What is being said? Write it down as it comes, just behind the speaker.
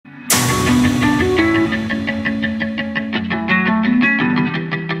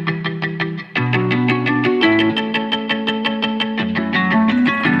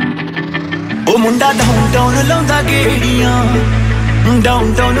मुंडा downtown लाउंदा गेड़ियां,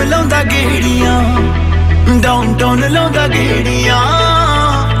 downtown लाउंदा गेड़ियां, downtown लाउंदा गेड़ियां,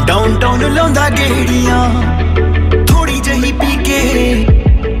 downtown लाउंदा गेड़ियां। थोड़ी जही P के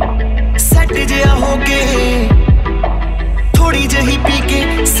सैट जिहा होके, थोड़ी जही पी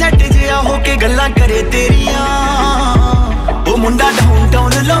के सैट जिहा होके गल्लां करे तेरियां। ओ मुंडा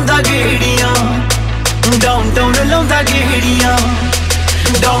डाउनटाउन लाउंदा गेड़ियां, डाउनटाउन लाउंदा गेड़ियां,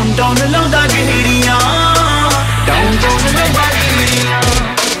 डाउनटाउन लाउंदा गेड़ियां, डाउनटाउन लाउंदा गेड़ियां।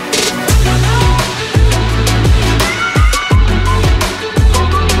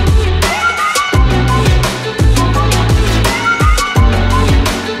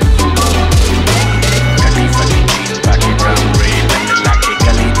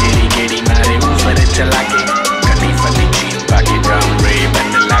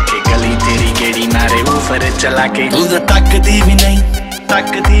 चला के तू तो तकदी भी नहीं,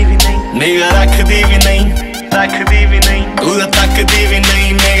 तकदी भी नहीं, निगाह रखदी भी नहीं, रखदी भी नहीं। तू तो तकदी भी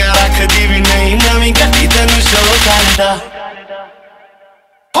नहीं, निगाह रखदी भी नहीं। नवीं गड्डी तैनू शो करदा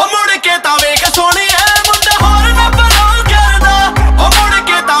ओ मुड़ के तां वेख सोहणिया मुंडा होर ना बलों करदा। ओ मुड़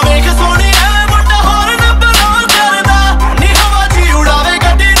के तां वेख सोहणिया मुंडा होर ना बलों करदा। नी हवा च उड़ावे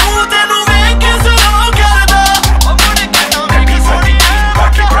गड्डी नूं तैनू वेख के स्लो करदा। ओ मुड़ के तां वेख सोहणिया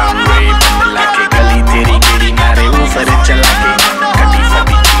बाकी ब्राउन वे बंद लाके गली तेरी गेड़ी मारे ऊपर चला के। गड्डी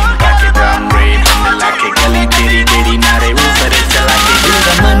फटी चीन बाकी ब्राउन वे बंद लाके गली तेरी गेड़ी मारे ऊपर चला के। दिल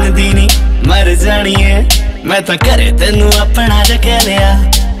दा मन दी नी मर जानी है, मैं तां घरे तैनू अपना जगह लिया।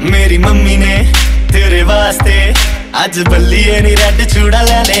 मेरी मम्मी ने तेरे वास्ते अज बल्लीए नी रेड चूड़ा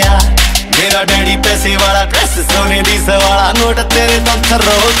ले लिया। मेरा डैडी पैसे वाला ड्रेस सोने दी सवाला नोट तेरे तो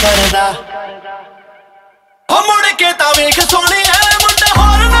थर्रो करदा। ओ मुड़ के तां वेख सोहणिया मुंडा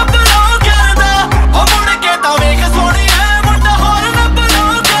होर ना बलों करदा। ओ मुड़ के तां वेख सोहणिया मुंडा होर ना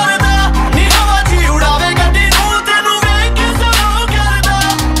बलों करदा। नी हवा च उड़ावे गड्डी नूं तैनू वेख के स्लो करदा।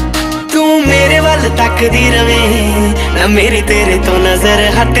 तू मेरे वल तकदी रवे ना मेरी तेरे तो नजर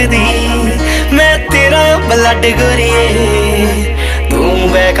हटदी। मैं तेरा ब्लड गोरीए तू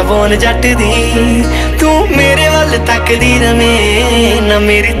बैकबोन जट दी। तू मेरे वल तकदी रवे ना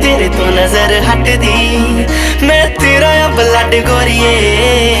मेरी तेरे तो नजर हटदी। मैं तेरा ब्लड गोरीए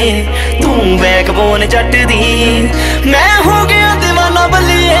तू बैकबोन जट दी। मैं हो गया दीवाना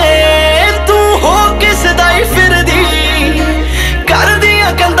बल्लिए तू हो किस दाई फिरदी। कर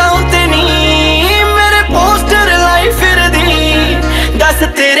दिया कंधा उत्ते नी मेरे पोस्टर लाई फिरदी। दस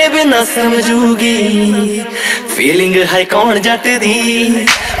तेरे बिना समझूगी फीलिंग है कौन जट दी।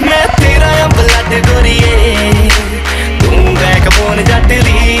 मैं तेरा ब्लड गोरीए तू बैकबोन जट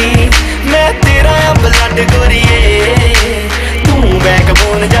दी। मैं तेरा ब्लड गोरीए तू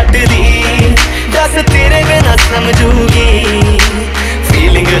बैकबोन जट दी। दस तेरे बिना समझूगी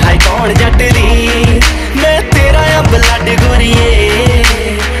फीलिंग है कौन जट दी। मैं तेरा ब्लड गोरीए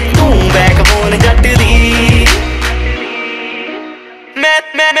तू बैकबोन जट दी। मैं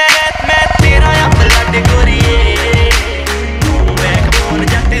तेरा ब्लड गोरीए तू backbone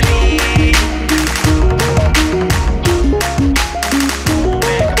Jatt the.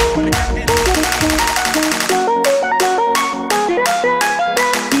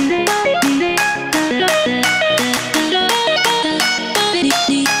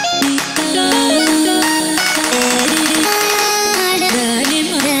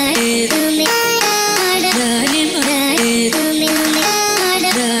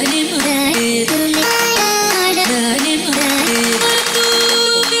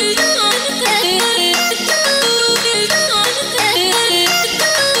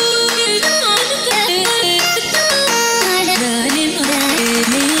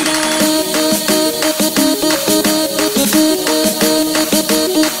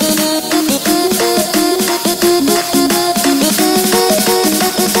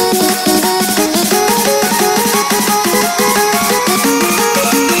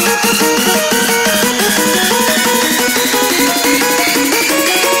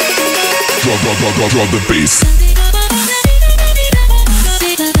 Drop the bass.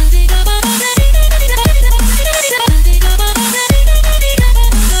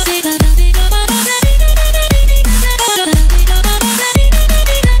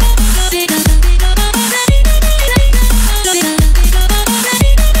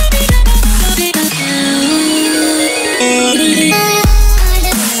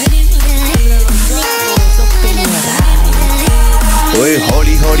 ओए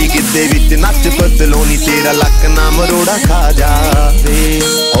हौली हौली गिद्धे विच नच पतलोनी तेरा लक ना मरोड़ा खा जावे।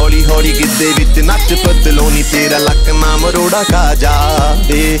 हौली हौली गिद्धे विच नच पतलोनी तेरा लक ना मरोड़ा खा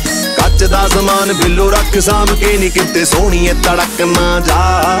जावे। कच दा समान बिल्लो रख साम के नी किते सोहणीए तड़क ना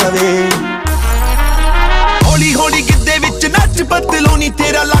जावे। ਹੌਲੀ ਹੌਲੀ ਗਿੱਧੇ ਵਿੱਚ ਨੱਚ ਪਤਲੋ ਨੀ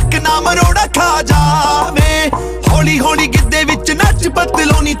ਤੇਰਾ ਲੱਕ ਨਾ ਮਰੋੜਾ ਖਾ ਜਾਵੇ ਹੌਲੀ ਹੌਲੀ ਗਿੱਧੇ ਵਿੱਚ ਨੱਚ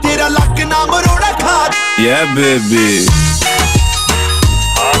ਪਤਲੋ ਨੀ ਤੇਰਾ ਲੱਕ ਨਾ ਮਰੋੜਾ ਖਾ Yeah baby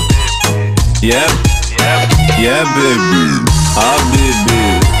Yeah baby baby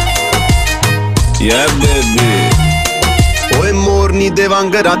Yeah baby ਓਏ ਮੋਰਨੀ ਦੇ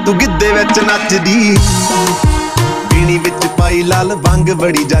ਵਾਂਗਰਾਂ ਤੂੰ ਗਿੱਧੇ ਵਿੱਚ ਨੱਚਦੀ ਬੀਣੀ ਵਿੱਚ ਪਾਈ ਲਾਲ ਵੰਗ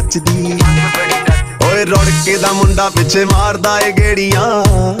ਬੜੀ ਜੱਚਦੀ ਓਏ ਰੁੜਕੇ ਦਾ ਮੁੰਡਾ ਪਿੱਛੇ ਮਾਰਦਾ ਏ ਗੇੜੀਆਂ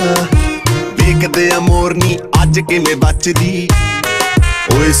ਵੇਖਦੇ ਆ ਮੋਰਨੀ ਅੱਜ ਕਿਵੇਂ ਬਚਦੀ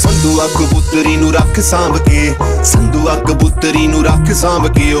ਓਏ ਸੰਧੂਆ ਕਬੂਤਰੀ ਨੂੰ ਰੱਖ ਸਾਂਭ ਕੇ ਸੰਧੂਆ ਕਬੂਤਰੀ ਨੂੰ ਰੱਖ ਸਾਂਭ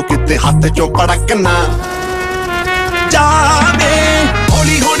ਕੇ ਉਹ ਕਿਤੇ ਹੱਥ ਚੋਂ ਪੜਕ ਨਾ ਜਾਵੇ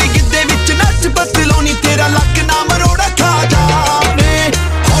ਹੌਲੀ ਹੌਲੀ ਗਿੱਧੇ ਵਿੱਚ ਨੱਚ ਪਤਲੋ ਨੀ ਤੇਰਾ ਲੱਕ ਨਾ ਮਰੋੜਾ ਖਾ ਜਾਵੇ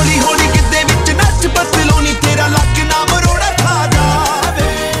ਹੌਲੀ ਹੌਲੀ ਗਿੱਧੇ ਵਿੱਚ ਨੱਚ ਪਤਲੋ ਨੀ ਤੇਰਾ ਲੱਕ ਨਾ ਮਰੋੜਾ ਖਾ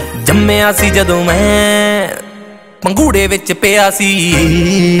ਜਾਵੇ ਜੰਮਿਆ ਸੀ ਜਦੋਂ ਮੈਂ ਪੰਗੂੜੇ ਵਿੱਚ ਪਿਆ ਸੀ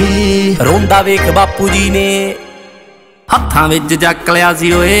ਰੋਂਦਾ ਵੇਖ ਬਾਪੂ ਜੀ ਨੇ ਹੱਥਾਂ ਵਿੱਚ ਚੱਕ ਲਿਆ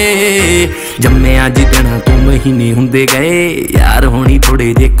ਸੀ ਓਏ ਜੰਮਿਆ ਜਿੱਦਣਾ ਤੂੰ ਮਹੀਨੇ ਹੁੰਦੇ ਗਏ ਯਾਰ ਹੋਣੀ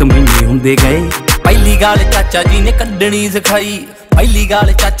ਥੋੜੇ ਜਿਹੇ ਕੁ ਮਹੀਨੇ ਹੁੰਦੇ ਗਏ ਪਹਿਲੀ ਗਾਲ ਚਾਚਾ ਜੀ ਨੇ ਕੱਢਣੀ ਸਿਖਾਈ ਪਹਿਲੀ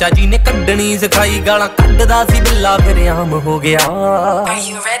ਗਾਲ ਚਾਚਾ ਜੀ ਨੇ ਕੱਢਣੀ ਸਿਖਾਈ ਗਾਲਾਂ ਕੱਢਦਾ ਸੀ ਬਿੱਲਾ ਫਿਰ ਆਮ ਹੋ ਗਿਆ Are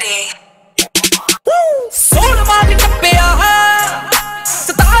you ready? 16ਵਾਂ we ਟੱਪਿਆ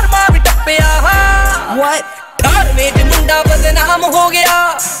 17ਵਾਂ we ਟੱਪਿਆ What? 18ਵੇਂ ਚ ਮੁੰਡਾ ਬਦਨਾਮ ਹੋ ਗਿਆ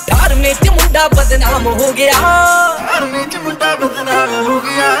 18ਵੇਂ ਚ ਮੁੰਡਾ ਬਦਨਾਮ ਹੋ ਗਿਆ 18ਵੇਂ ਚ ਮੁੰਡਾ ਬਦਨਾਮ ਹੋ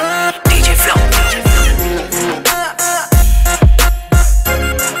ਗਿਆ DJ Film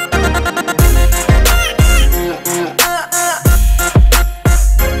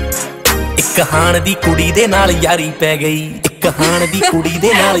ਇੱਕ ਹਾਣ ਦੀ ਕੁੜੀ ਦੇ ਨਾਲ ਯਾਰੀ ਪੈ ਗਈ ਇੱਕ ਹਾਣ ਦੀ ਕੁੜੀ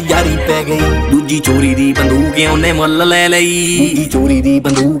ਦੇ ਨਾਲ ਯਾਰੀ ਪੈ ਗਈ ਦੂਜੀ ਚੋਰੀ ਦੀ ਬੰਦੂਕ ਉਹਨੇ ਮੁੱਲ ਲੈ ਲਈ ਦੂਜੀ ਚੋਰੀ ਦੀ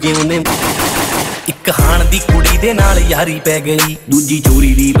ਬੰਦੂਕ ਉਹਨੇ ਇੱਕ ਹਾਣ ਦੀ ਕੁੜੀ ਦੇ ਨਾਲ ਯਾਰੀ ਪੈ ਗਈ ਦੂਜੀ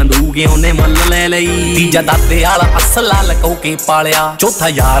ਚੋਰੀ ਦੀ ਬੰਦੂਕ ਉਹਨੇ ਮੁੱਲ ਲੈ ਲਈ ਤੀਜਾ ਦਾਦੇ ਵਾਲਾ ਅਸਲਾ ਲਕੋ ਕੇ ਪਾਲਿਆ ਚੌਥਾ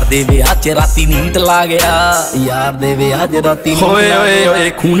ਯਾਰ ਦੇ ਵਿਆਹ 'ਚ ਰਾਤੀ ਨੀਂਦ ਲਾ ਗਿਆ ਯਾਰ ਦੇ ਵਿਆਹ 'ਚ ਰਾਤੀ ਓਏ ਓਏ ਓਏ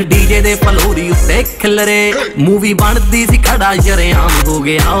ਖੂਨ ਡੀਜੇ ਦੇ ਫਲੋਰੀ ਉੱਤੇ ਖਿਲਰੇ ਮੂਵੀ ਬਣਦੀ ਸੀ ਖੜਾ ਸ਼ਰੇਆਮ ਹੋ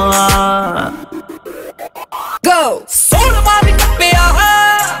ਗਿਆ Go 16ਵਾਂ ਵੀ ਟੱਪਿਆ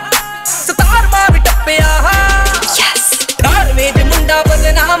 17ਵਾਂ ਵੀ ਟੱਪਿਆ Yes 18ਵੇਂ 'ਚ ਮੁੰਡਾ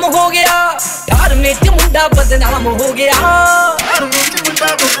ਬਦਨਾਮ ਹੋ ਗਿਆ 18ਵੇਂ 'ਚ ਮੁੰਡਾ ਬਦਨਾਮ ਹੋ ਗਿਆ 18ਵੇਂ 'ਚ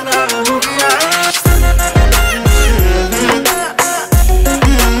ਮੁੰਡਾ ਬਦਨਾਮ ਹੋ ਗਿਆ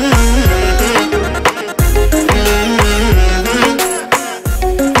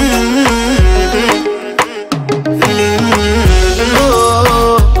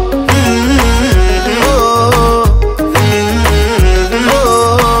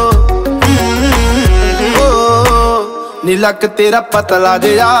ਨੀ ਲੱਕ ਤੇਰਾ ਪਤਲਾ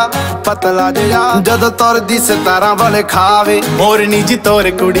ਜਿਹਾ ਜਦੋਂ ਤੁਰਦੀ ਸਤਾਰਾਂ ਵਾਲੇ ਖਾਵੇ ਮੋਰਨੀ ਜੀ ਤੋਰ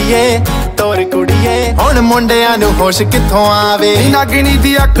ਕੁੜੀਏ ਹੁਣ ਮੁੰਡਿਆਂ ਨੂੰ ਹੋਸ਼ ਕਿੱਥੋਂ ਆਵੇ ਨੀ ਨਾਗਣੀ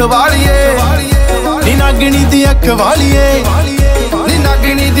ਦੀ ਅੱਖ ਵਾਲੀਏ ਨੀ ਨਾਗਣੀ ਦੀ ਅੱਖ ਵਾਲੀਏ ਨੀ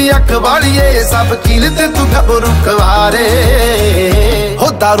ਨਾਗਣੀ ਦੀ ਅੱਖ ਵਾਲੀਏ ਸਭ ਕੀਲ ਤੇ ਤੂੰ ਗੱਭਰੂ ਕੁਆਰੇ ਹੋ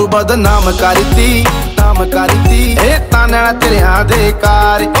ਦਾਰੂ ਬਦਨਾਮ ਕਰਤੀ ਇਹ ਤਾਨਣਾ ਤੇਰਿਆਂ ਦੇ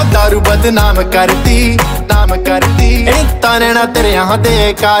ਕਾਰ ਉਹ ਦਾਰੂ ਬਦਨਾਮ ਕਰਤੀ ਇਹ ਤਾਨਣਾ ਤੇਰਿਆਂ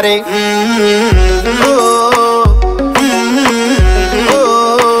ਦੇ ਕਾਰੇ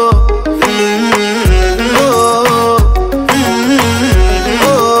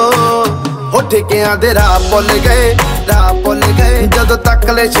ਹੋ ਠੇਕਿਆਂ ਦੇ ਰਾਹ ਭੁੱਲ ਗਏ ਜਦੋਂ ਤੱਕ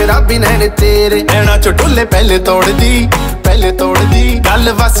ਲੈ ਸ਼ਰਾਬੀ ਨੈਣ ਤੇਰੇ ਨੈਣਾ ਚੋਂ ਢੁੱਲੇ ਪਹਿਲੇ ਤੋੜਦੀ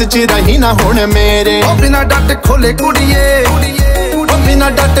ਗੱਲ ਵਸ ਚ ਰਹੀ ਨਾ ਹੁਣ ਮੇਰੇ ਉਹ ਬਿਨਾ ਡੱਟ ਖੋਲੇ ਕੁੜੀਏ ਬਿਨਾ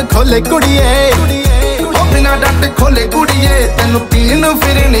ਡੱਟ ਖੋਲੇ ਕੁੜੀਏ ਬਿਨਾ ਡੱਟ ਖੋਲੇ ਕੁੜੀਏ ਤੈਨੂੰ ਪੀਣ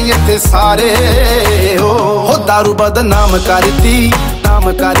ਫਿਰਨੀ ਇੱਥੇ ਸਾਰੇ ਹੋ ਦਾਰੂ ਬਦਨਾਮ ਕਰਤੀ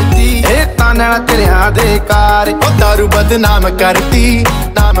ਇਹ ਤਾਨਣਾ ਤੇਰਿਆਂ ਦੇ ਕਾਰ ਉਹ ਦਾਰੂ ਬਦਨਾਮ ਕਰਤੀ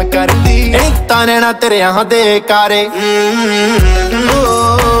ਇਹ ਤਾਨਣਾ ਤੇਰਿਆਂ ਦੇ ਕਾਰੇ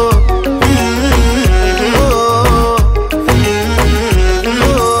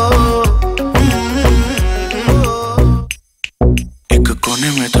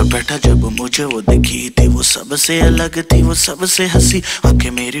बैठा जब मुझे वो दिखी थी वो सबसे अलग थी वो सबसे हंसी आंखें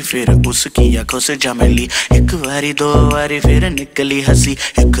मेरी फिर उसकी आंखों से जा मिली एक बारी दो बारी फिर निकली हंसी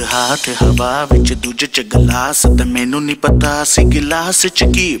एक हाथ हवा विच दूजे च गिलास ते मैनू नहीं पता सी गिलास च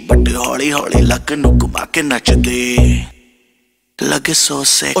की बट हौली हौली लक नू घुमा के नचदे लगे सो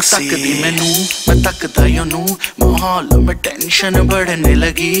सेक्सी। तकदी मैनू मैं तकदा योनू, माहौल में टेंशन बढ़ने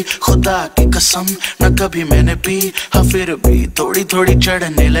लगी। खुदा की कसम न कभी मैंने पी, हाँ फिर भी थोड़ी थोड़ी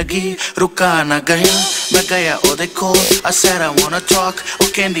चढ़ने लगी। रुका ना गया मैं गया ओदे कोल, I said I wanna talk, ओ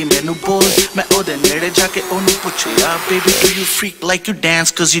कहंदी मैनू बोल। मैं ओदे नेड़े जाके ओनू पुछया, baby do you freak like you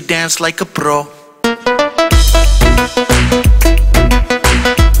dance, cause you dance like a pro।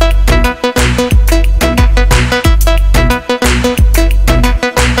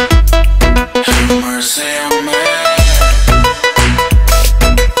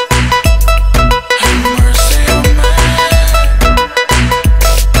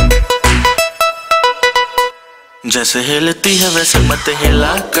 जैसे हिलती है वैसे मत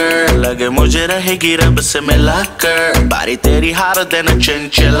हिला कर, लगे मुझे रहेगी रब से मिला कर। बारी तेरी हार देना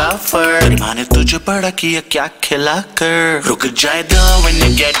चंचला फर, तेरी माँ ने तुझे बड़ा किया क्या खिला कर। रुक जाए दो when you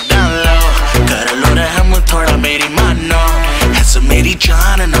get down low, कर लो रहम थोड़ा मेरी मानो। ऐसे मेरी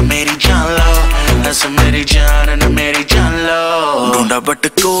जान ना मेरी जान लो, ऐसे मेरी जान ना मेरी जान लो। ढूंढा बट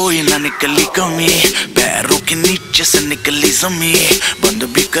कोई ना निकली कमी, पैरों के नीचे से निकली जमी। बंद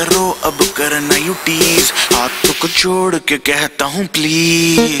भी करो अब करना यू टीज, हाथों को छोड़ के कहता हूँ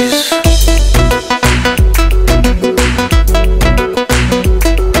प्लीज।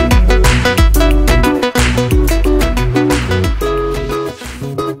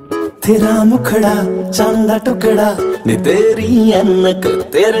 तेरा मुखड़ा चांदा टुकड़ा नी तेरी अनक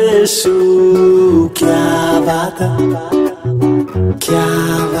तेरे शू, क्या बात है क्या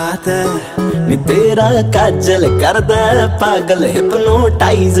बात है। नी तेरा काजल कर दे पागल,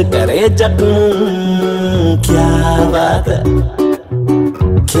 हिप्नोटाइज करे जट नूं। क्या बात है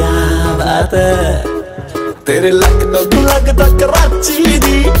क्या बात है। तेरे लक तो तू लगदा कराची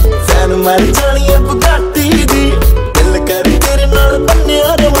दी, फैन मर जानी है बुगाटी दी। दिल कर तेरे नाल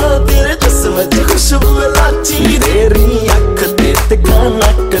बन्निया रवा, तेरे जिस्म च खुशबू लाची। तेरी अख ते तिखा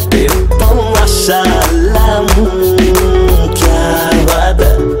नक ते तो माशाअल्लाह। क्या बात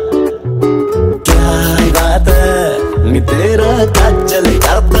है क्या बात है। नी तेरा काजल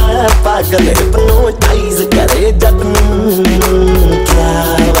करदा पागल, हिप्नोटाइज करे जट नूं। क्या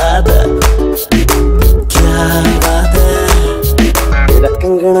बात है क्या बात है। तेरा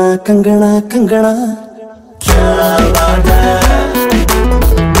कंगना कंगना कंगना क्या बात है।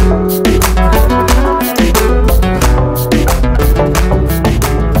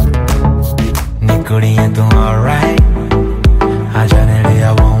 नी कुड़ियां तू alright, आजा नेड़े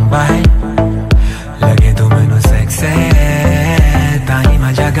I won't bite। लगे तू मैनू sexy, ताही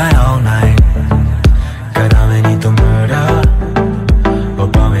मैं जागा all night। करा मैं नी तू murder, वो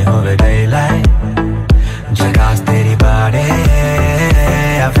भावें होवे daylight। झकास तेरी body,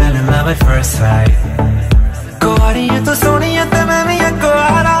 I fell in love at first sight। कुआरी है तू सोनी है ते मैं भी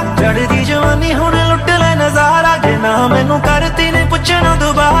कुआरा, चढ़दी जवानी हुणे लुट ले नजारा। जे ना मैनू करती नहीं पुछना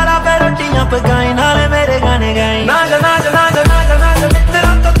दोबारा, फिर रोटियां पकाई नाले मेरे गाने गाई। ना जा ना जा ना जा ना जा ना जा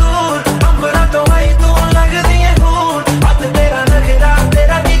मित्रा तो दूर, अंबरा तो आई तू लगदी है हूर। हथ तेरा नखरा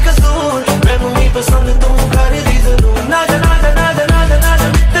तेरा की कसूर, मैनू भी पसंद तू कर दी जरूर। ना जा ना जा ना जा ना जा ना जा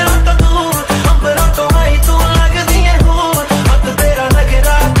मित्रा तो दूर, अंबरा तो आई तू लगदी है हूर। हथ तेरा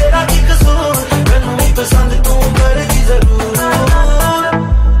नखरा तेरा की कसूर, मैनू भी पसंद तू कर दी जरूर।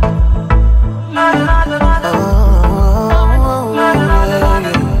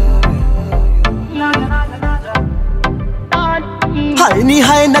 हाय नी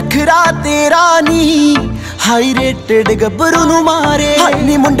हाय नखरा तेरा नी, हाई रेटेड गब्बरू नू मारे। हाय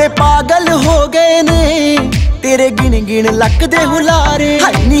नी मुंडे पागल हो गए ने, तेरे गिन गिन लक दे हुलारे।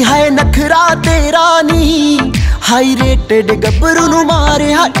 हाय नी हाय नखरा तेरा नी, हाई रेटेड गब्बरू नू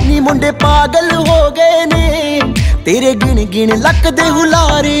मारे। हाय नी मुंडे पागल हो गए ने, तेरे गिन गिन लक दे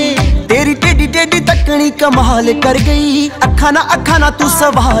हुलारे। तेरी टेढ़ी टेढ़ी तकनी कमाल कर गई, अखा ना तू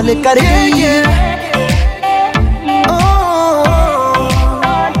सवाल कर गई।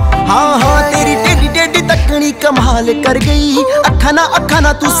 हाँ हाँ तेरी टेढ़ी टेढ़ी तकनी कमाल कर गई, अखा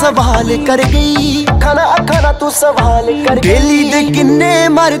ना तू सवाल कर गई। अखा ना तू सवाल कर गई। बेली दे किन्ने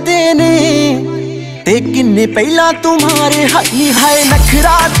मरदे ने ते किन्ने पहला तुम्हारे। हाय हाय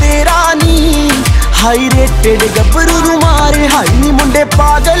नखरा तेरा नी, हाई रेटेड गब्बरू नू मारे। हाय नी मुंडे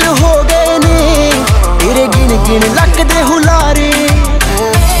पागल हो गए ने, तेरे गिन गिन लक दे हुलारे।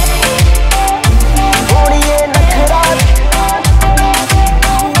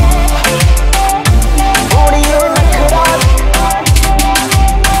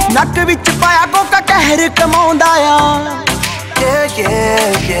 नक विच पाया कोका कहर कमाउंदा आ,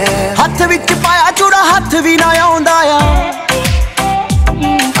 हथ विच पाया चूड़ा हथ भी ना आउंदा आ।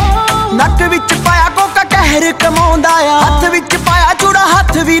 नक विच पाया कोका कहर कमाउंदा आ, हथ विच पाया चूड़ा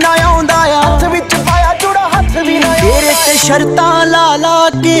हथ भी ना आउंदा आ। हथ विच पाया चूड़ा हथ भी ना। तेरे ते शर्तां ला ला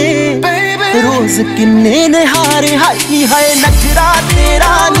के रोज किन्ने निहारे हाई हाय नखरा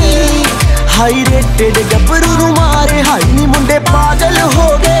तेरा नी हाई रेटेड गबरू नू मारे हाई नी मुंडे पागल हो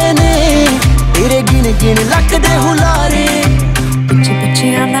गए ने तेरे गिन गिन लक दे हुलारे पिछे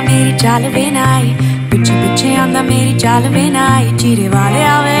पिछे आंदा मेरी चाल वे नाई पिछे पिछे आंदा मेरी चाल वे नाई चीरे वाले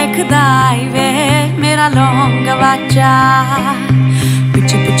वेखदा आई वे मेरा लौंग वाचा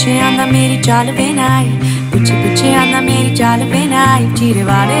पिछे पिछे आंदा मेरी चाल वे नाई पिछे पिछे आंदा मेरी चाल वे नाई चीरे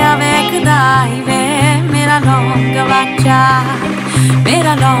वाले वेखदा आई वे मेरा लौंग वाचा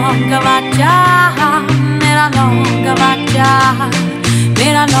मेरा लौंग वाचा मेरा लौंग वाचा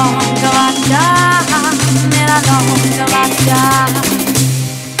मेरा लौंग वाचा मेरा लौंग वाचा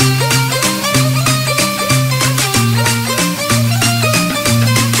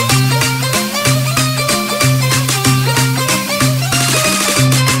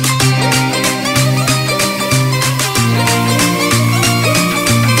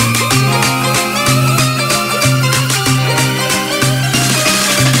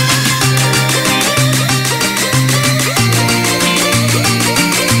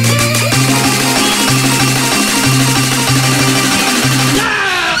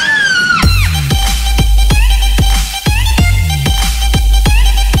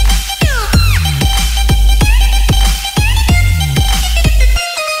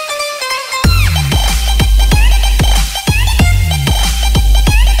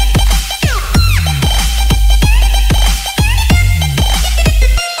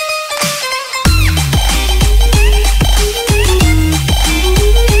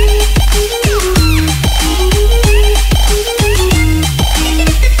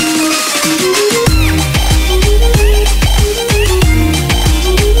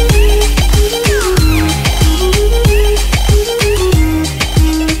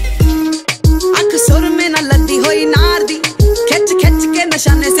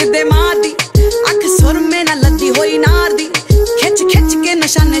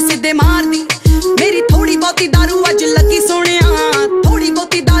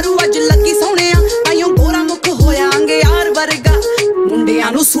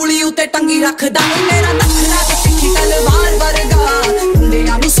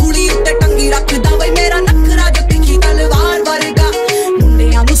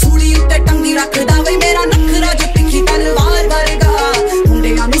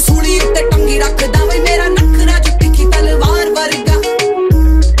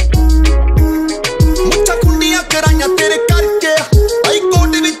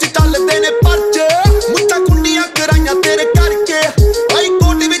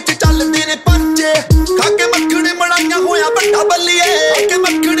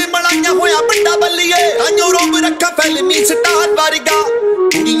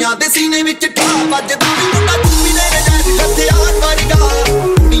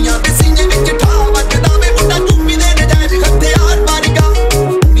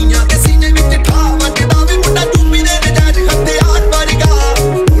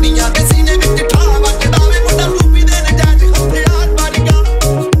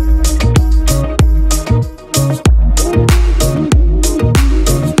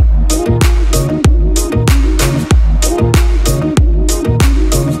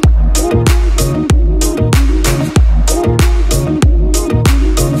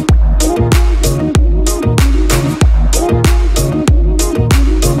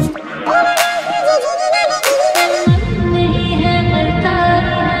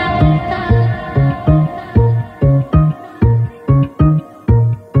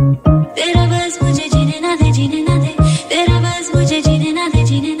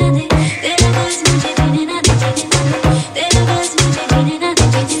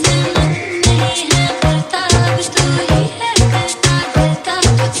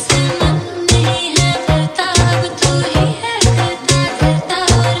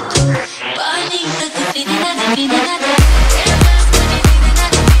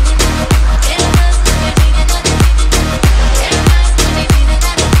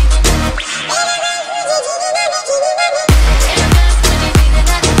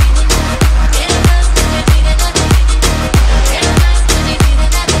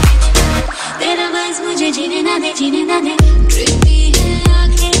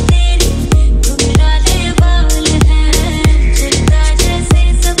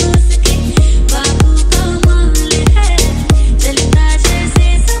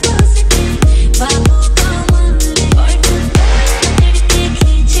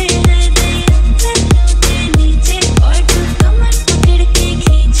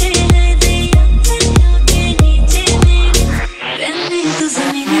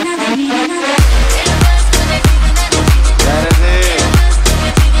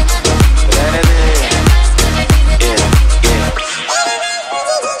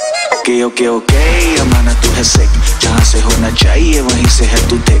ओके ओके ओके माना तू है सिक, जहाँ से होना चाहिए वहीं से है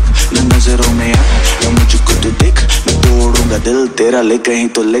तू देख। न नजरों में आ या मुझको तू देख, मैं तोड़ूंगा दिल तेरा ले कहीं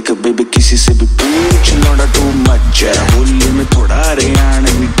तो लिख। बेबी किसी से भी पूछ लौटा तू मच है, बोली में थोड़ा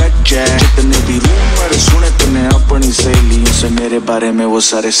हरियाणवी टच है। जितने भी रूमर सुने तूने अपनी सहेलियों से मेरे बारे में वो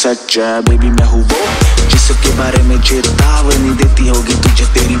सारे सच है। बेबी मैं हूँ वो जिसके बारे में चेतावनी देती होगी तुझे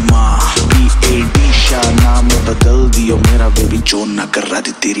तेरी माँ। PAD शाह नाम बदल दियो मेरा, बेबी जो ना कर रहा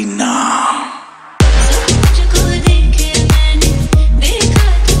थी तेरी ना।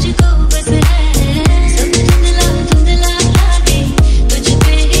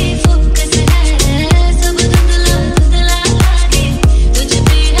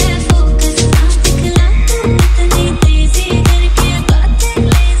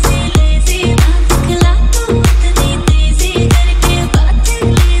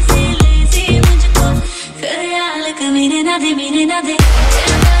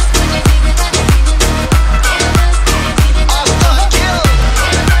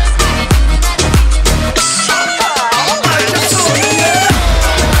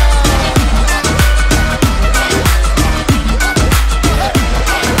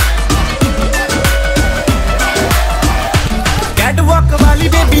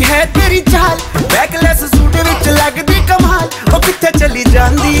 चली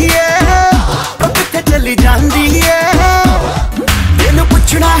जांदी है, ओ किथे चली जांदी है। तेनू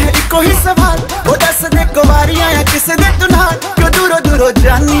पुछना है इको ही सवाल, ओ दस दे कुवारियां या किसे दे तू नाल, क्यों दूरों दूरों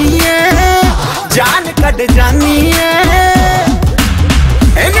जानी है, जान कट जानी है।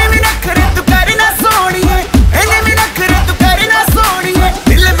 इन्हें भी नखरे तू कर ना सोनिए, इन्हें भी नखरे तू कर ना सोनिए।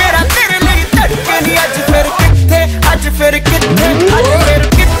 दिल मेरा तेरे लिए धड़के नहीं, अज फिर किथे, अज फिर किथे, अज फिर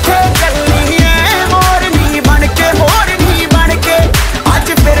किथे चलनी है मोरनी बन के, मोरनी बन के। अज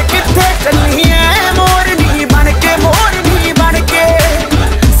फिर किथे चलनी है मोरनी बन के, मोरनी बन के।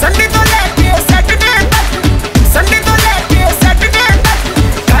 संडे तो लेके सैटरडे तक, संडे तो लेके सैटरडे तक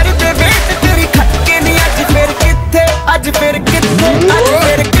कर दे वेट तेरी खटके नहीं। अज फिर किथे, अज फिर किथे, अज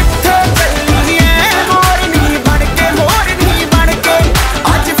फिर किथे चलनी है मोरनी बन के, मोरनी बन के।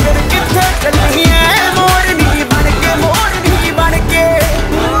 अज फिर किथे चलनी है मोरनी बन के, मोरनी बन के।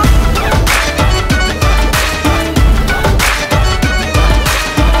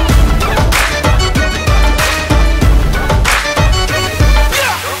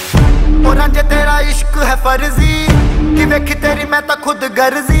 जे तेरा इश्क है फर्जी कि वेखी तेरी मैं तो खुद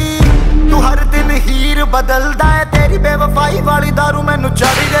गर्जी। तू हर दिन हीर बदलदा है, तेरी बेवफाई वाली दारू मैनू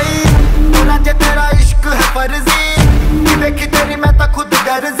चढ़ गई। जे तेरा इश्क है फर्जी कि वेखी तेरी मैं तो खुद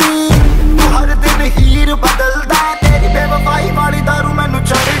गर्जी। तू हर दिन हीर बदलदा है, तेरी बेवफाई वाली दारू मैनू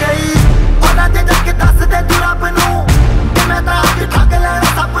चढ़ गई। और जे जाके दस दे तू रब नू कि मैं तां अज ठग लेना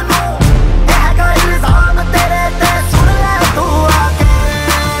सब नू। यह हैगा इल्जाम तेरे ते, सुन ले तू आके।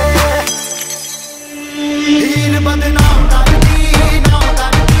 हीर बदनाम करदी, नाम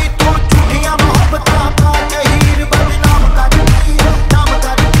करदी तू झूठियां मोहब्बतां पाके। हीर बदनाम करदी, नाम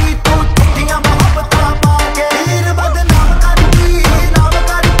करदी तू झूठियां मोहब्बतां पाके। हीर बदनाम करदी, नाम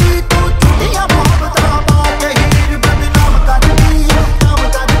करदी तू झूठियां मोहब्बतां पाके। हीर बदनाम करदी, नाम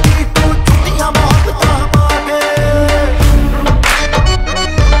करदी तू झूठियां मोहब्बतां पाके।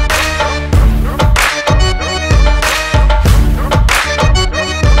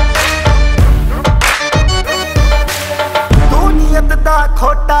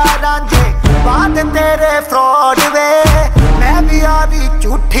 खोटा रांझे बात तेरे फ्रॉड वे, मैं भी आवी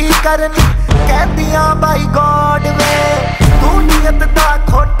झूठी करनी कहदियां बाई गॉड वे। तू नियत दा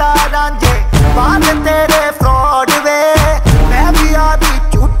खोटा रांझे बात तेरे फ्रॉड वे, मैं भी आवी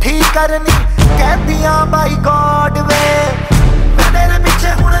झूठी करनी कहदियां बाई गॉड वे। मैं तेरे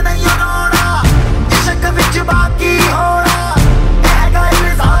पीछे हुण नहीं रोना, इश्क विच बाकी होना। हैगा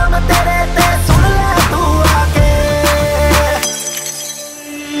इल्जाम तेरे ते, सुन ले तू आके।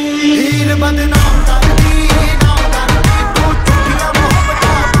 हीर बदनाम करदी, नाम करदी तू झूठियां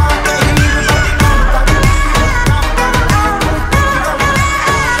मोहब्बतां पाके। हीर बदनाम करदी, नाम करदी।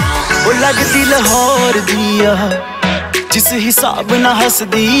 ओ लगदी लाहौर दिया जिस हिसाब ना हस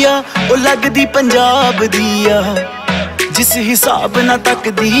दिया, ओ लगदी पंजाब दिया जिस हिसाब ना तक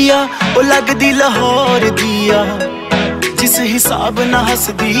दिया। ओ लगदी लाहौर दिया जिस हिसाब ना हस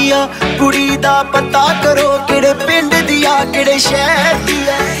दिया। कुड़ी दा पता करो केड़े पिंड दिया, केड़े शहर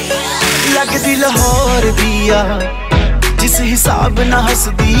दिया। लगदी लाहौर दिया जिस हिसाब ना हस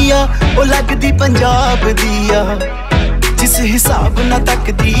दिया। ओ लगदी पंजाब दिया जिस हिसाब ना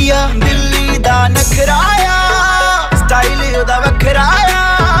तक दिया। दिल्ली दा नखराया स्टाइल ओदा वखराया,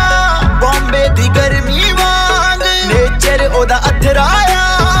 बॉम्बे दी गर्मी वांग नेचर ओदा अथराया।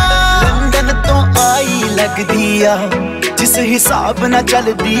 लंदन तो आई लगदी आ जिस हिसाब ना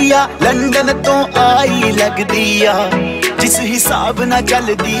चलदी आ लंदन तो आई लगदी आ जिस हिसाब ना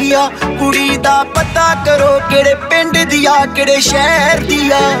चलदी आ कुड़ी दा पता करो केड़े पिंड दी आ केड़े शहर दी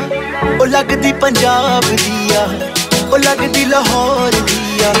आ ओ लगदी पंजाब दी आ ओ लगदी लाहौर दी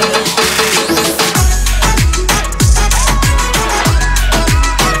आ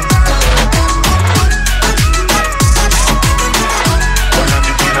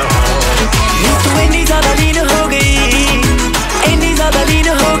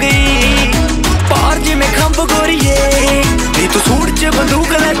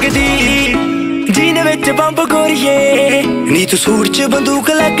बंदूक लगदी जीने विच बंब गोरिए नी तू सूट च बंदूक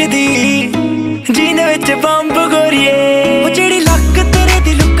लगदी जीने विच बंब गोरिए ओ जेड़ी लक तेरे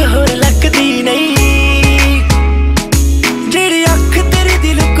दी लुक होर लगदी नहीं जेड़ी अख तेरे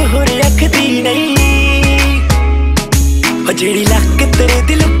दी लुक होर लगदी नहीं ओ जेड़ी लक तेरे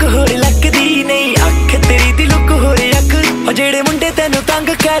दी लुक होर लगदी नहीं अख तेरी दी लुक होर अख ओ जेड़े मुंडे तैनू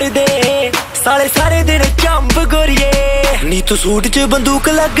तंग कर दे साले सारे दिन चंब गोरिए नी तू सूट च बंदूक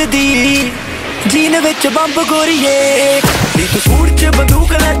लगदी जीन विच बंब गोरिए नी तू सूट च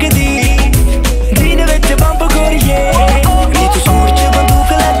बंदूक लगदी जीन विच बंब गोरिए नी तू सूट च बंदूक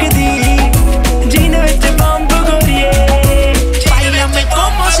लगदी gene which Bamb गोरिए Báilame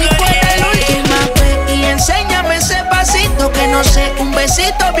como si fuera la última vez y enséñame ese pasito que no sé, un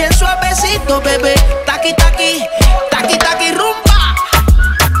besito bien suavecito, bebé. Taqui taqui, taqui taqui rumba.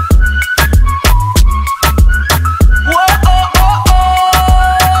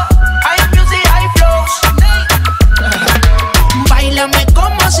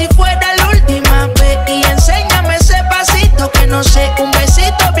 Si fuera la última vez y enséñame ese pasito que no sé, un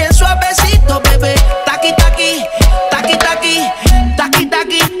besito bien suavecito, bebé. Taqui taqui, taqui taqui, taqui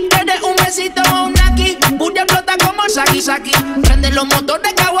taqui. Tienes un besito o un aquí, booty explota como Saki Saki. Prende los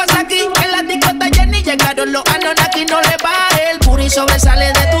motores Kawasaki, en la discota Jenny llegaron los Anonaki. No le baje, el booty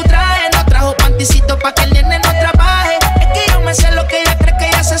sobresale de tu traje. No trajo panticito pa' que el nene no trabaje. Es que yo me sé lo que ella cree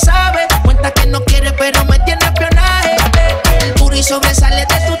que ya se sabe. Cuenta que no quiere pero me tiene espionaje. El booty sobresale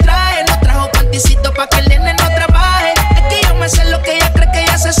de tu traje. No trajo panticito pa' que el nene no trabaje. Es que yo me sé lo que ella cree que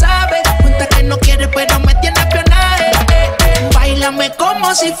ya se sabe. Cuenta que no quiere pero me tiene espionaje. Báilame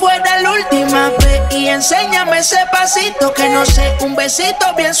como si fuera la última vez y enséñame ese pasito que no sé, un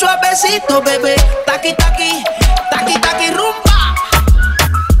besito bien suavecito, bebé. Taqui taqui, taqui taqui rumba.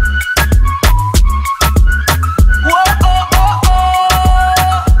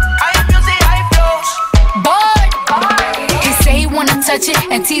 Touch it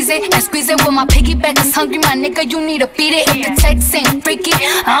and tease it and squeeze it. When my piggyback is hungry, my nigga, you need to feed it. If the text ain't freaky,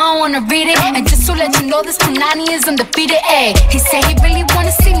 I don't wanna read it. And just to let you know, this Punani is undefeated. Ayy, he said he really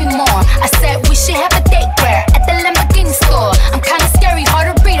wanna see me more. I said we should have a date where at the Lamborghini store. I'm kinda scary,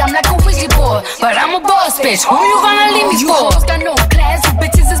 hard to read, I'm like a Ouija board, but I'm a boss bitch. Who you gonna leave me for? You got no class, you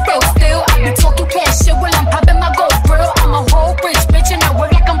bitches is broke still. I be talking cash shit while I'm popping my gold grill. I'm a whole rich bitch and I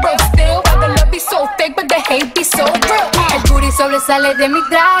work like I'm broke still. But the love be so fake, but the hate be so real. El booty sobresale de mi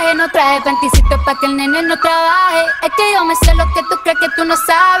traje, no traje panticito pa' que el nene no trabaje. Es que yo me sé lo que tú crees que tú no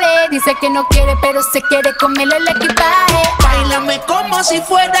sabes. Dice que no quiere, pero se quiere comerle el equipaje. Báilame como si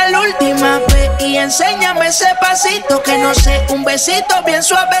fuera la última vez y enséñame ese pasito que no sé, un besito bien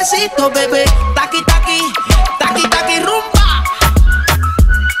suavecito, bebé. Taqui taqui, taqui taqui rumba.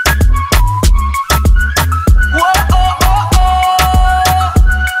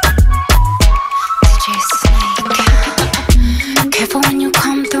 Careful when you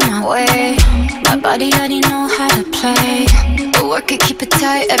come through my way. My body already know how to play. But work it, keep it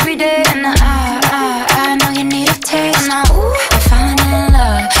tight every day. And I know you need a taste. Now, ooh, I'm falling in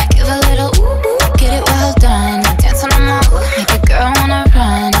love. Give a little ooh, get it well done. Dance on my ooh, make a girl wanna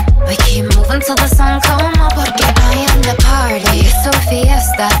run. We keep moving till the sun come up. Porque I am the party. It's a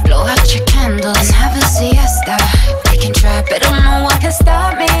fiesta. Blow out your candles and have a siesta. They can try, but no one can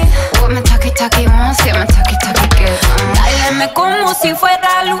stop me. What my talkie wants, yeah, my talkie gets. Dáleme como si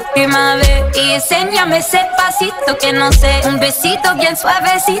fuera la última vez y enséñame ese pasito que no sé, un besito bien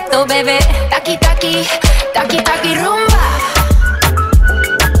suavecito, bebé. Taqui taqui, taqui taqui rumba.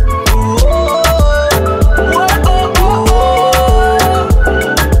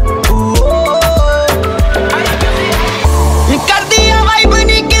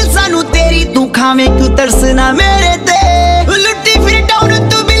 खावे क्यों तरसना मेरे ते लुट्टी फिर town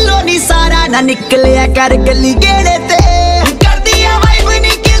तू below नी सारा ना निकलिया कर गली गेड़े ते कर दिया वाइब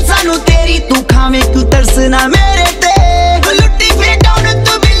नी के सानू तेरी तू खावे क्यों तरसना मेरे ते लुट्टी फिर टाउन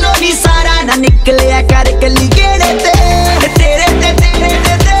तू बिलो नी सारा ना निकलिया कर गली गेड़े ते तेरे ते तेरे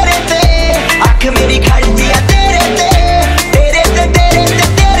ते तेरे ते आँख मेरी खड़ दिया तेरे ते तेरे ते तेरे ते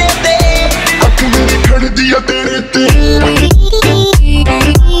तेरे ते आँख मेरी खड़ दिया तेरे ते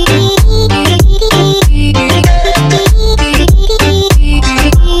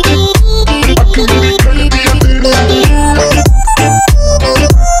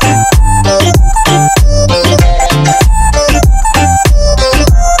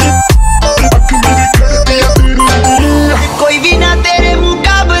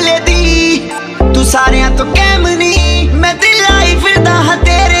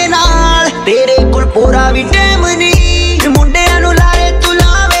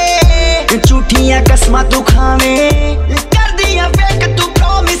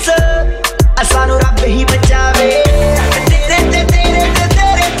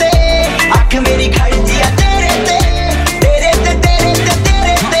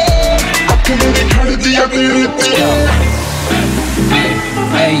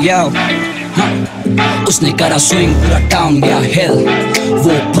yo उसने करा स्विंग पूरा टाउन गया हिल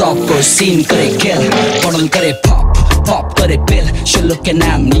वो प्रॉपर सीन करे किल बॉटल करे पॉप करे पिल she looking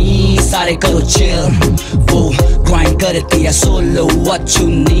at me सारे करो chill वो grind करती है solo what you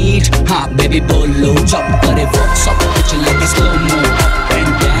need हाँ baby बोलो drop करे वो सब कुछ लगे slow mo up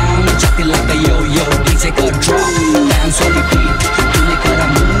and down जाती like a yo-yo DJ का drop dance on repeat तूने करा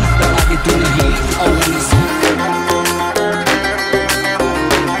move बढ़ा दी तूने heat always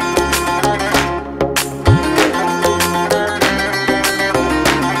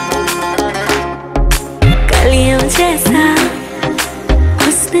जैसा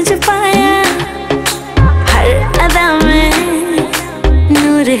हुस्न जो पाया हर अदा में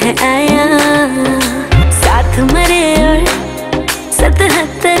नूर है आया साथ मरे और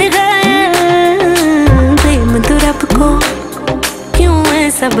 77 गाया प्रेम तो रब को क्यों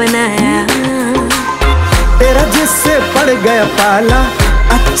ऐसा बनाया तेरा जिससे पड़ गया पाला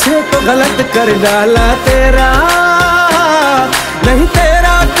अच्छे को गलत कर डाला तेरा नहीं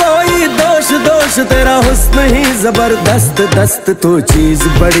तेरा कोई दोष तेरा हुस्न ही जबरदस्त दस्त तू चीज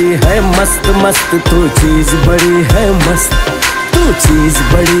बड़ी है मस्त मस्त तू चीज बड़ी है मस्त तू चीज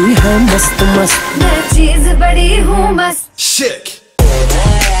बड़ी है मस्त मस्त मैं चीज बड़ी हूँ मस्त Shit.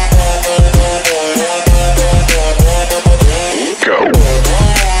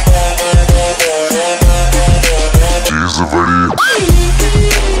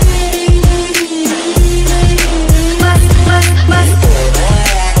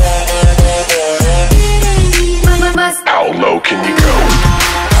 How low can you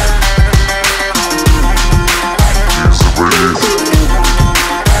go?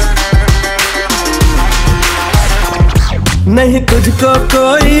 नहीं तुझको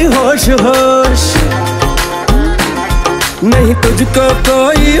कोई होश होश नहीं तुझको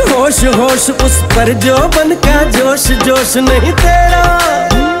कोई होश होश उस पर जो बन का जोश जोश नहीं तेरा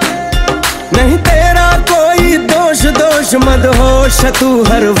कोई दोष दोष मत होश तू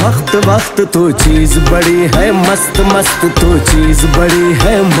हर वक्त वक्त तू चीज बड़ी है मस्त मस्त तू चीज बड़ी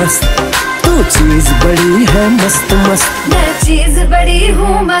है मस्त तू चीज बड़ी है मस्त मस्त मैं चीज बड़ी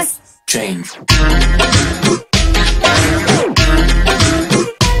हूँ मस्त Change.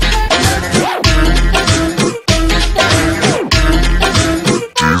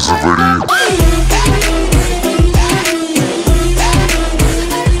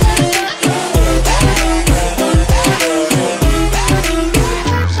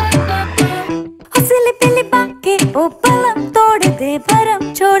 ओ पलम तोड़ दे भरम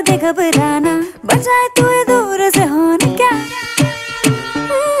छोड़ दे घबराना बजाए तू दूर से होने क्या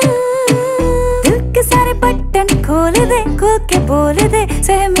दिल के सारे बटन खोल दे खुल के बोल दे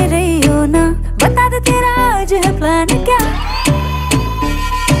सह मेरे हो ना बता दे तेरा आज है प्लान क्या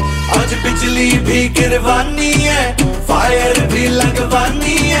आज बिजली भी गिरवानी है फायर भी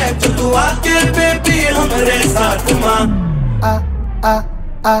लगवानी है तो तू आके बेबी हमारे साथ मां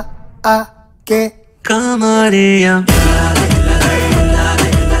आ के Kamaria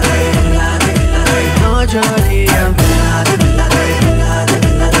Nojaria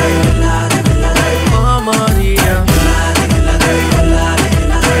Kamaria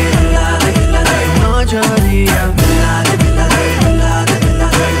Nojaria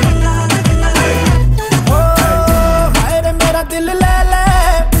Oh, हाय रे मेरा दिल ले ले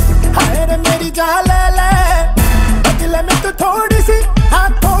हाय रे मेरी जान ले ले बदले में तू थोड़ी सी हाँ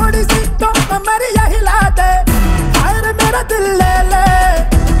थोड़ी सी तो कमरिया हिला दे हाय रे मेरा दिल ले ले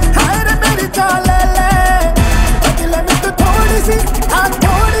हाय रे मेरी जान ले ले बदले में तू थोड़ी सी हाँ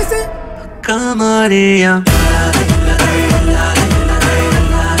थोड़ी सी Kamaria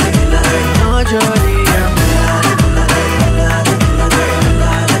Nojaria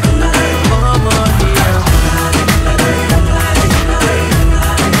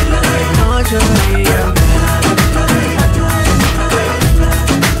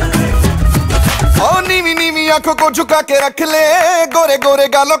आंखों को झुका के रख ले गोरे गोरे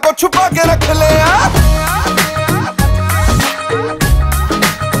गालों को छुपा के रख ले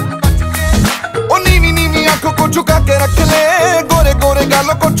ओ नीवी नीवी आंखों को झुका के रख ले गोरे गोरे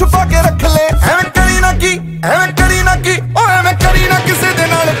गालों को छुपा के रख ले एवें करी ना की ओ एवें करी ना किसी दे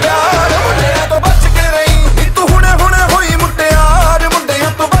नाल प्यार मुंडे तो बच के रही तू हुणे हुणे होई मुंडियार मुंडे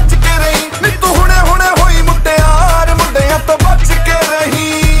तो बच के रही तू हुणे हुणे होई मुंडियार मुंडे तो बच के रही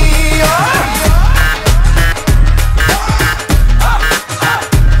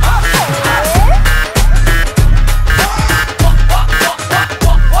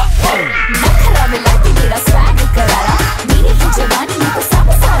जवानी में तो सब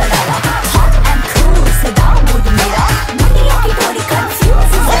सारा डाला hot and cool Sadao mood मेरा मुंडियों की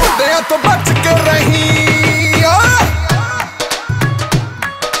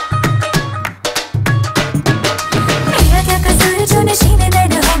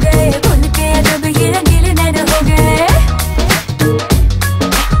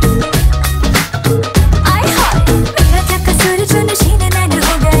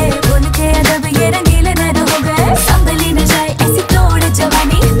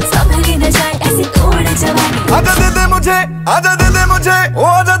मुझे, ओ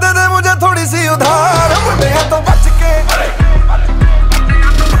आजा दे दे मुझे थोड़ी सी उधार, मुंडिया तो बच के।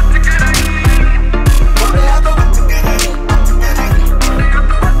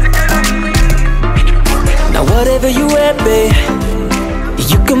 Now whatever you at, babe,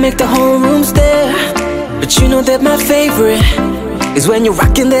 you can make the whole room stare. But you know that my favorite is when you're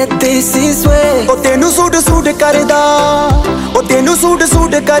rocking that this is way. O tenu suit suit karda, o tenu suit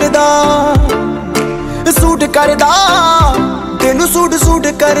suit karda, suit karda, tenu suit suit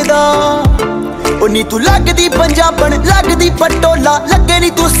karda. O नी तू लगदी पंजाबन, लगदी पटोला, लगे नी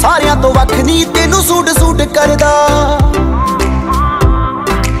तू सारियां तो वख नी, तेनू suit suit करदा।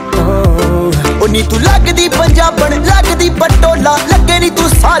 ओ नी तू लगदी पंजाबन, लगदी पटोला, लगे नी तू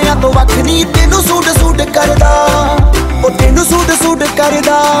सारियां तो वख नी, तेनू सूट सूट करदा, ओ तेनू सूट सूट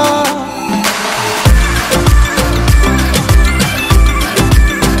करदा।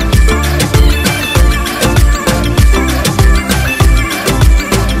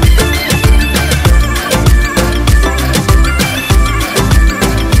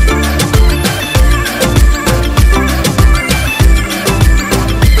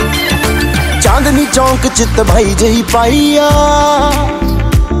 चांदनी चौंक चित भाई जही पाईया,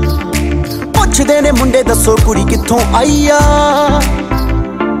 पुछदे ने मुंडे दसो कुड़ी कित्थों आईया।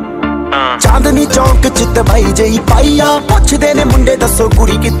 चांदनी चौंक चित भाई जही पाईया, पुछदे ने मुंडे दसो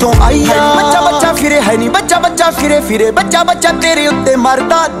कुड़ी कित्थों आईया। बच्चा बच्चा फिरे है नी, बच्चा बच्चा फिरे फिरे, बच्चा बच्चा तेरे उत्ते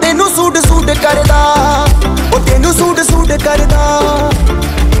मरदा, तेनू सूट सूट करदा, ओ तेनू सूट सूट करदा,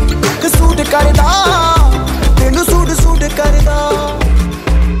 सूट करदा, तेनू सूट सूट करदा।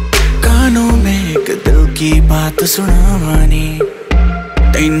 कानों में एक दिल की बात सुनावानी,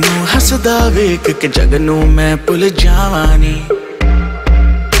 तैनू हसदा वेख के जगनू मैं भुल जावानी।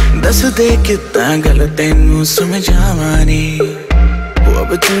 दस दे कितना गल तैनू समझावानी,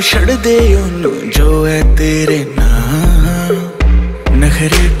 अब तू छड़ दे ओनू जो है तेरे नाम।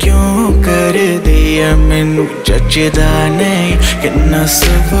 नखरे क्यों कर दिया मैनू जचदा नहीं, किन्ना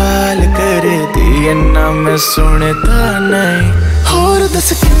सवाल कर दिया ना मैं सुनता नहीं। होर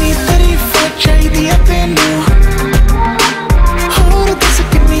दस किन्नी तारीफां चाहिदियां तैनू, होर दस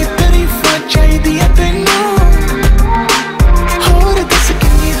किन्नी तारीफां चाहिदियां तैनू, होर दस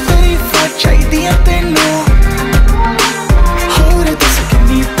किन्नी तारीफां चाहिदियां तैनू, होर दस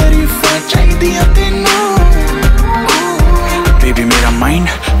किन्नी तारीफां चाहिदियां तैनू। बेबी मेरा माइंड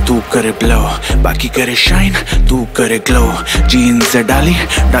तू करे ब्लो, बाकी करे शाइन तू करे ग्लो। जीन्स है डाली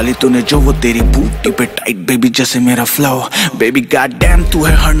डाली तूने जो, वो तेरी बूटी पे टाइट बेबी जैसे मेरा फ्लो। बेबी गॉड डैम तू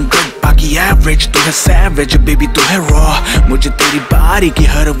है 100, बाकी एवरेज तू है सैवेज, बेबी तू है रॉ। मुझे तेरी बारी की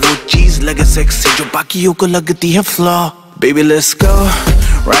हर वो चीज लगे सेक्सी जो बाकियों को लगती है flaw. Baby let's go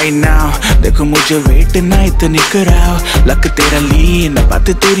right now, देखो मुझे वेट ना इतनी कराओ। लक तेरा लीन बात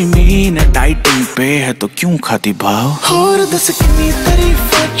तेरी मीन, डाइटिंग पे है तो क्यों खाती भाव। होर दस किन्नी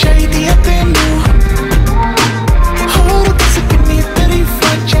तारीफां चाहिदियां तैनू, होर दस किन्नी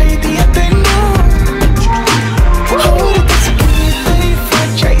तारीफां चाहिदियां तैनू, होर दस किन्नी तारीफां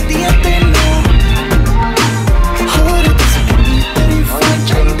चाहिदियां तैनू, होर दस किन्नी तारीफां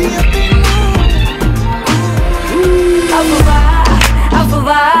चाहिदियां तैनू।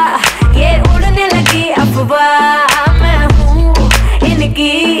 अफवाह ये उड़ने लगी अफवाह, मैं हूँ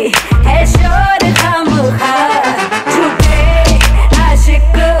इनकी है शोर खामखा। झूठे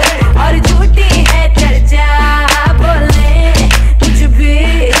आशिक और झूठी है चर्चा, बोले कुछ भी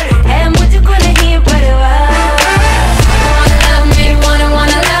है मुझको नहीं परवाह। Wanna love me,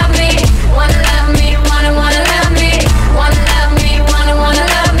 wanna love me, wanna love me, wanna love me, wanna love me, wanna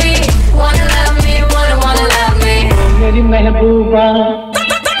love me, wanna love me, wanna love me। मेरी महबूबा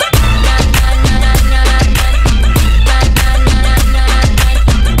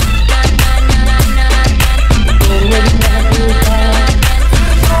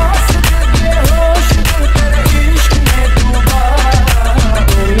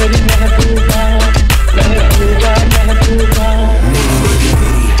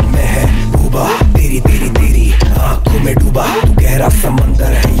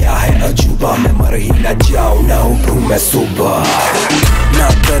समंदर है या है अजूबा, मैं मर ही ना जाऊं ना उठूं मैं सुबह। ना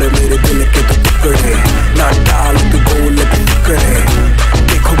कर मेरे दिल के तो टुकड़े, ना डाल तू गोल के टुकड़े।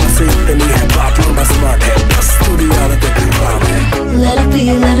 देखो बस इतनी है बात, ना स्मार्ट है बस थोड़ी आदत खराब है। Let it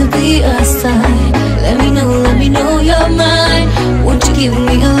be a sign. Let me know you're mine. Won't you give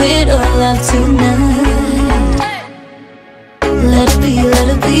me a little love tonight? Let it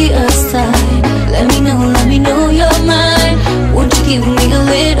be a sign. Let me know you're mine. Won't you give me a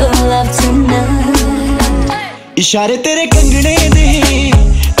little love tonight? इशारे तेरे कंगने दे,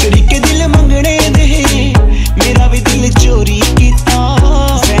 तरीके दिल मंगने दे, मेरा भी दिल चोरी कीता,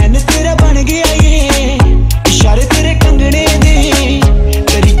 फैन तेरा बन गया ये। इशारे तेरे कंगने दे,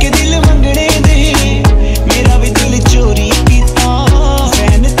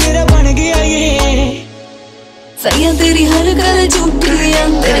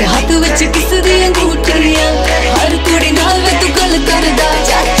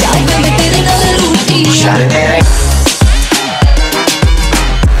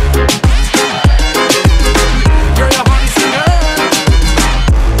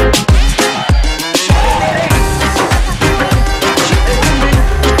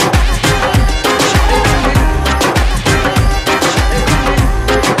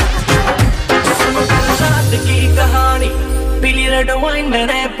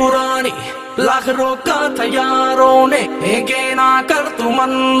 लाख रोका था यारों ने, के ना कर तू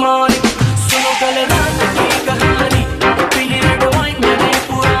मनमानी। सुनो कल रात की कहानी, पीली रेड वाइन मेरी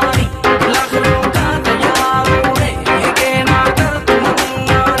पुरानी। लाख रोका था यारों ने, के ना कर तू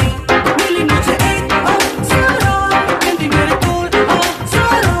मनमानी। मिली मुझे एक अप्सरा, कहती मेरे कोल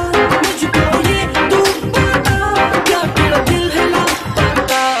अप्सरा। मुझको ये तू बता, क्या तेरा दिल है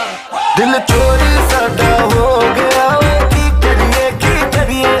लापता? दिल चोरी साडा हो गया, की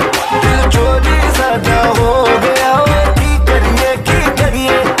करिए दिल चोरी साडा हो गया, की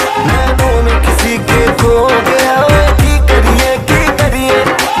करिए नैनों में किसी के खो गया, की करिए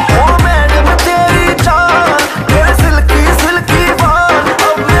ओ मैडम तेरी चाल, तेरे सिल्की बाल,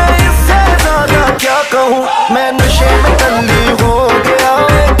 अब मैं इससे ज्यादा क्या कहूँ, मैं नशे में टल्ली हो गया,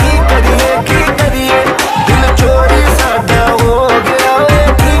 की करिए दिल चोरी साडा हो गया,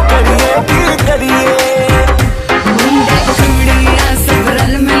 की करिए कुड़ियाँ सब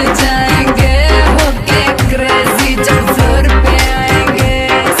रल मिल जाएंगे, होके क्रेजी जब फ्लोर पे आएंगे,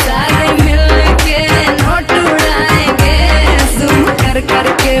 सारे मिल के नोट उड़ाएंगे, जूम कर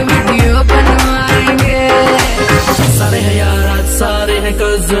करके वीडियो बनवाएंगे। सारे हैं यार आज सारे हैं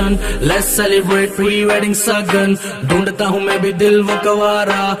cousin, let's celebrate pre wedding सगन। ढूंढता हूँ मैं भी दिल वो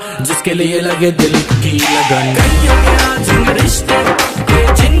कवारा, जिसके लिए लगे दिल की लगन। कईयों के आज रिश्ते पक्के,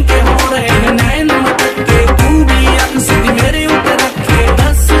 जिनके हो रहे हैं नैन मटके, तू भी अख सीधी मेरे ऊपर रखे,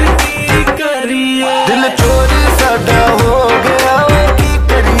 दस की करिए। दिल चोरी साडा हो गया, की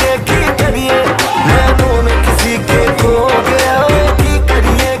करिए नैनों में किसी के खो गया, की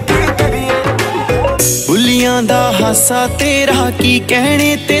करिए बुलियां दा हासा तेरा की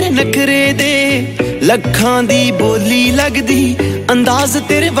कहने तेरे नखरे दे, लखां दी बोली लगदी अंदाज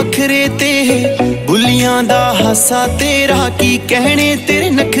तेरे वखरे ते। बुलियां दा हासा तेरा की कहने तेरे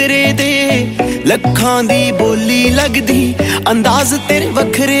नखरे दे, लखां दी बोली लगदी अंदाज तेरे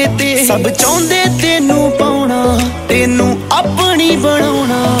वखरे ते। सब चाहुंदे तेनू पाउणा, तेनू अपनी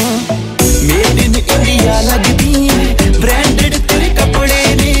बनाउणा, मेड इन इंडिया लगदी है, ब्रांडेड तेरे कपड़े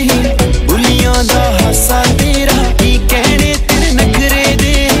ने। बुलियां दा हासा तेरा की कहने तेरे नखरे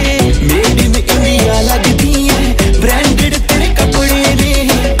दे, मेड इन इंडिया लगदी है, ब्रांडेड तेरे कपड़े ने।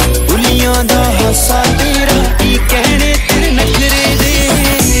 बुलियां दा हासा तेरा की कहने तेरे नखरे दे।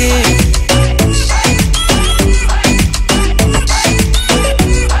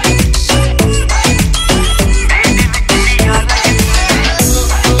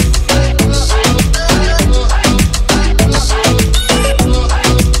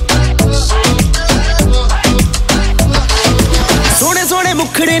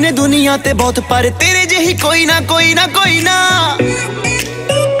 मुखड़े ने दुनिया ते बहुत, पर तेरे जही कोई ना कोई ना कोई ना।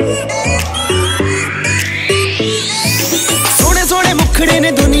 सोने सोने मुखड़े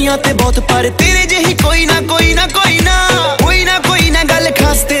ने दुनिया ते बहुत, पर तेरे जही कोई ना कोई ना कोई ना। कोई ना गल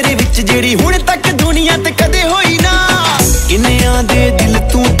खास तेरे विच जेड़ी हुण तक दुनिया ते कदे होई ना। किन्नियां दे दिल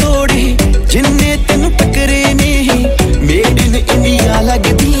तू तोड़े, जिन्ने तेनू टकरे ने, मेड इन इंडिया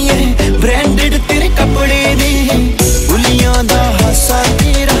लगदी है, ब्रांडेड तेरे कपड़े ने। बुलियां दा हासा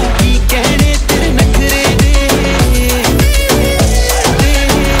तेरा की कहने तेरे नखरे दे।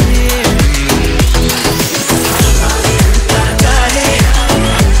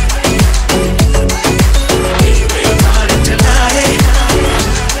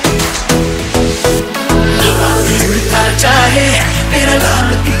 चाहे तेरा लाल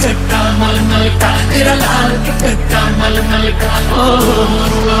की चट्टा मल मल का, तेरा लाल की चट्टा मल मल का।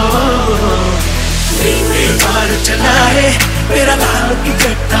 बार चला है तेरा लाल की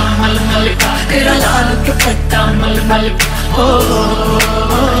चट्टा मल मल का, तेरा लाल की चट्टा मल मल का।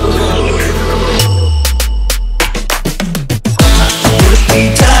 उड़ती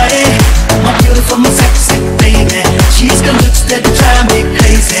जाए my beautiful, my sexy baby, she's got looks that drive me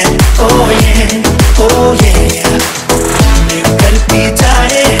crazy. Oh yeah, oh yeah. करती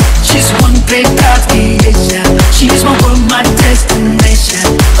जाए, she's one great creation, she's my world, my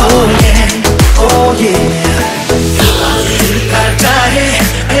destination. Oh yeah, oh yeah. करता जाए,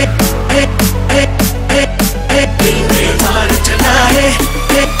 hey hey hey hey hey, बार चला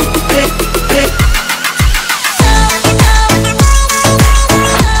है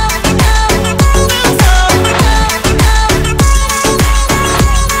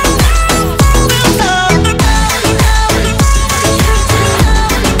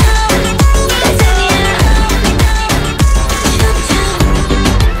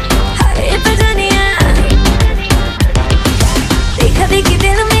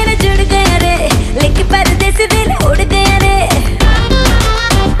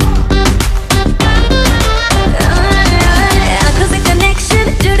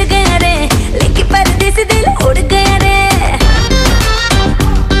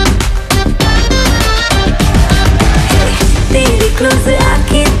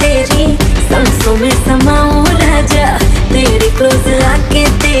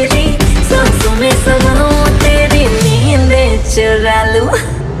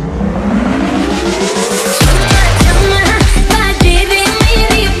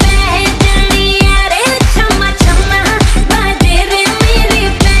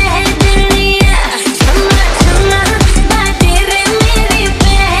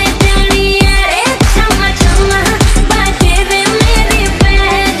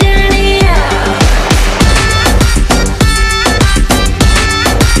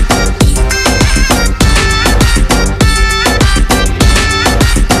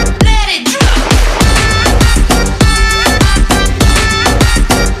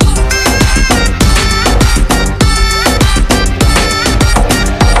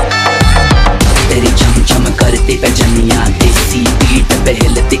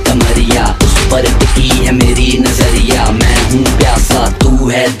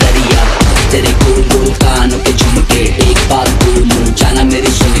तेरे गोल कानों के झुमके, एक बात बोलूं जाना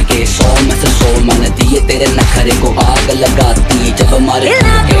मेरी सुन के, 100 में से 100 मन दिए तेरे नखरे को आग लगाती जब हमारे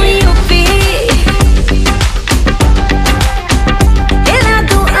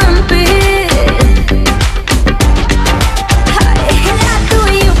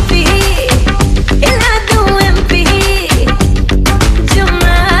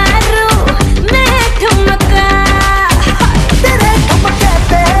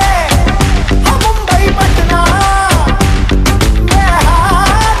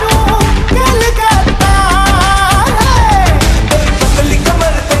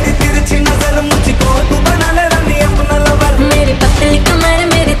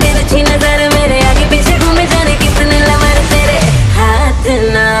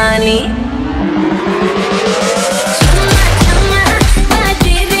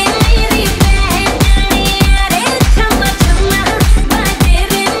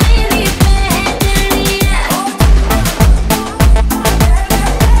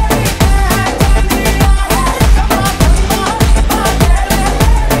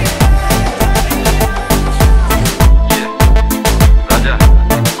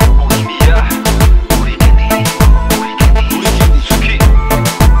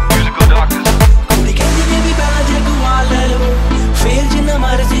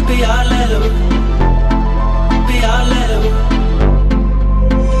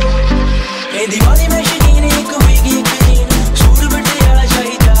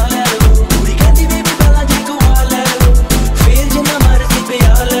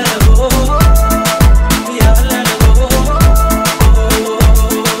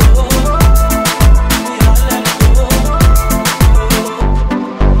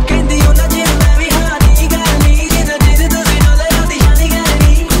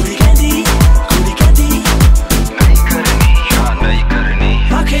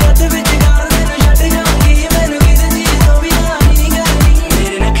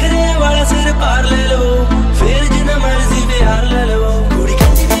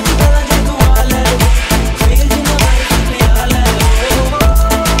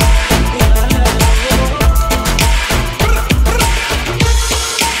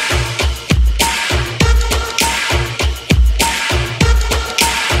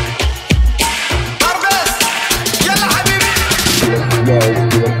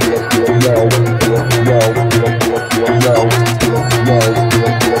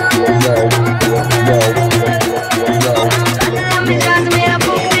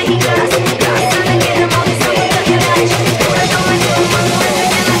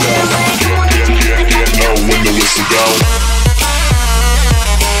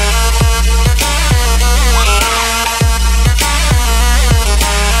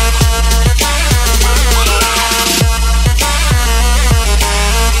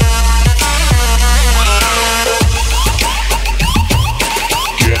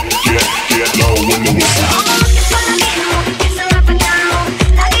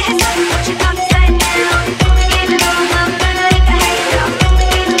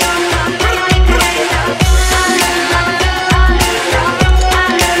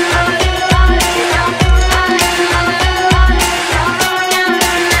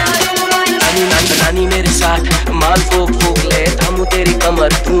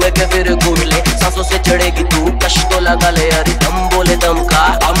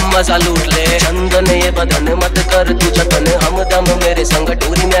मजा लूट ले चंदन ये बदन मत कर तू जतन हम दम मेरे संग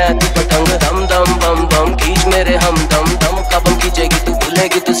डोरी में तू पतंग दम दम बम बम खींच मेरे हम दम दम का बम खींचेगी तू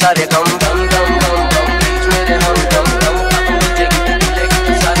भूलेगी तू सारे गम दम दम बम बम खींच मेरे हम दम दम का बम खींचेगी तू भूलेगी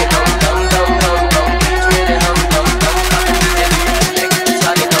तू सारे गम दम दम बम बम खींच मेरे हम दम दम का बम खींचेगी तू भूलेगी तू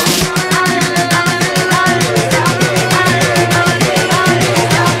सारे गम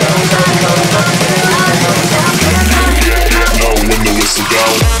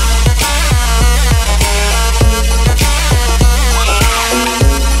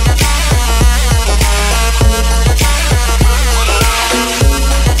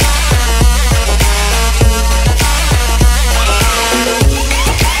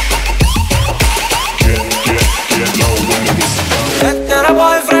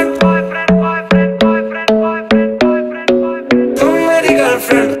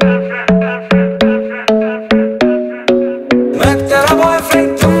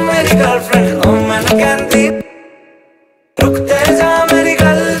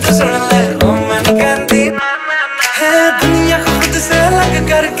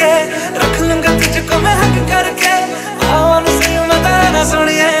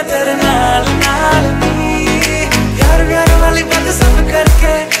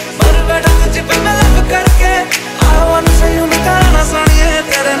करके I wanna say you मैं करना सुनिए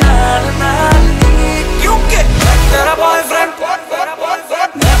तेरे नाल नाल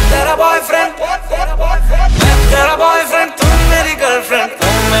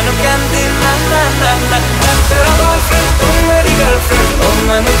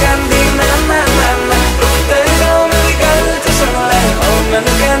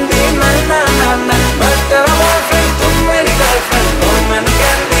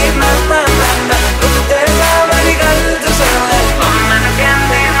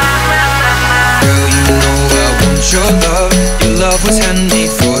your love. Your love was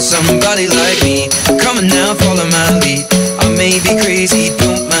handmade for somebody like me. Come on now, follow my lead. I may be crazy,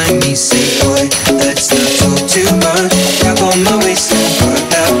 don't mind me. Say boy, let's not talk too much. Grab on my waist and put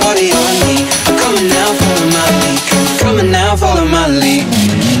that body on me. Come on now, follow my lead. Come on now, follow my lead.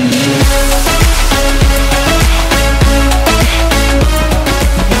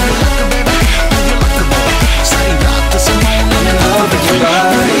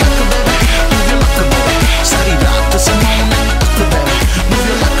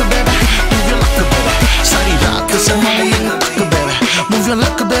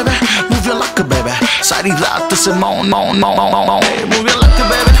 सारी रात से मौन मौन मौन मौन move your luck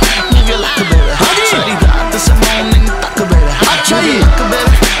baby, move your luck baby. सारी रात से morning तक baby, move your luck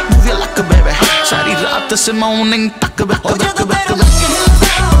baby, move your luck baby. सारी रात से morning तक baby.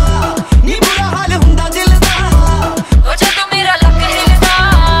 नी बुरा हाल हुंदा दिल दा, ओ जब मेरा लक हिलदा,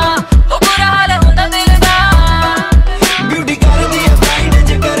 ओ बुरा हाल हुंदा दिल दा. ब्यूटी कर दी है फाइंड,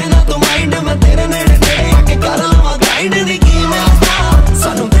 जे करे ना तो माइंड मैं तेरे नेड़े नेड़े आके कर लवां गाइड दी की मैं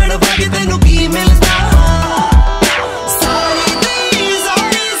सानू तेरे बाकी तेनू की मिलदा.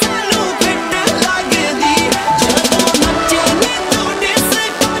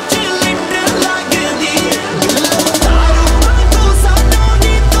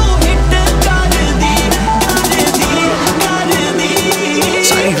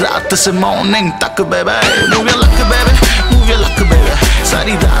 से morning तक baby, move your luck baby, move your luck baby.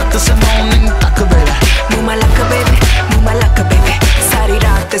 सारी रात से morning तक baby, move my luck baby, move my luck baby. सारी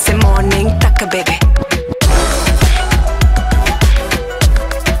रात से morning तक baby.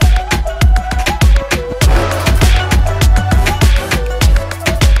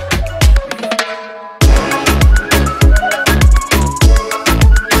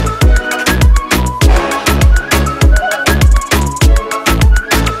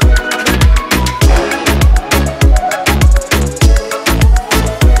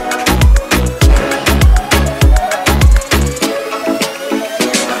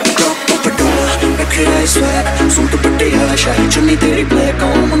 सूट पटियाला शाही चुन्नी तेरी ब्लैक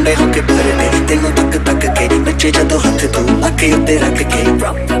ऑन मुंडे होके भरने तेनू तक तक के नचे जदों हथ तू अखे उत्ते रख के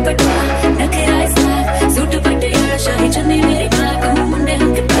सूट पटियाला शाही चुन्नी मेरी ब्लैक ऑन मुंडे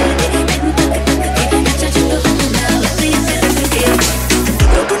होके भरने तेनू तक तक के नचे जदों हथ तू अखे उत्ते रख के.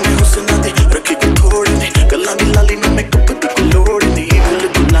 रब ने हुस्न दे रखे के थोड़े ने गल्लां दी लाली ना मेकअप दी कोई लोड़ नहीं. फुल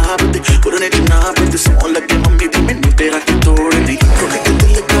गुलाब दे पुरने जनाब दे सोन लगे मम्मी दी मैनू तेरा के तोड़ दी. रोके के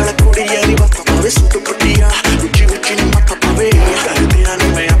दिल काला कुड़ी यारी वफा पावे सूट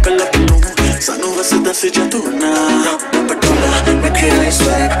दस जदू ना पटोला नखरा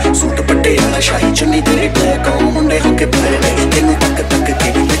स्वैग सूट पटियाला शाही चुन्नी तेरी ब्लैक ऑन मुंडे होके भरने तेनू तक तक के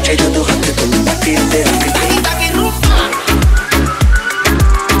नचे जदों हथ तू बाकी ते रख के.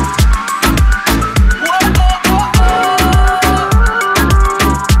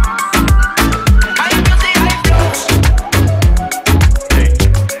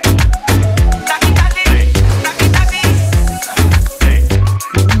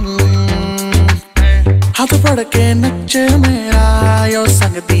 हाथ फड़ के नच मेरा यो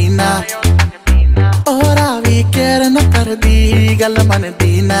संग दीना और आवी केयर न कर दी गल मन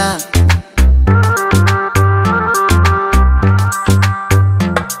दीना.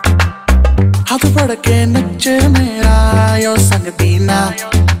 हाथ फड़ के नच मेरा यो संग दीना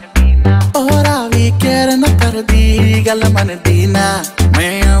और आवी केयर न कर दी गल मन दीना.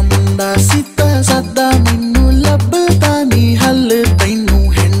 मैं मुंडा सीता सादा मैनू लभदा नी हल तैनू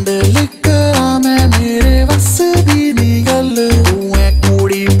हैंडल करा मैं मेरे वस दी नी गल. तू है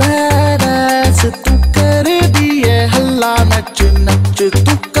कुड़ी बैडैस तू कर दी है हल्ला नच नच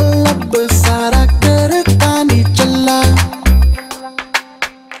तू क्लब सारा करता नी चला.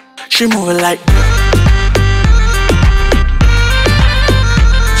 She move like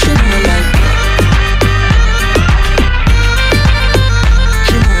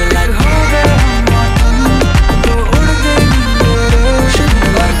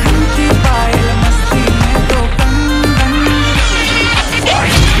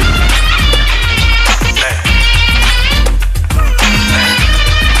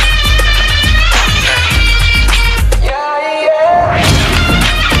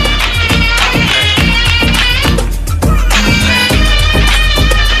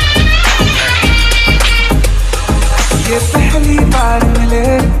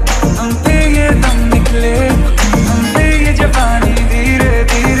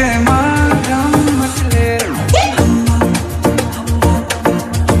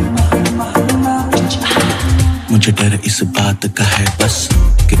मुझे डर इस बात का है बस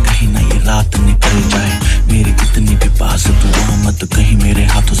कि कहीं ना ये रात निकल जाए. मेरी इतनी भी पास दुआ मत मत कहीं मेरे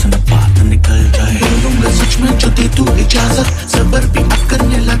हाथों से न बात निकल जाए। बोलूंगा सच में जो दे तू इजाजत, सबर भी मत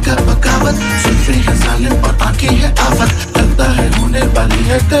करने लगा बगावत। सुल्फे है जालिम और आंखें है आफत, लगता है होने वाली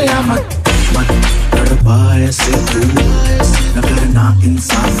है कयामत। मत तड़पा ऐसे तू, न करना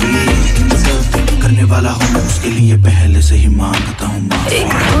इंसाफी। करने वाला हूँ मैं उसके लिए पहले से ही मांगता हूँ माफी।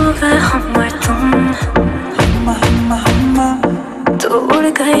 एक होगा हम और तुम, तो उड़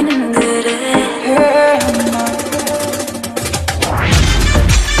गई नींद रे।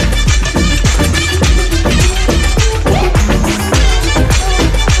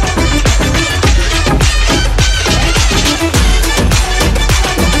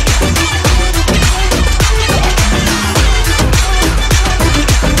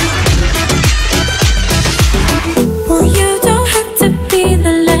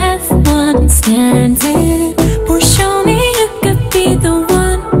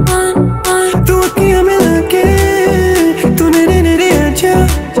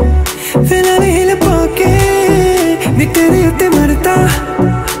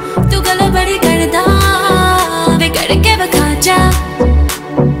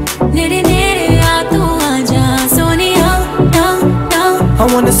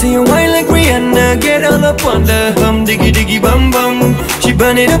 See you wine like Rihanna, get all up on the hum, diggy diggy bum bum. She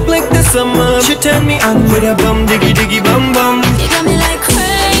burn it up like the summer. She turn me on with a bum, diggy diggy bum bum. You got me like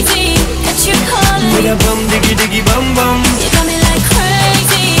crazy, got you calling with a bum, diggy diggy bum bum. You got me like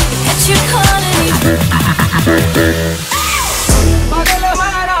crazy, got you calling me.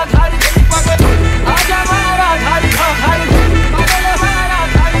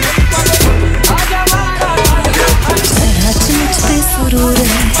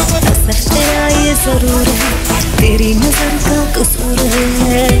 असर तेरा ये जरूर है, तेरी नजर का कसूर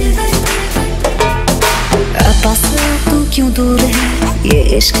है। पास तू क्यों दूर है, ये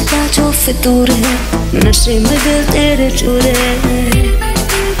इश्क का जो फितूर है। नशे में दिल तेरे चूर है।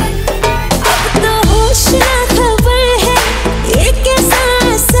 अब तो होश ना खबर है, ये कैसा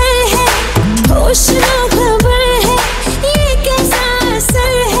असर है। होश ना खबर है, ये कैसा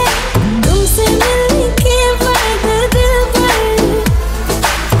असर है। तुमसे मिलने के बाद दिल भर,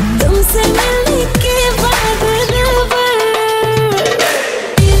 तुमसे मिलने के बाद दिल भर।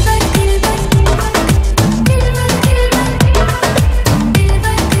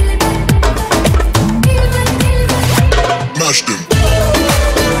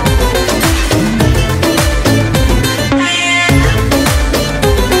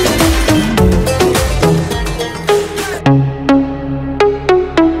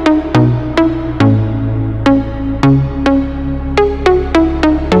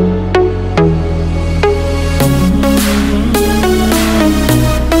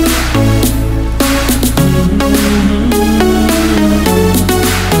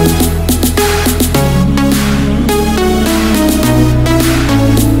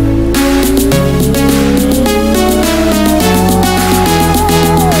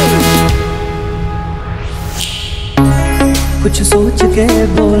 कुछ सोच के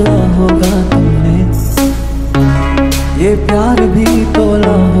बोला होगा तुमने, ये प्यार भी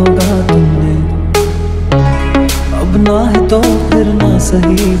तोला होगा तुमने। अब ना है तो फिर ना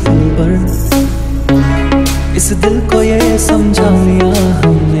सही दिल पर, इस दिल को ये समझा लिया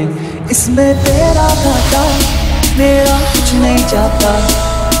हमने। इसमें तेरा घाटा मेरा कुछ नहीं जाता,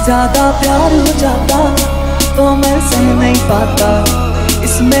 ज्यादा प्यार हो जाता तो मैं सह नहीं पाता।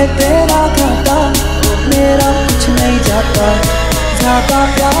 इसमें तेरा घाटा मेरा कुछ नहीं जाता, ज्यादा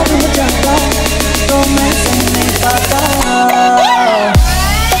प्यार हो जाता तो मैं सह नहीं पाता।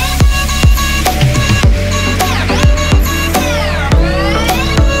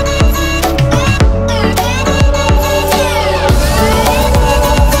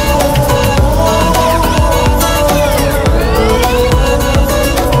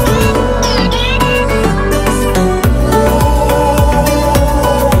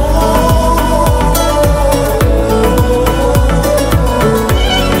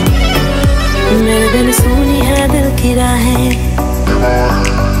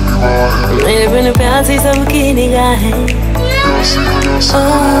 मेरे बिन प्यासी सबकी निगाहें,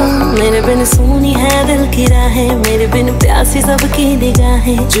 मेरे बिन सुनी है दिल की राहें। मेरे बिन प्यासी सबकी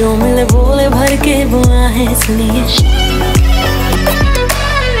निगाहें, जो मिले बोले भर के बुआ है। सुनिए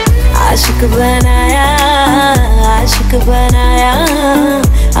आशिक बनाया, आशिक बनाया,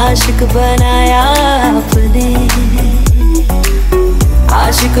 आशिक बनाया अपने।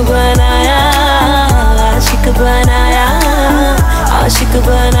 आशिक बनाया, आशिक बनाया, आशिक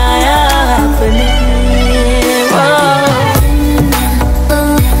बनाया अपने।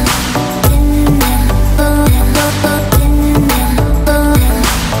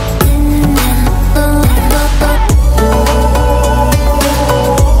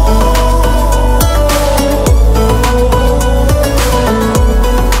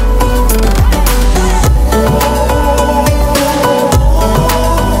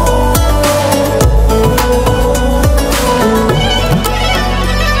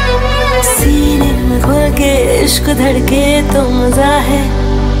 लगे इश्क धड़के तो मजा है,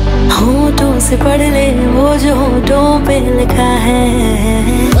 होठों से पढ़ ले वो जो होठों पे लिखा है।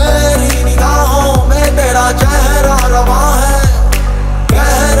 मेरी निगाहों में तेरा चेहरा रवा है,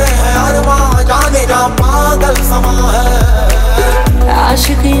 कह रहे हैं अरमां जाने जा पागल समा है।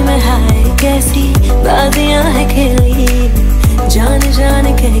 आशिकी में हाय कैसी बादियां है खेली, जान जान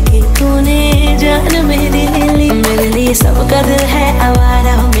कह के तूने जान मेरी ली। मेरे लिए सबका दिल है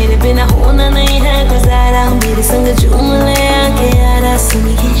आवारा, मेरे बिना होना नहीं है गुजारा। मेरे संग झूम ले आके यारा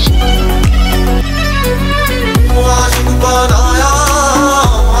सुनिए। आशिक बनाया,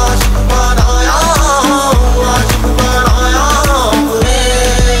 आशिक बनाया, आशिक बनाया मुझे।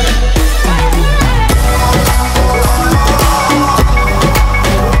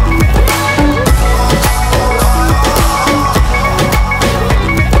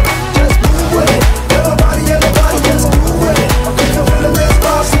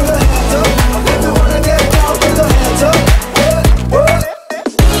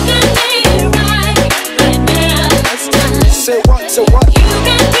 So what? You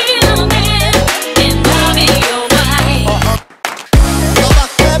can be a man and love in your mind. बाबा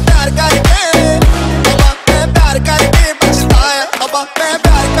मैं प्यार करके, बाबा मैं प्यार करके पछताया, बाबा मैं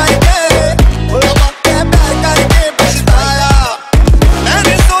प्यार करके, बाबा मैं प्यार करके पछताया।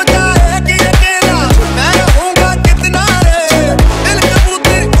 मैंने सोचा है कि अकेला मैं रहूंगा कितना रे, दिल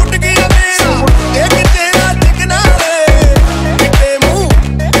कबूतर उठ गया मेरा, एक तेरा ठिकना रे। मिटे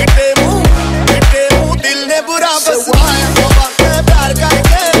मुंह दिल ने बुरा बसाया।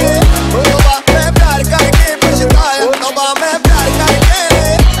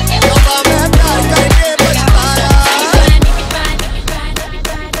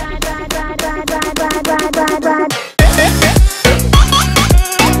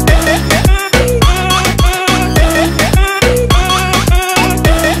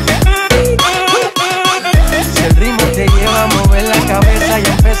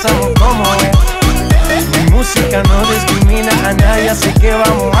 No discrimina a nadie, así que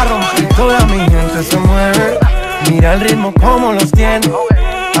vamos a romper. Toda mi gente se mueve, mira el ritmo como los tiene.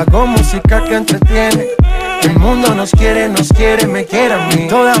 Hago música que entretiene, el mundo nos quiere, me quiere a mí.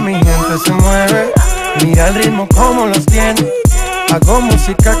 Toda mi gente se mueve, mira el ritmo como los tiene. Hago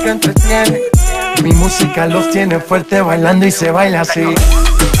música que entretiene, mi música los tiene fuerte bailando y se baila así.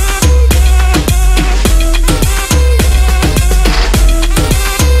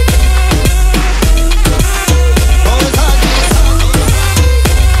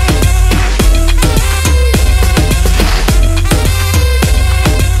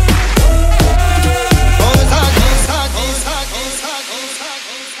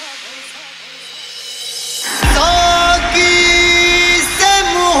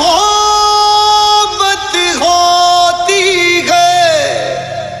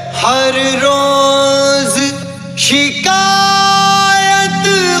 शिकायत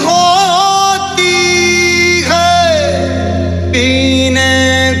होती है, पीने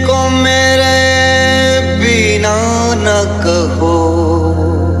को मेरे बिना न कहो,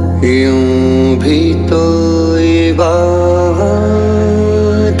 यूं भी तो इबादत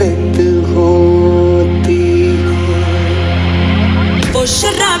होती है। ओ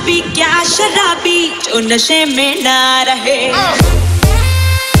शराबी क्या शराबी जो नशे में ना रहे।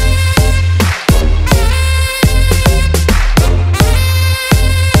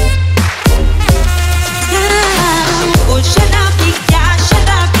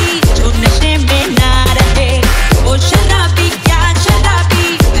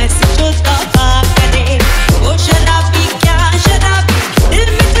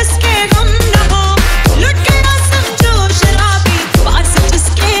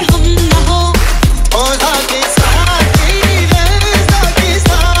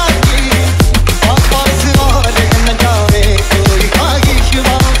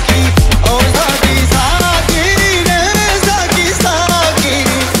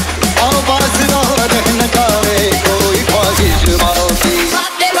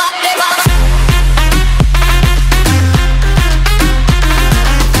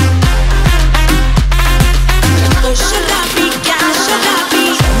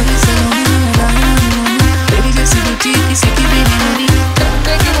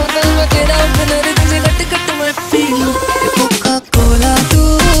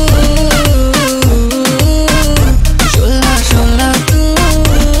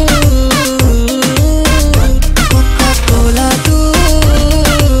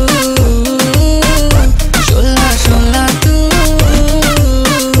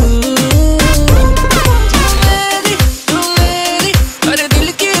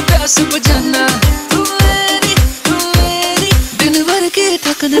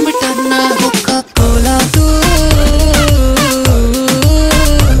 थकन मिटाना कोका कोला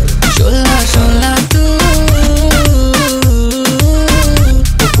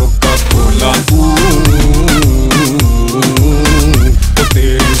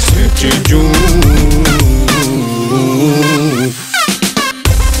मच जूं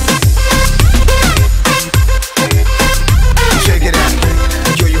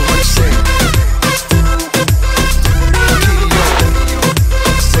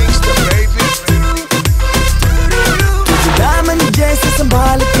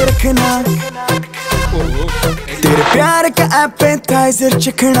तेरे प्यार का एपेटाइजर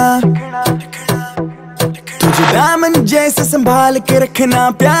चखना तुझे दामन जैसे संभाल के रखना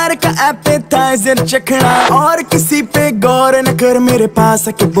प्यार का एपेटाइजर चखना और किसी पे गौर न कर मेरे पास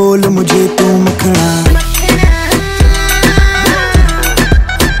आके बोल मुझे तू मखना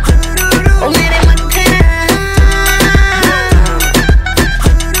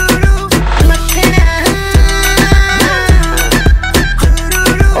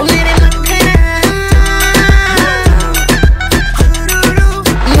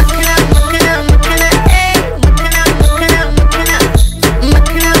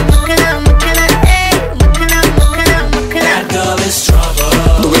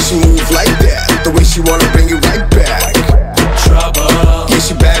She wanna bring you right back. Trouble. Yeah,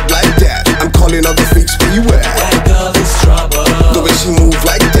 she bad like that. I'm calling all the freaks where you at. That girl is trouble. The way she move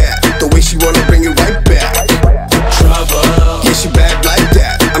like that. The way she wanna bring you right back. Trouble. Yeah, she bad like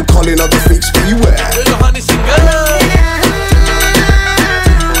that. I'm calling all the freaks where you at. Little honey singer.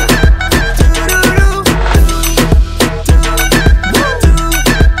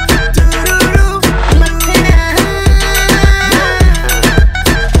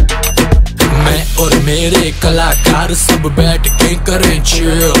 मेरे कलाकार सब बैठ के करें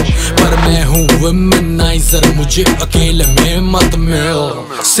chill पर मैं हूँ womaniser मुझे अकेले में मत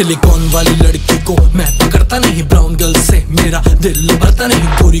मिल सिलिकॉन वाली लड़की को मैं पकड़ता नहीं ब्राउन गर्ल से मेरा दिल भरता नहीं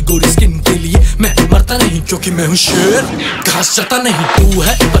गोरी गोरी स्किन के लिए मैं मरता नहीं क्योंकि मैं हूँ शेर घास चता नहीं तू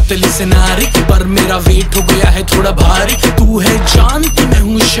है पतली से नारी पर मेरा वेट हो गया है थोड़ा भारी तू है जानती मैं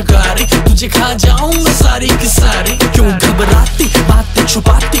हूँ शिकारी तुझे खा जाऊंगा सारी की सारी क्यों घबराती बातें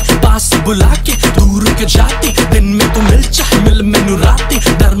छुपाती पास बुला के दूर के जाती दिन में तू मिल चाहे मिल मैनू राती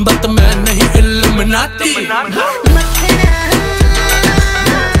धर्म बत मैं नहीं इल्लुमिनाती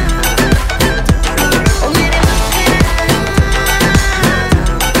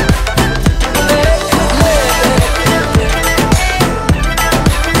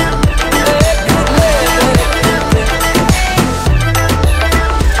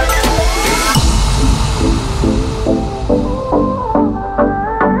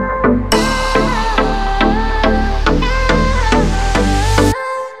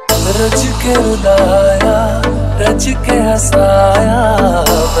रच के रुलाया रच के हंसाया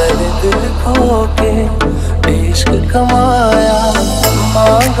मैंने दिल खो के इश्क कमाया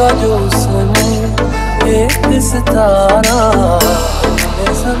मांगा जो उसने एक सितारा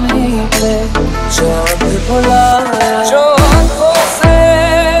ज़मीन पे चांद बुलाया जो आँखों से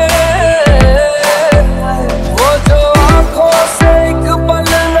वो जो आँखों से एक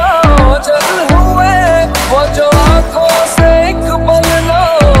पल ना ओझल हुए वो जो आँखों से एक पल ना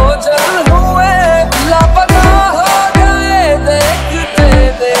ओझल हुए लापता हो गए देखते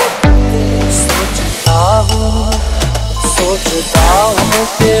देखते सोचता हूँ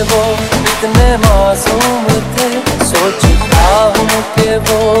कि वो कितने मासूम थे सोचता हूँ कि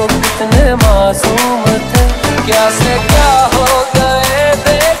वो कितने मासूम थे क्या से क्या हो गए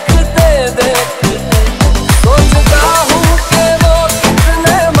देखते देखते सोचता हूँ कि वो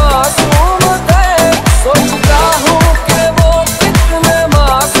कितने मासूम थे सोचता हूँ कि वो कितने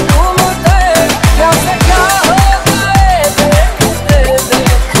मासूम थे क्या से क्या हो गए देखते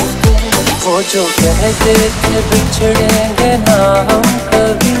देखते वो जो कहते थे बिछड़ेंगे ना हम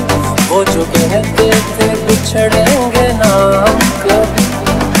कभी वो जो कहते थे बिछड़ेंगे ना हम कभी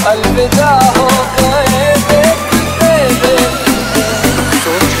अलविदा हो गए देखते देखते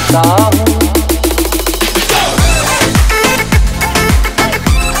सोचता हूँ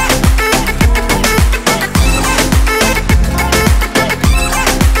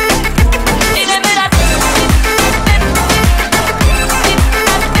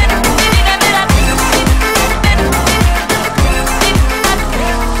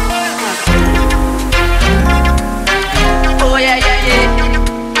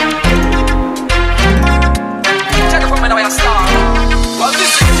Well,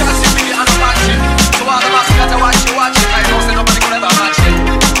 this is just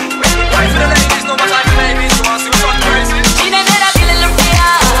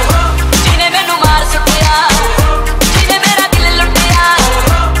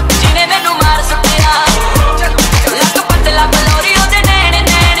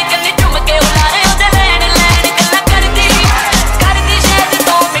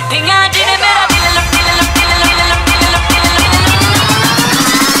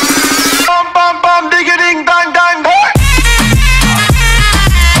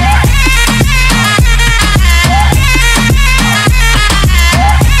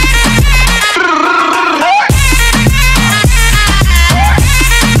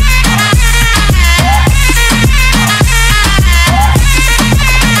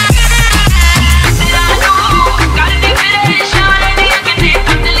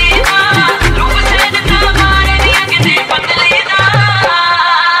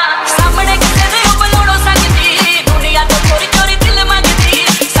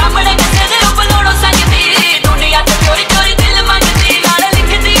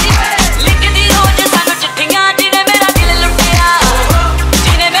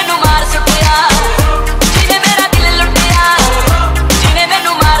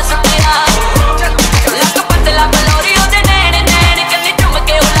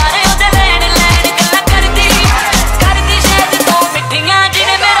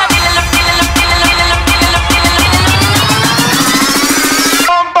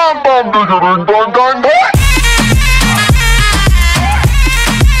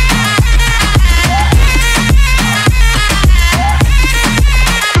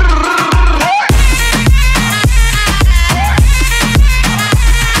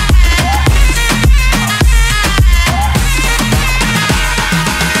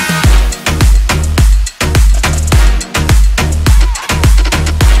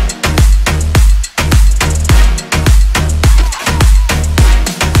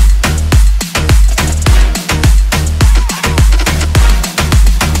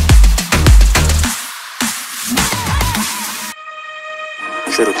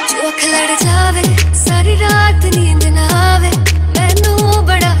चोख लड़ जावे सारी रात नींद ना आवे मैनू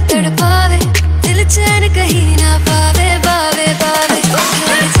बड़ा तड़पावे दिल चैन कहीं ना पावे पावे पावे चोख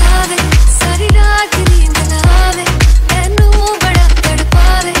लड़ जावे सारी रात नींद ना आवे मैनू बड़ा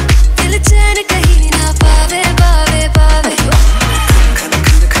तड़पावे दिल चैन कहीं ना पावे पावे पावे खन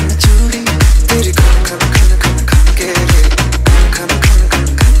खन खन चूड़ी तेरी खन खन खन खन खन के रे खन खन खन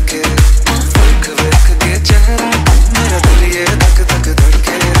खन के वेख वेख के चेहरा मेरा दिल ये धक धक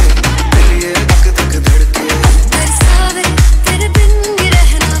धड़के दिल ये धक धक धड़के तरसावे तेरे बिन भी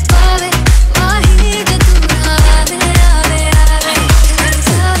रह ना पावे माही जो तू ना आवे आवे आवे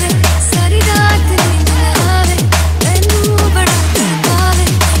तरसावे सारी रात नींद ना आवे मैनू बड़ा तड़पावे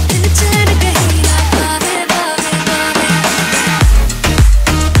दिल चैन कहीं ना पावे पावे पावे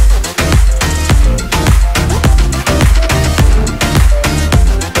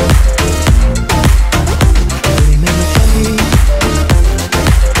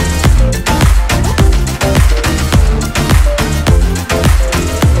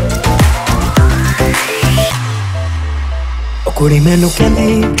कुड़ी मैनू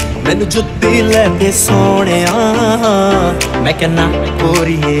कहंदी मैनू जुत्ती ले दे सोहणिया मैं कहना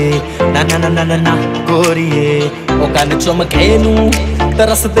गोरीए ना ना ना ना ना ना गोरीए ओ कन चुमके नू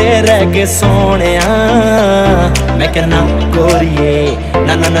तरसदे रह गए सोहणिया मैं कहना गोरीए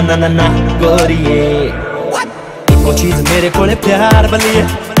ना ना ना ना ना ना गोरीए इको चीज मेरे कोले प्यार बलिए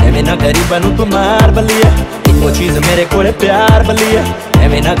एवें ना गरीबां नू तू मार बलिए इको चीज मेरे कोले प्यार बलिए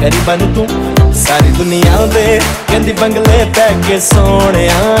एवें ना गरीबां नू तू सारी दुनिया दे कहंदी बंगले पै के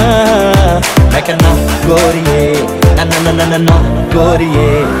सोहणिया मैं कहना गोरीए ना ना ना ना ना ना गोरीए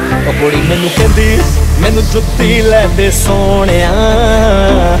ओ कुड़ी मैनू कहंदी मैनू जुत्ती लै दे सोहणिया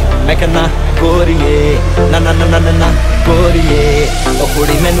मैं कहना गोरीए ना ना ना ना ना ना गोरीए ओ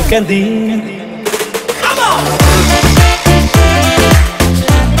कुड़ी मैनू कहंदी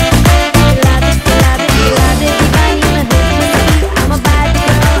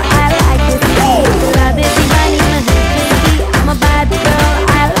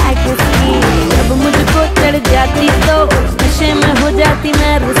जाती तो नशे में हो जाती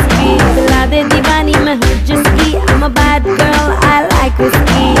मैं रिस्की दिला दे दीवानी मैं हूँ जिसकी I'm a bad girl I like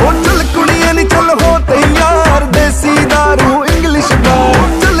whiskey ओ चल कुड़ियां नी चल हो तैयार देसी दारू इंग्लिश बार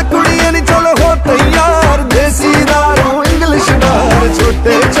चल कुड़ियां नी चल हो तैयार देसी दारू इंग्लिश बार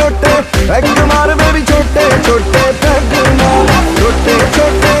छोटे छोटे पैग मार बेबी छोटे छोटे पैग मार छोटे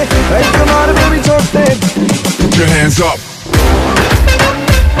छोटे पैग मार बेबी छोटे Put your hands up.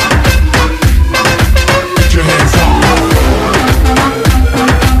 Put your hands up.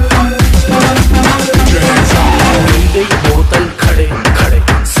 Put your hands up. मिल गई बोतल खड़े खड़े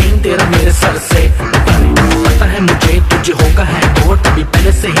सीन तेरा मेरे सर से परे पता है मुझे तुझे होगा है और तभी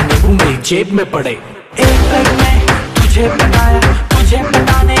पहले से ही नींबू मेरी जेब में पड़े एक पैग में तुझे पटाया तुझे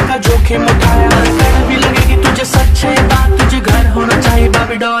पटाने का जोखिम उठाया कर भी लगेगी तुझे सच है बात तुझे घर होना चाहिए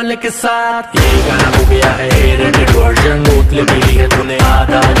बाबी डॉल के साथ ये गाना हो गया है रेटेड वर्जन बोतलें पी ली है तूने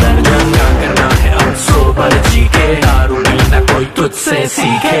आधा दर्जन क्या करना है अब सोबर जी के दारू पीना कोई तुझसे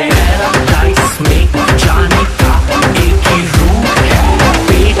सीखे पैराडाइज में जाने का एक ही रूट है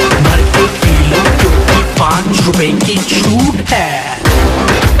पेट भर के किलो क्योंकि 5 रुपए की छूट है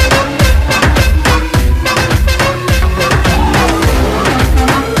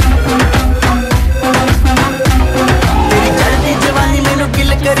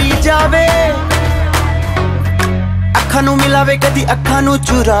जावे अखां नू मिलावे कदी अखां नू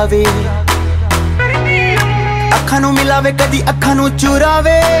चुरावे अखां नू मिलावे कदी अखां नू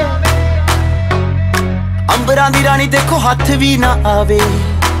चुरावे अंबरां दी रानी देखो हाथ भी ना आवे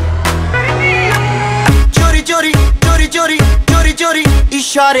चोरी चोरी चोरी चोरी चोरी चोरी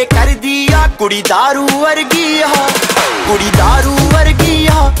इशारे कर दिया कुड़ी दारू वर्गी आ कुड़ी दारू वर्गी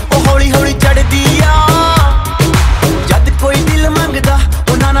आ ओ हौली हौली चढ़ दिया जद कोई दिल मंगदा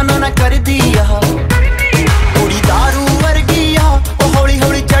ना ना ना कर दिया कुड़ी दारू वर्गी आ ओ हौली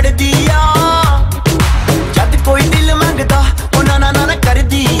हौली चढ़ दिया जद कोई दिल मंगदा ओ ना ना ना कर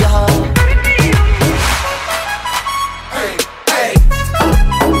दिया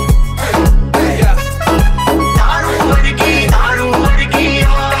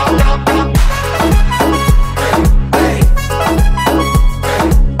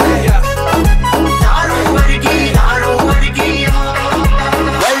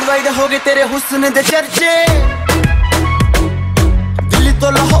तेरे हुस्न दे चर्चे, दिल्ली तो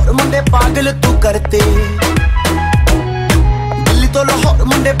लाहौर मुंडे पागल तू करते, दिल्ली तो लाहौर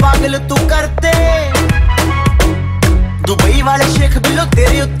मुंडे पागल तू करते, दुबई वाले शेख बिलो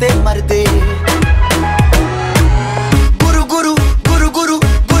तेरे उत्ते मरदे। गुरु गुरु गुरु गुरु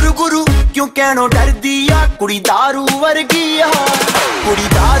गुरु गुरु क्यों कहनो डर दिया, कुड़ी दारू वर्गी आ, कुड़ी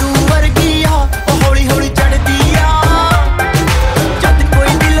दारू वर्गी आ, ओ हौली हौली चढ़ दिया, जद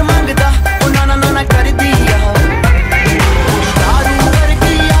कोई दिल मंगदा ओ नाना नाना कर दिया, कुड़ी दारू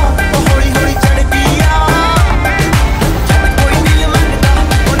वर्गी आ, ओ हौली हौली चढ़ दिया, जद कोई दिल मंगदा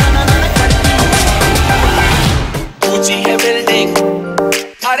ओ नाना नाना कर दिया। ऊंची है बिल्डिंग,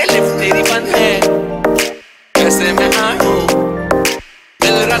 सारे लिफ्ट तेरी बंद है, कैसे मैं आऊं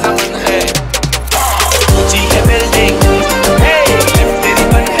दिल रजामंद है। ऊंची है बिल्डिंग, लिफ्ट तेरी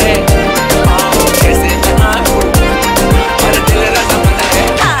बंद है, कैसे मैं आऊं दिल रजामंद है।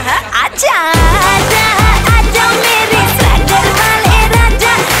 आजा आजा आजा मेरे सागर वाले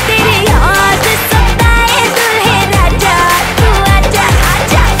राजा, तेरी याद सताए दुल्हे राजा, तू आजा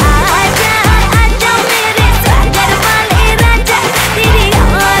आजा आजा आजा मेरे सागर वाले राजा, तेरी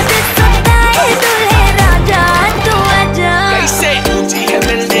याद सताए दुल्हे राजा, तू आजा। कैसे ऊंची है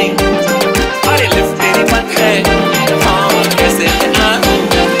बिल्डिंग, अरे लिफ्ट तेरी बंद है, कैसे मैं आऊं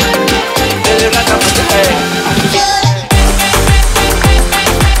दिल रजामंद है।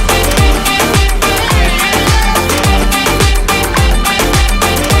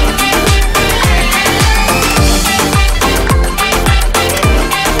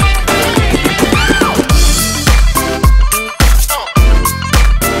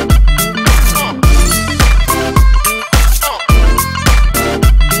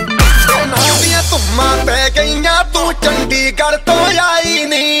 तू चंडीगढ़ तो आई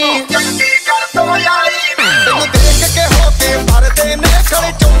नी, चंडीगढ़ तो आई नी, तेनू देख के होके भरदे ने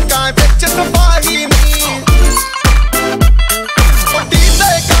खड़े चौंका विच सिपाही नी। कोटी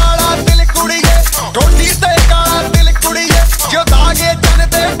ते काला दिल कुड़िए, कोटी ते काला दिल कुड़िए, जो दागे जन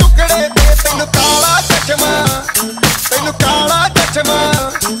दे टुकड़े ते तेनू काला चश्मा, तेनू काला चश्मा,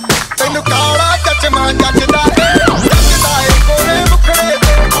 तेनू काला चश्मा जचदा है, जचदा है कोरे मुखड़े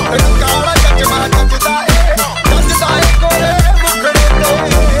ते, तेनू काला चश्मा जचदा है।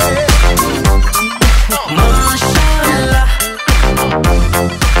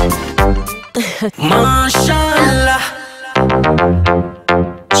 Mashallah,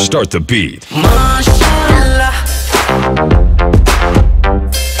 Start the beat. Mashallah,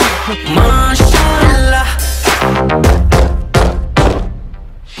 Mashallah,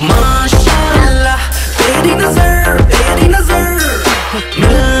 Mashallah, तेरी नजर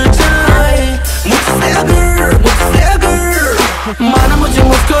मिल जाए मुझसे अगर माना मुझे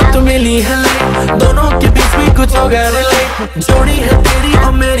मुझको तो मिली है, दोनों के बीच में कुछ हो गया रिलेट, जोड़ी है तेरी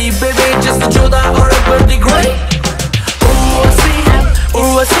और मेरी बेबी, just जुदा और Akbar the great.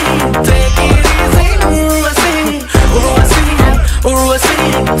 Urvashi take it easy, Urvashi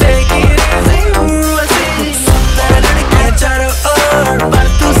take it easy, Urvashi सुंदर लड़कियां चारों ओर पर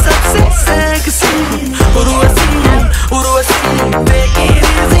तू सबसे sexy, Urvashi take it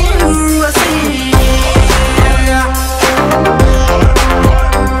easy, Urvashi.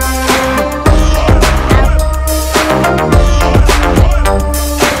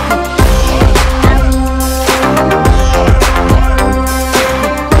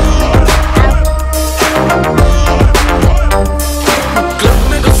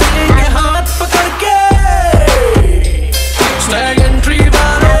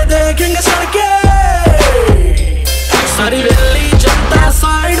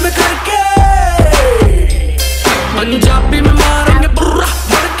 Punjabi में मारेंगे बुर्रा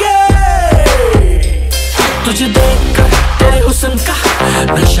बढ़ के, तुझे देखकर तेरे हुस्न का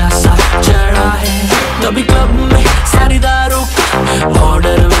नशा सा चढ़ा है, तभी क्लब में सारी दारू का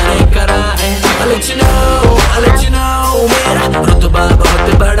ऑर्डर मैंने करा है। I'll let you know मेरा रुतबा बहुत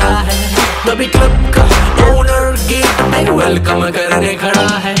बड़ा है, तभी क्लब का ओनर गेट पे वेलकम करने खड़ा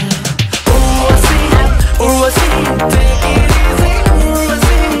है। Urvashi take it easy,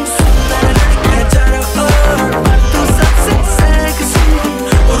 Urvashi सुंदर लड़कियां चारों ओर तू सबसे sexy,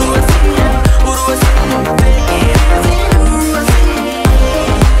 Urvashi take it easy, Urvashi.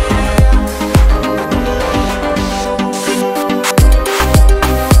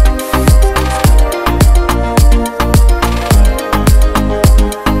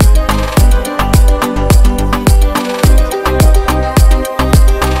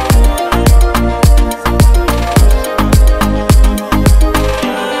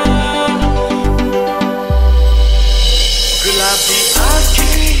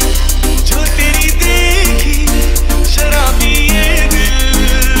 जो तेरी देखी शराबी ये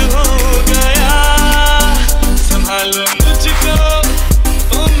दिल हो गया।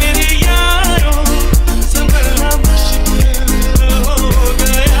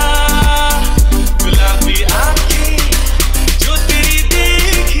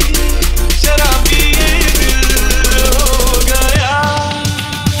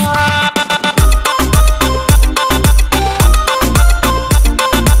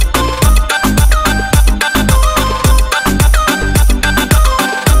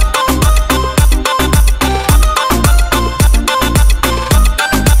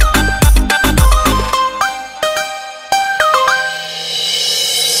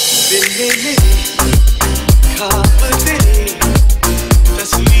 दिल में मेरे ख्वाब तेरे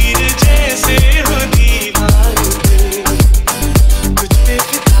तस्वीर जैसे हो दीवार पे कुछ पे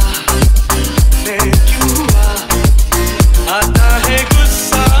फिदा मैं क्यों हुआ आता है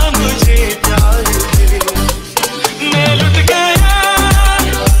गुस्सा मुझे प्यार पे मैं लुट गया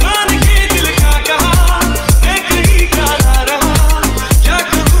मान के दिल का कहा मैं कहीं का ना रहा क्या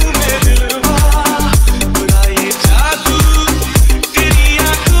कहूँ मैं दिलवा बुरा ये जादू तेरी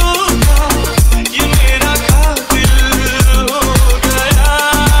आंखों का ये मेरा कातिल हो गया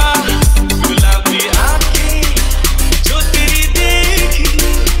गुलाबी आंखें जो तेरी देखी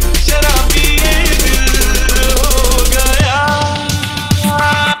शराबी ये दिल हो गया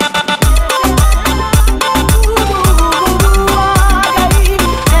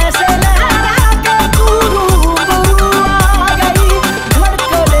ऐसे लहरा के तू रूबरू आ गई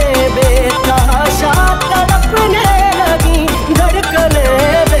धड़कने बेतहाशा तड़पने लगी धड़कने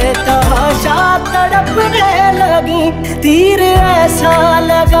बेतहाशा तड़पने लगी तीर ऐसा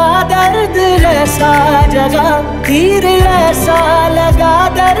लगा दर्द ऐसा जगा तीर ऐसा लगा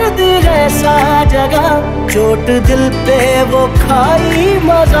दर्द ऐसा जगा चोट दिल पे वो खाई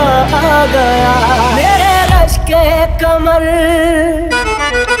मजा आ गया मेरे रश के कमर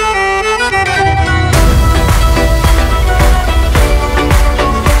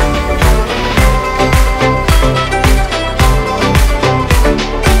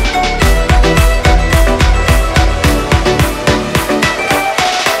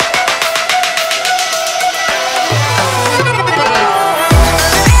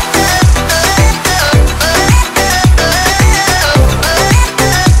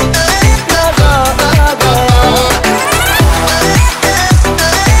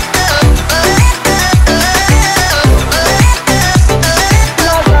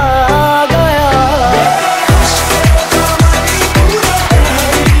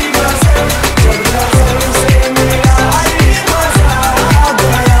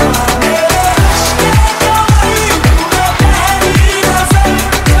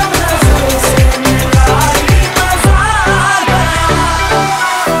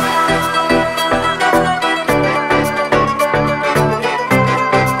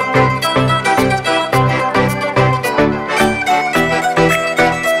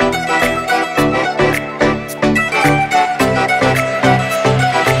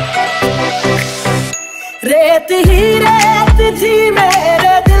रेत ही रेत थी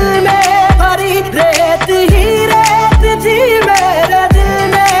मेरे दिल में भरी रेत ही रेत थी मेरे दिल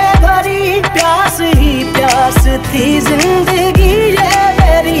में भरी प्यास ही प्यास थी जिंदगी ये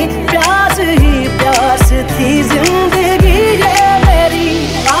मेरी प्यास ही प्यास थी जिंदगी ये मेरी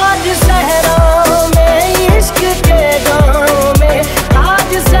आज सहराओं में इश्क के गाँव में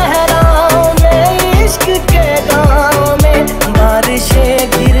आज सहराओं में इश्क के गाँव में बारिशें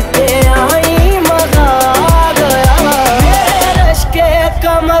गिरते आई मजा आ गया मेरे रश के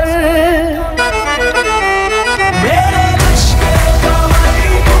कमर मेरे रश के कमर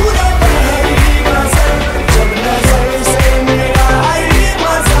पूरे तेरी गजल जब नजर से मिलाई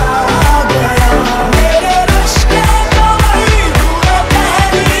मजा आ गया मेरे रश के कमर पूरे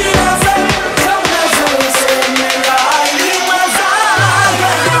तेरी गजल जब नजर से मिलाई मजा आ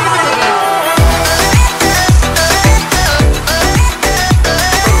गया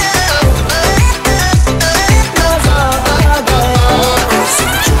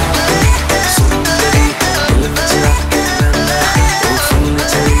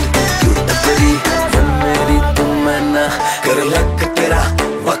कर लक तेरा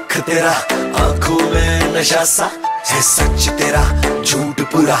वक्त तेरा आंखों में नशा सा है सच तेरा झूठ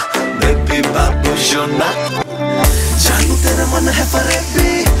पूरा बेबी बाबू शोना जानू तेरा मन है फरेबी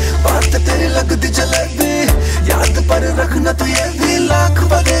बात तेरी लगती जलेबी याद पर रखना तो ये भी लाख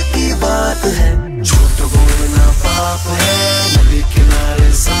बगे की बात है झूठ बोलना पाप है नदी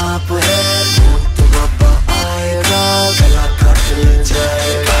किनारे सांप है भूत बाबा आएगा गला काट ले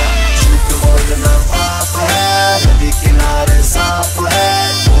जाएगा झूठ बोलना पाप है नदी किनारे सांप है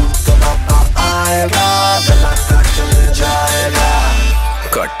भूत बाबा आएगा गला काट ले जाएगा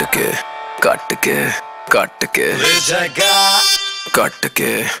कट के कट के कट के ले जाएगा कट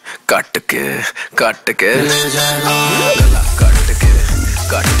के कट के कट के ले जाएगा गला कट के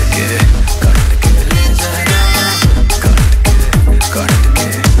कट के कट के ले जाएगा कट के कट के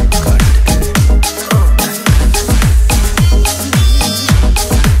कट के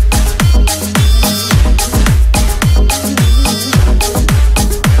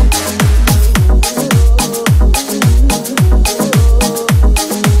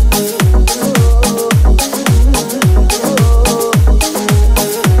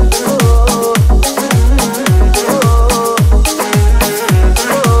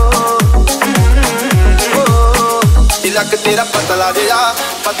जग तेरा पतला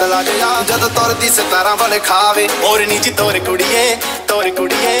जिहा जद तुरदी सितारा वाले खावे और नी जी तोर कुड़िए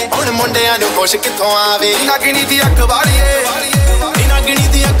हुण मुंडियां नूं होश कित्थों आवे नागिनी दी अख वालिए नागिनी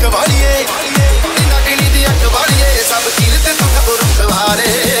दी अख वालिए नागिनी दी अख वालिए सब चील ते तू गुरु सवारे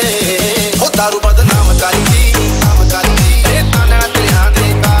हो दारू बदनाम करदी ए ताने ना तेरे दे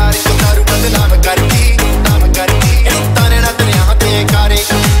कार दारू बदनाम करदी ए ताने ना तेरे दे कार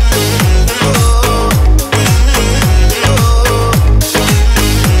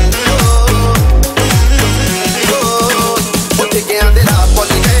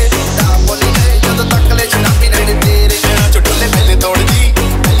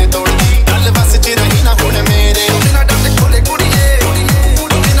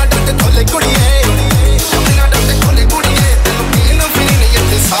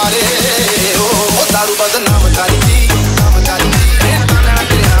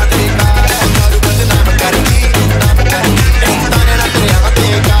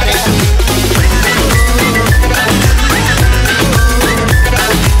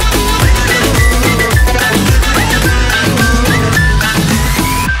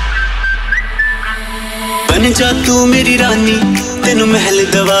बन जा तू मेरी रानी तेनू महल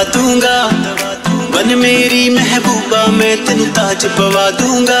दवा दूंगा बन मेरी महबूबा मैं तेनू ताज पवा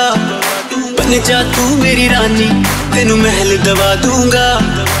दूंगा बन जा तू मेरी रानी तेनू महल दवा दूंगा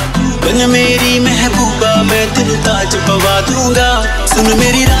बन मेरी महबूबा मैं तेनू ताज पवा दूंगा सुन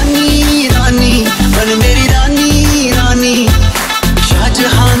मेरी रानी रानी बन मेरी रानी रानी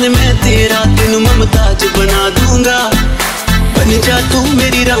शाहजहान मैं तेरा तेनू ममताज बना दूंगा बन जा तू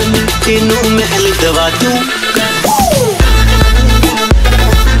मेरी रानी तेनू महल दवा दूंगा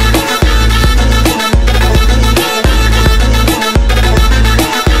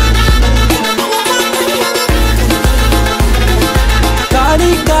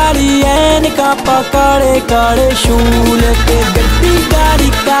काली काली ऐनका काले काले शूल ते गड्डी काली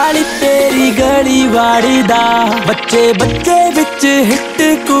काली तेरी गली वाड़ी दा बच्चे बच्चे विच हिट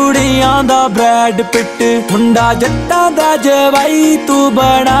कुड़ियां दा ब्रैड पिट मुंडा जट्टां दा जवाई तू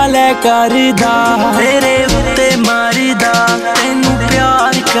बना ले करदा तेरे उत्ते मारीदा तैनू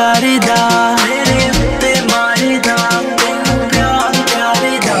प्यार करदा तेरे उत्ते मारीदा तैनू प्यार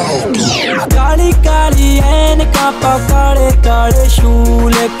करदा काली काली ऐनका काले काले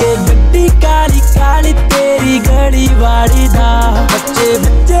शूल के गड्डी काली काली तेरी गली वाड़ी दा बच्चे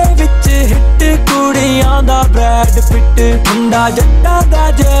बच्चे विच हिट कुड़ियां दा ब्रैड पिट मुंडा जट्टां दा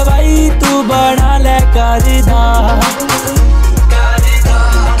जवाई तू बना ले करदा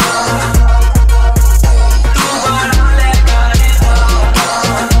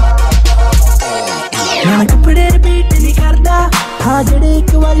कपड़े रिपीट नहीं करदा हाँ जेड़े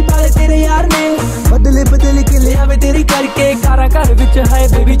एक बारी पाले तेरे यार ने बदले बदले के ले आवे तेरी करके कारा घर विच है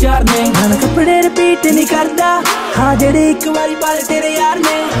बेबी चार ने कपड़े रिपीट नहीं करदा हाँ जेड़े एक बारी पाले तेरे यार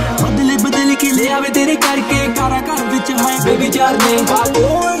ने बदले बदले के ले आवे तेरे करके कारा घर विच है बेबी चार ने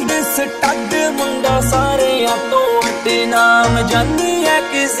गोल्ड स्टड मुंडा सारे तो ते नाम जानी है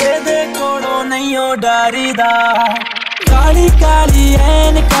किसे दे कोलों नहीं हो डरदा काली काली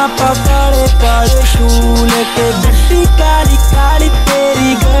ऐनका काले काले शूल के गड्डी काली काली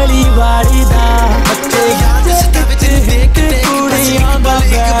तेरी गली वाड़ी दा बच्चे बच्चे हिट कुड़ियां दा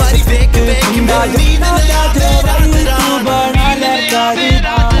मुंडा जट्टां दा जवाई तू बना ले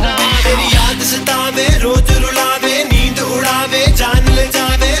करदा तेरी याद सतावे रोज रुलावे नींद उड़ावे जान ले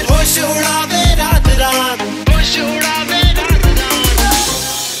जावे होश उड़ावे रात रात होश उड़ावे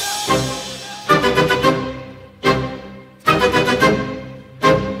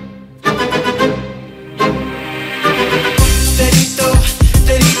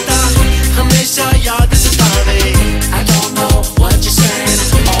हमेशा याद सतावे I don't know what you said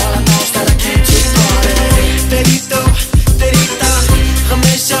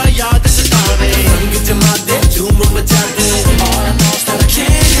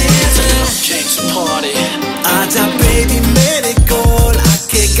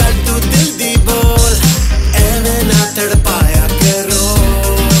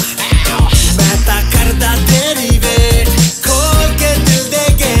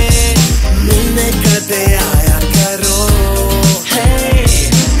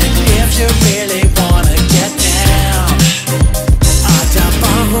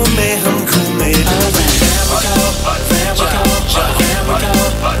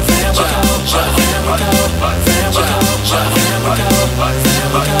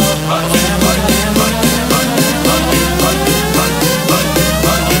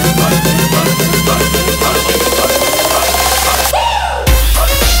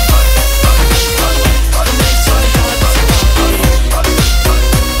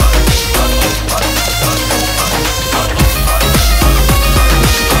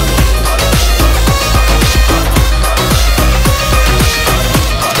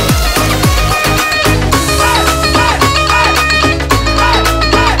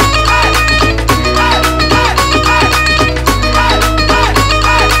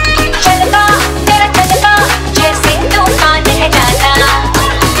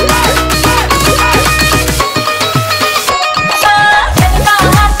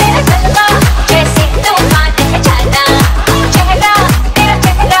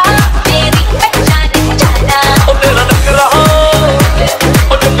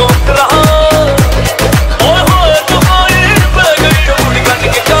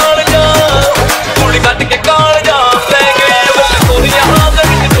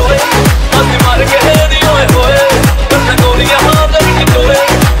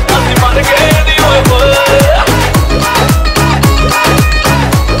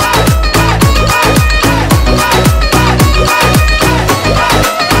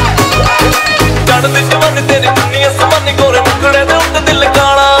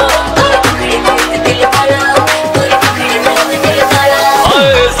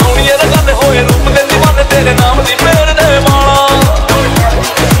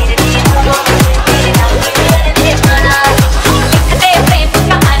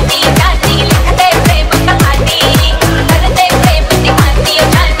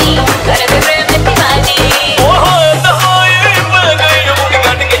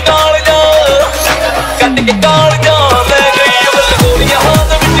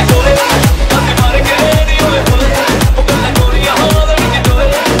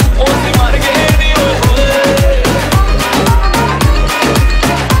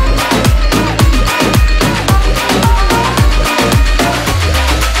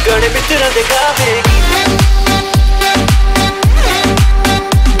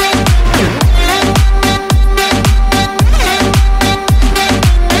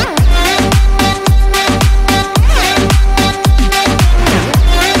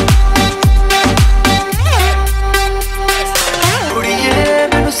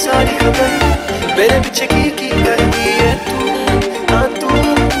मेरे पीछे की करती है तू, हाँ तू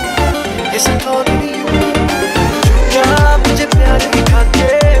ये सिखाती क्या मुझे प्यार दिखा के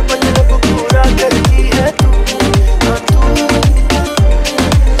मतलब पूरा करती है तू, हाँ तू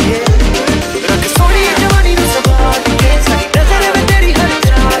ये रख सोनी जवानी में संभाल के सारी नजर में तेरी हर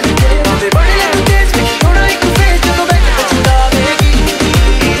चाल के बातें बड़े तेज में थोड़ा ही कुफे जो मैं पछतावेगी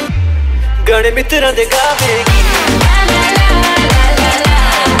गणे मित्रा दे गावेगी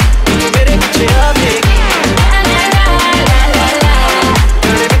मेरे पीछे आवेगी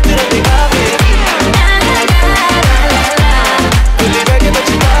गणे मित्रा दे गावेगी तुझे बह के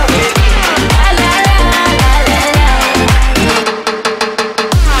पछतावेगी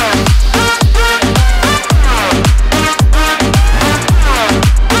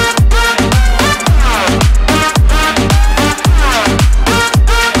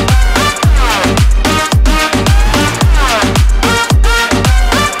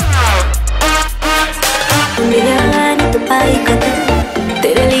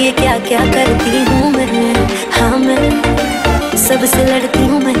क्या करती हूँ मैं, हाँ मैं सबसे लड़ती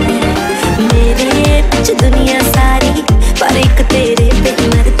हूँ मैं, मेरे पीछे दुनिया सारी पर एक तेरे पे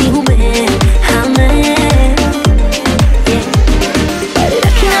मरती हूँ मैं, हाँ मैं पर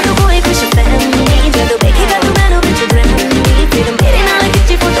रखना तो कोई खुश फहमी जब देखेगा तो मैंने कुछ ड्रामी फिर मेरे नाल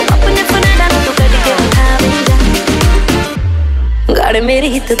खिंची फोटो अपने फोन डाल तो कभी के उठावेगा गाड़ मेरी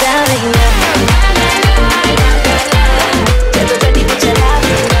हित गावेगा जब गड्डी पे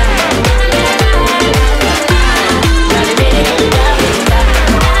चलावेगा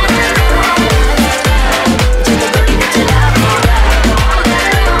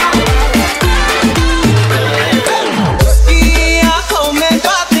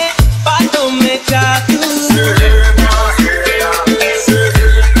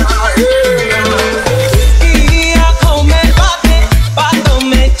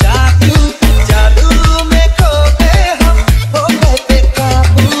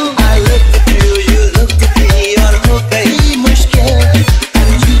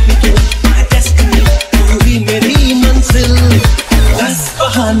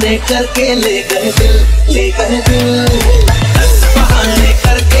करके ले गए दिल, ले गए दिल, दस बहाने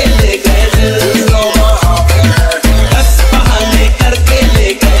करके ले गए दिल, दस बहाने करके ले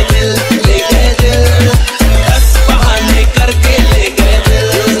गए दिल, ले गए दिल, दस बहाने करके ले गए दिल,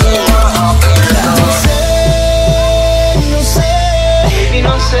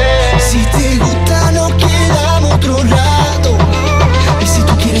 no sé, si te gusta no quedamos otro rato, y si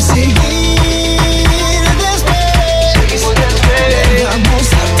tú quieres seguir después, vamos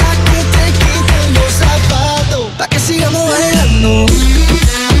hasta que te quiten los zapatos, pa' que sigamos bailando.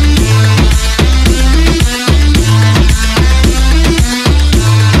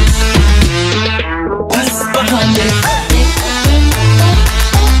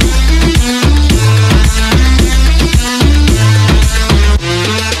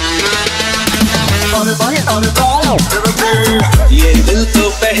 ये दिल तो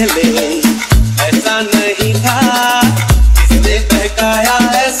पहले ऐसा नहीं था, किसने बहकाया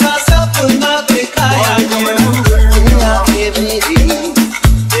ऐसा सपना दिखाया, मेरी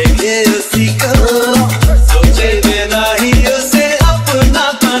देखे उसी को सोचे बिना ही उसे अपना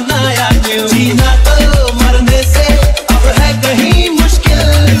बनाया, क्यों जीना तो मरने से अब है कहीं मुश्किल,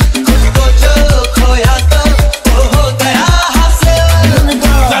 खुद को जो खोया तो वो हो गया हासिल,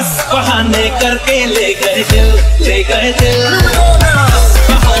 दस बहाने करके ले गए दिल, ले गए दिल, दस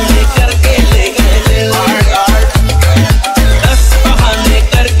बहाने करके ले गए दिल, दस बहाने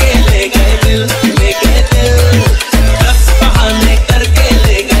करके ले गए दिल, ले गए दिल, दस बहाने करके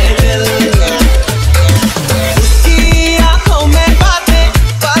ले गए दिल, उसकी आंखों में बातें,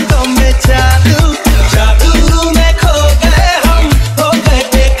 बातों में जादू, जादू में खो गए हम, हो गए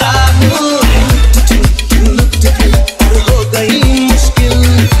बेकाबू, हो गई मुश्किल,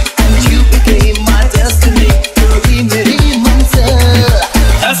 you became my destiny, तू मेरी मंजिल,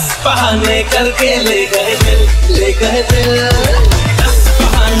 दस बहाने करके ले गए दिल, ले गए दिल, दस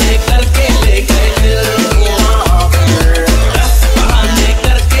बहाने करके ले गए दिल, दस बहाने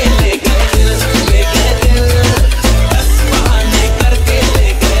करके ले गए दिल, ले गए दिल, दस बहाने करके ले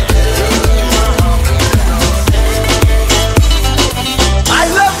गए दिल। I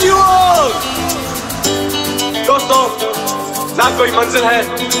love you all। दोस्तों, ना कोई मंजिल है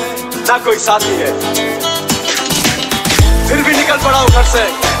ना कोई साथी है, फिर भी निकल पड़ा हूँ घर से,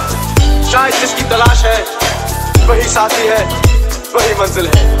 शायद जिसकी तलाश है वही साथी है, वही मंजिल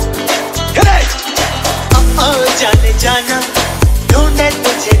है। जाने जाना ढूंढे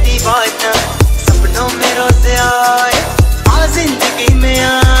तुझे दीवाना, सपनों में रोज आए आ जिंदगी में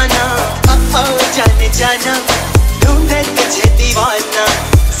आना, जाने जाना ढूंढे तुझे दीवाना,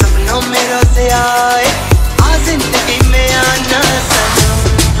 सपनों में रोज आए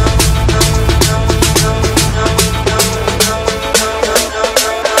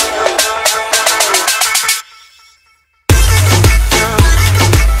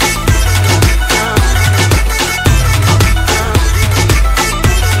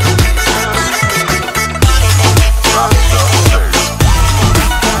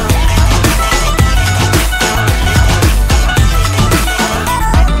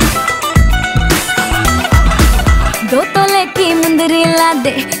मुंदरी ला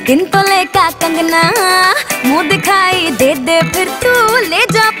दे, 3 तोले का कंगना, मुंह दिखाई दे दे फिर तू ले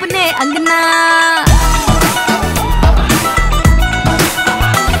जा अपने अंगना।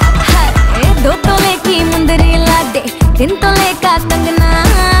 हाय 2 तोले की मुंदरी ला दे, 3 तोले का कंगना,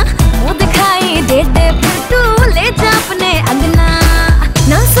 मुंह दिखाई दे दे फिर तू ले जा अपने अंगना।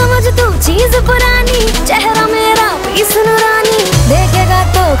 ना समझ तू चीज पुरानी, चेहरा मेरा पीस नूरानी, देखेगा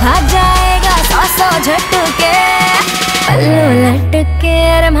तो खा जाएगा 100 झटके। पल्लो लटके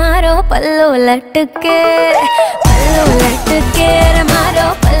रे मारो पल्लो लटके, पल्लो लटके रे मारो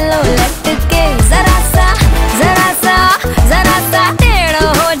पल्लो लटके। जरा सा टेढ़ो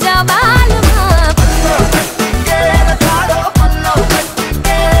हो जा बाल माँ, पल्लो लटके रे मारो पल्लो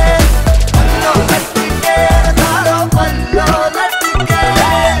लटके, पल्लो लटके रे मारो पल्लो लटके।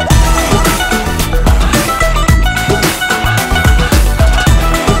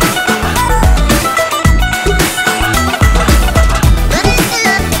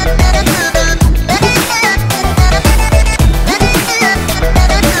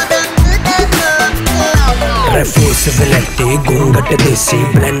 फेस वैलेंटी घूंघट देसी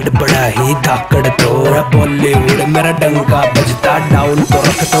ब्लेंड बड़ा ही धाकड़ तोरा, बॉलीवुड मेरा डंका बजता डाउन तो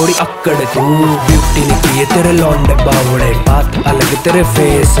रख थोड़ी अक्कड़ तू। ब्यूटी ने किए तेरे लौंडे बावड़े, बात अलग तेरे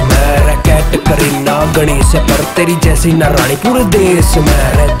फेस में, रैकेट करीना गणी से पर तेरी जैसी न रानी पूरे देश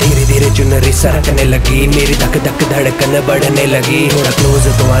में। धीरे धीरे चुनरी सरकने लगी, मेरी धक धक धड़कन बढ़ने लगी। थोड़ा क्लोज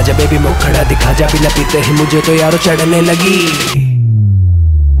तो आजा बेबी मुखड़ा दिखा जा, बिना पीते ही मुझे तो यारो चढ़ने लगी।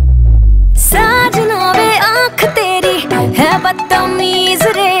 साजना वे आँख तेरी है बदतमीज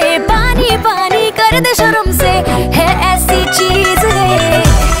रे, पानी पानी कर दे शर्म से है ऐसी चीज रे।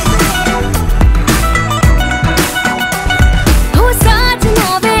 हो साजना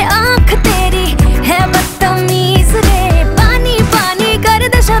वे आँख तेरी है बदतमीज रे, पानी पानी कर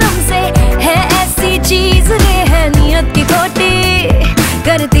दे शर्म से है ऐसी चीज रे। है नियत की खोटी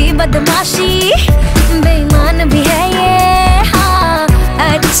करती बदमाशी, बेईमान भी है ये हाँ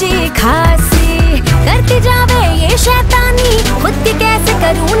अच्छी खासी, करती जावे ये शैतानी, खुद की कैसे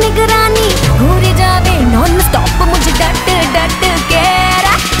करूं निगरानी, घूरी जावे नॉन स्टॉप मुझे डट डट के।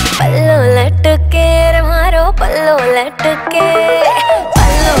 पल्लो लटके रे मारो पल्लो लटके,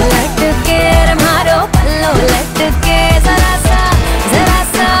 पल्लो लटके रे मारो पल्लो लटके।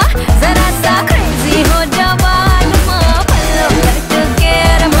 जरा सा क्रेजी हो जवान माँ, पल्लो लटके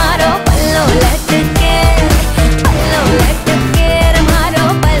रे मारो पल्लो लटके, पल्लो लटके रे मारो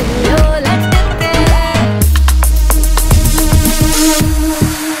पल्लो लटके।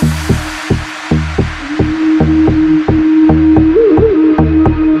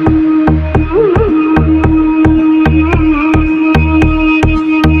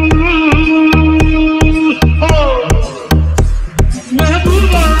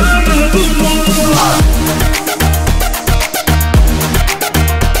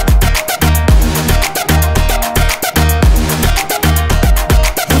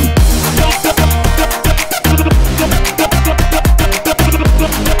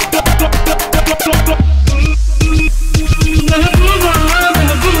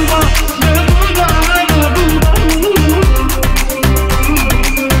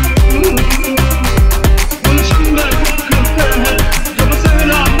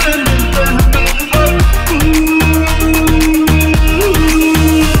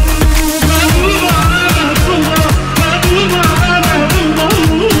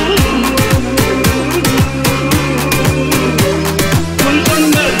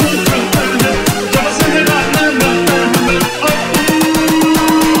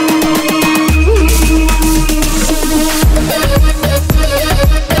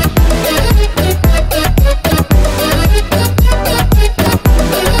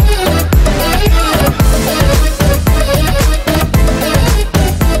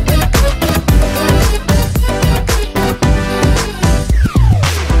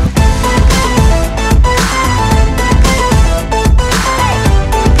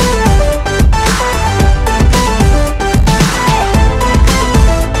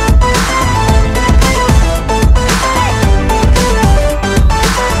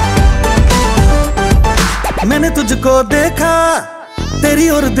 तुझको देखा तेरी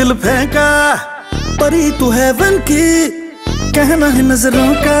और दिल फेंका, परी तू हेवन की कहना है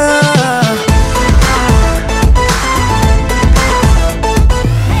नजरों का।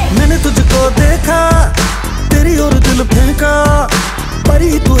 मैंने तुझको देखा तेरी और दिल फेंका,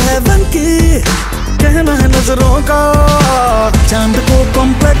 परी तू हेवन की कहना है नजरों का। चांद को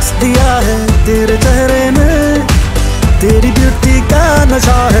कॉम्प्लेक्स दिया है तेरे चेहरे ने, तेरी ब्यूटी का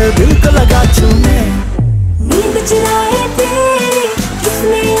नशा है दिल को लगा छूने। नींद चुराए तेरी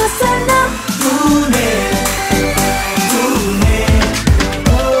किसने ओ सनम, तूने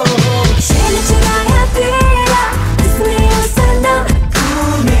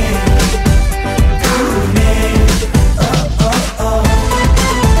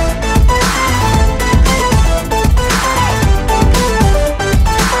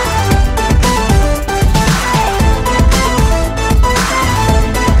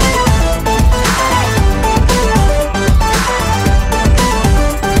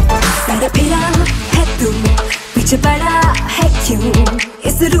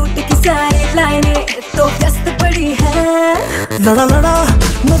लड़ा लड़ा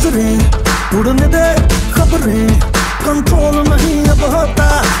नजरें उड़ने दे खबरें, कंट्रोल नहीं अब होता,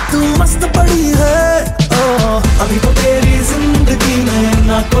 तू मस्त पड़ी है। ओ अभी तो तेरी जिंदगी में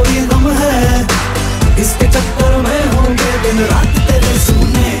ना कोई गम है, इसके चक्कर में होंगे दिन रात तेरे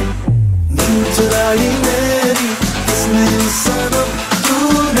सुने। नींद चुराई मेरी किसने सनम,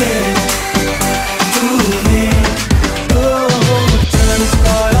 तूने तूने ओ चैन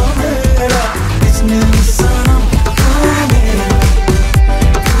चुराया मेरा किसने सनम, तूने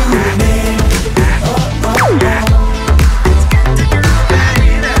तूने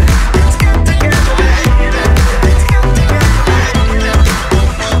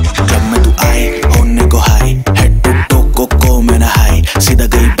जब मैं तू आए होने को हाई, हेड टू टो को मैं ना हाई, सीधा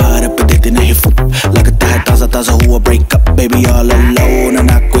गई बार पे देती नहीं फुक, लगता है ताजा ताजा हुआ ब्रेकअप, बेबी ऑल अलोन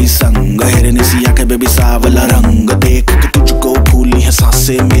ना कोई संग, हिरनी सी आंखें बेबी सावला रंग, देख के तुझको भूली है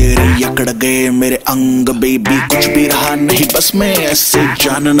सांसें मेरी, अकड़ गए मेरे अंग, बेबी कुछ भी रहा नहीं बस में, ऐसे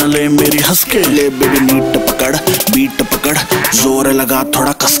जान न ले मेरी हंस के, ले बेबी नीट पकड़ बीट पकड़, जोर लगा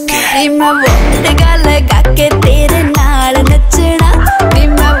थोड़ा कस के, मैं वोट लगा के तेरे नाल नचना, मैं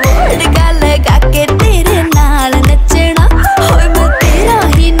वोट लगा के तेरे नाल नचना, होए मैं तेरा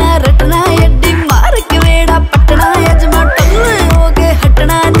ही ना रटना, अड्डी मार के वेड़ा पटना, अजमा टल्ले हो के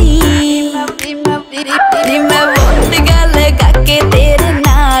हटना नी, मैं वोट लगा के तेरे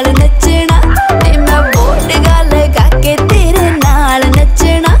नाल नचना, मैं वोट लगा के तेरे नाल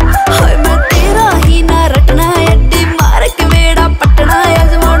नचना, होए मैं तेरा ही ना रटना, अड्डी मार के वेड़ा पटना,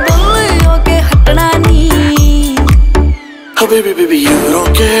 अजमा टल्ले हो के हटना नी। Oh baby baby you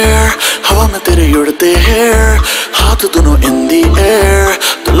don't care, हवा में तेरे उड़ते हैं हाथ दोनों in the air,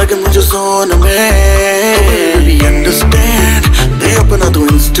 तो लगे मुझे जोन में, baby understand, दे अपना तू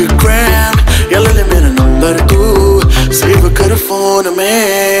Instagram, या ले ले मेरा नंबर तू सेव कर फोन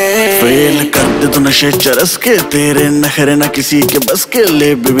में, फेल कर दे तू नशे चरस के, तेरे नखरे ना किसी के बस के,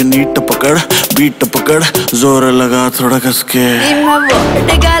 ले बेबी नीट पकड़ बीट पकड़, जोर लगा थोड़ा कस के, मैं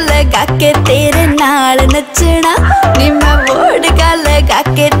वोट लगा के तेरे नाल नचना, मैं वोट लगा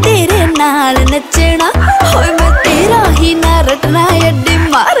के तेरे नाल नचना, होए मैं तेरा ही ना रटना, अड्डी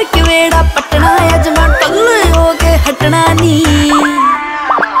मार के वेड़ा पटना, अजमा टल्ले हो के हटना नी,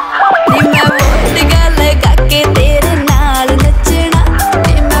 मैं वोट लगा के तेरे नाल नचना,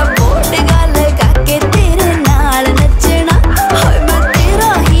 मैं वोट लगा के तेरे नाल नचना, होए मैं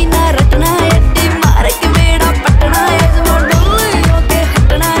तेरा ही ना रटना, अड्डी मार के वेड़ा पटना, अजमा टल्ले हो के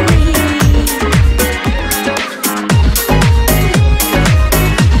हटना नी।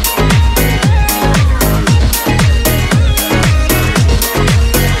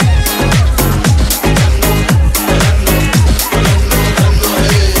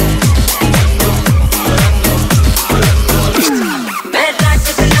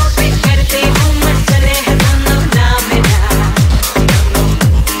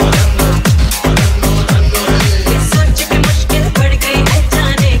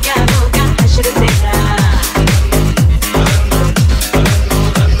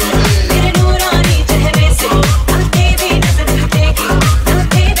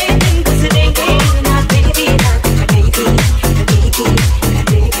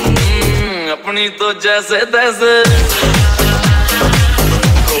 अपनी तो जैसे तैसे,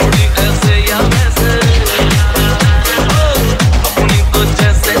 थोड़ी ऐसे या वैसे, अपनी तो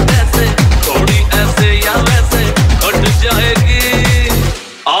जैसे तैसे, थोड़ी ऐसे या वैसे, कट जाएगी,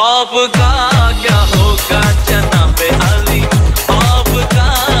 आपका क्या होगा जनाबे अली, आपका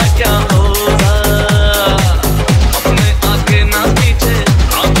क्या होगा, अपने आगे ना पीछे,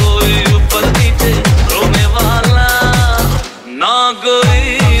 ना कोई ऊपर नीचे, रोने वाला ना कोई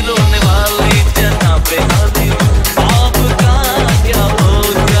रोने वाली, जनाबे अली आपका क्या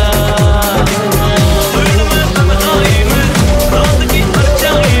होगा, में तन्हाई में, रात की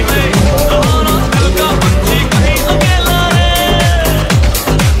परछाई में, दोनों दिल का पंछी कहीं अकेला है,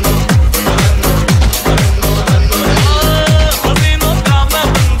 हसीनों का मैं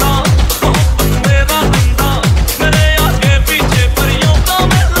बंदा, मोहब्बत मेरा बंदा, मेरे आगे पीछे परियों का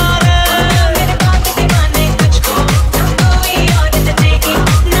मेला है, मेरे बात दीवाने तुझको, ना कोई और सजेगी,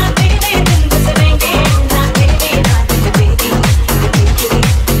 ना तेरे दिन गुजरेंगे, ना तेरी रात कटेगी,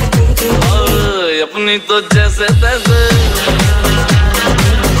 अपनी तो जैसे तैसे,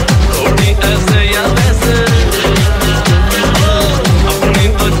 थोड़ी ऐसे या वैसे, अपनी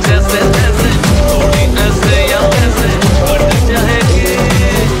तो जैसे तैसे, थोड़ी ऐसे या वैसे, कट जाएगी,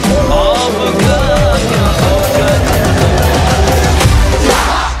 आपका क्या होगा।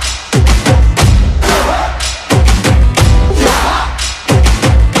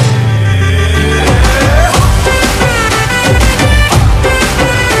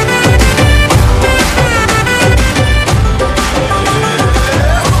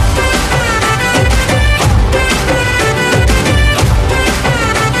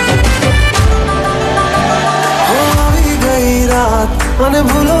 મને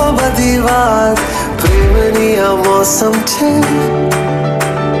ભૂલો બધી વાત પ્રેમની આ મૌસમ છે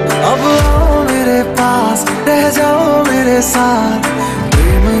अब आओ मेरे पास रह जाओ मेरे साथ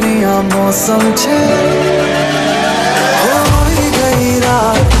प्रेमनी आ मौसम छे होई गई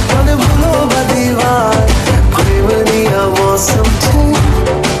रात मन भूलो बधी बात प्रेमनी आ मौसम छे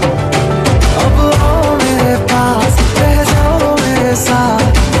अब आओ मेरे पास रह जाओ मेरे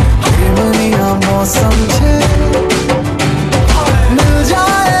साथ प्रेमनी आ मौसम छे मिल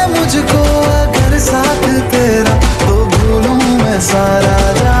जाए मुझको अगर साथ तेरा तो भूलूं मैं सारा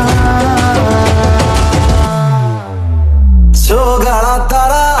गाड़ा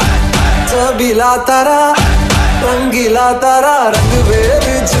तारा चबीला तारा रंगीला तारा रंग बेर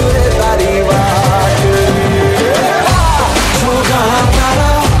जुए तारी बात गाड़ा तारा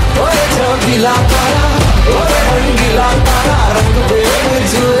ओए चबीला तारा ओए रंगीला तारा रंग बेर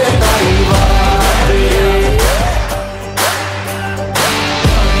जुए तारी बात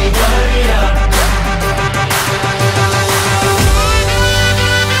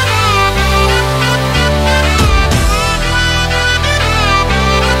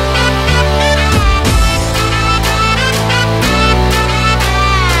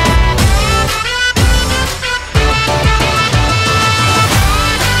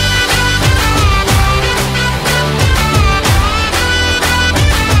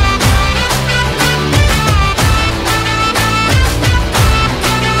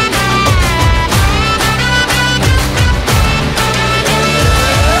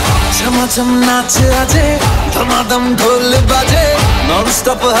चम नाच आजे धमाधम ढोल बाजे नॉन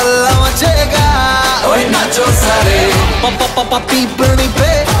स्टॉप हल्ला मचेगा ओए नाचो सारे पपा पीपनी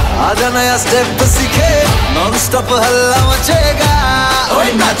पे आजा नया स्टेप सीखे नॉन स्टॉप हल्ला मचेगा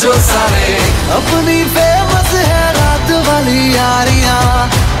ओए नाचो सारे अपनी फेमस है रात वाली यारियां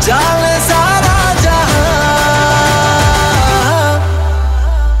जाने सारा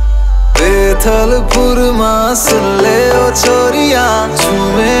थलपुर मां सुन ले ओ छोरिया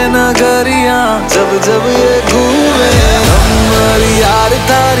झूमे नगरिया जब जब ये घूमे कमर यार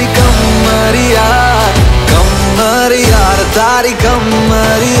तारी कमरिया कमर यार तारी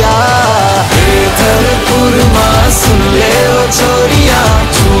कमरिया थलपुर मां सुन ले ओ छोरिया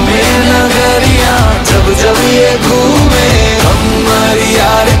झूमे नगरिया जब जब ये घूमे कमर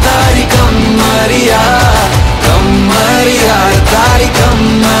यार तारी कमरिया कमर यार तारी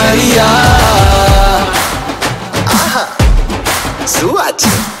कमरिया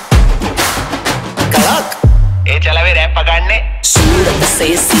ये चला भी रैप पकड़ने सूरत से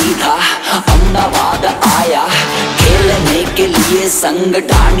सीधा अहमदाबाद आया खेलने के लिए संग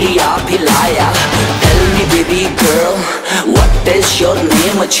डांडिया भी लाया tell me baby girl what is your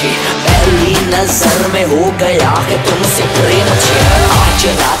name छे पहली नजर में हो गया है तुमसे प्रेम छे आज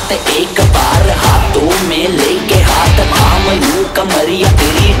रात एक बार हाथों में लेके हाथ थाम लूं कमरिया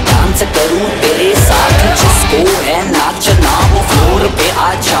तेरी डांस करूं तेरे साथ जिसको है नाचना वो फ्लोर पे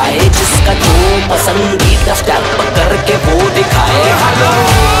आ जाए जिसका जो पसंदीदा स्टेप करके वो दिखाए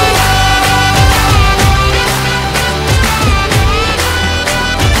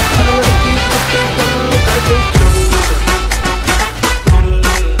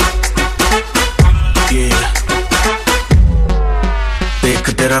देख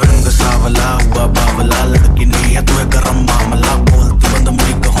तेरा रंग सावला हुआ बावला लड़की नहीं है तू है गरम मामला बोलती बंद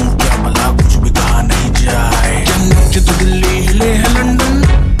मैं कहूँ क्या भला कुछ भी कहा नहीं जाए जन्नत तो दिल्ली हिले है लंदन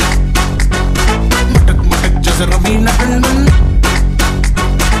मटक मटक जैसे रवीना टंडन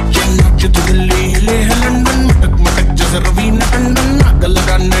जन्नत तो दिल्ली हिले है लंदन मटक मटक जैसे रवीना टंडन आग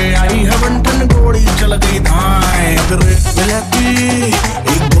लगाने आई है बंटन गोली चल गई धाए नगरे बिलती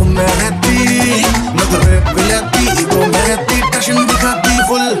ईगो में रहती नगरे बिलती ईगो में रहती टशन दिखाती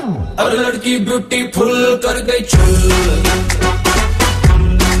फुल और लड़की ब्यूटीफुल कर गई चुल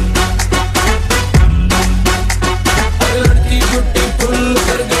मैं लड़की ब्यूटीफुल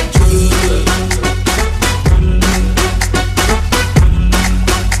करके चुल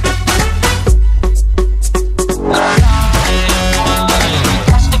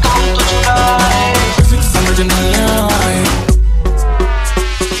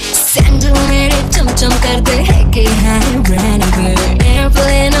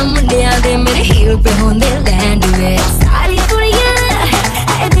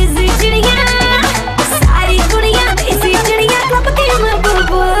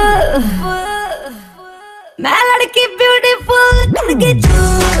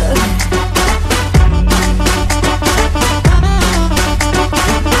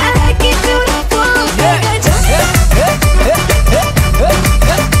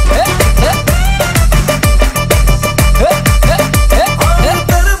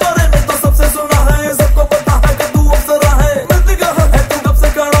तेरे बारे में तो सबसे सुना है सबको पता है कि तू अप्सरा है मिलती कहाँ है तू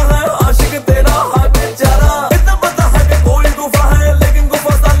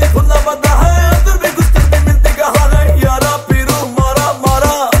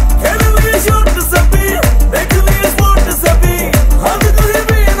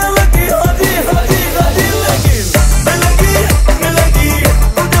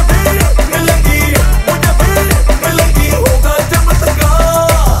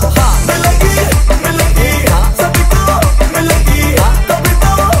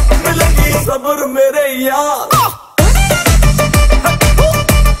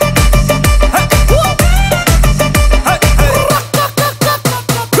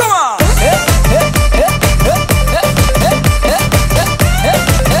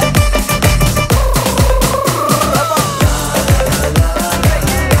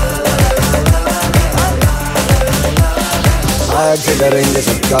करेंगे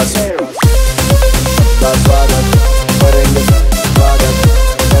सबका स्वागत, करेंगे स्वागत,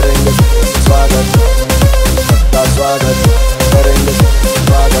 करेंगे स्वागत, सबका स्वागत, करेंगे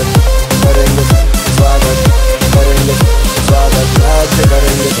स्वागत, करेंगे स्वागत, करेंगे स्वागत, आज से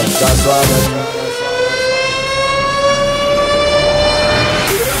करेंगे सबका स्वागत।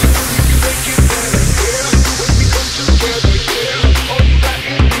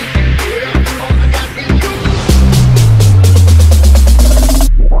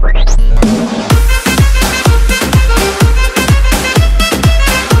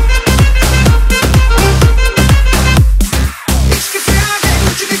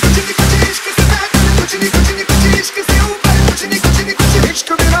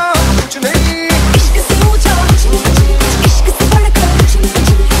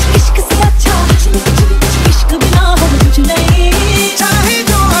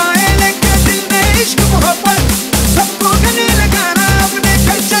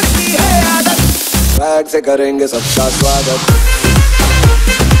 से करेंगे सबका स्वागत,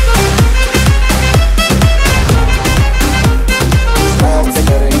 से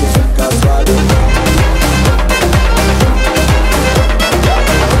करेंगे सबका स्वागत।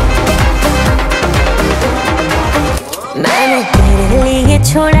 मैंने तेरे लिए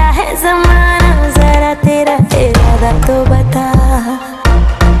छोड़ा है ज़माना, जरा तेरा इरादा तो बता।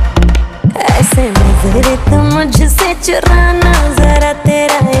 ऐसे नजरे तो मुझसे चुराना, जरा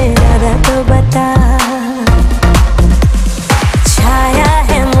तेरा इरादा तो बता। छाया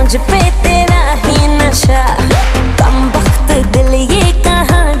है मुझ पे तेरा ही नशा, कम वक्त दिल ये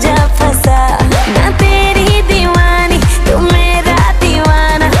कहाँ जा फंसा। मैं तेरी दीवानी तू मेरा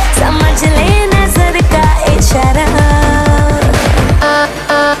दीवाना, समझ ले नजर का इशारा।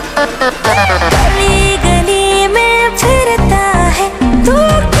 गली गली में फिरता है तू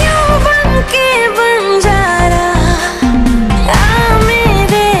क्यों बन के बंजारा। आ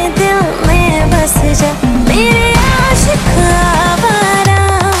मेरे दिल में बस जा, मेरे आशिक आवारा।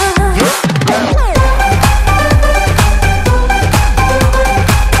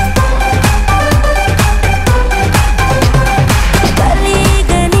 गली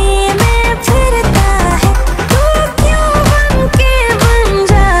गली में फिरता है तू क्यों बन के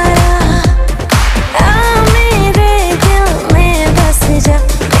बंजारा। आ मेरे दिल में बस जा,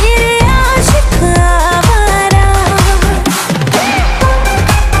 मेरे आशिक आवारा।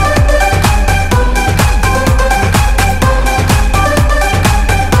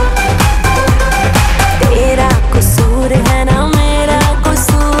 तेरा कसूर है ना मेरा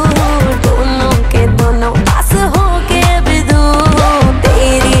कसूर, दोनों के दोनों पास हो के भी दूर।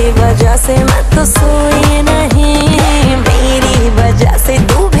 तेरी वजह से मैं तो सोई नहीं, मेरी वजह से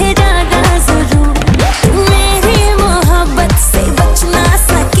तू भेजा गाज़रू। तू मेरी मोहब्बत से बच ना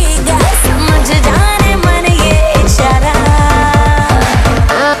सकेगा, समझ जाने मन ये इशारा।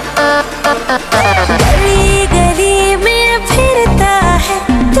 गली गली में फिरता है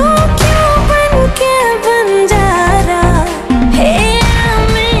तू क्यों बन के बंजारा। हे आ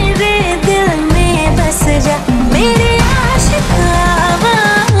मेरे दिल में बस जा, मेरे आशिक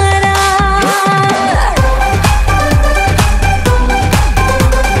आवारा।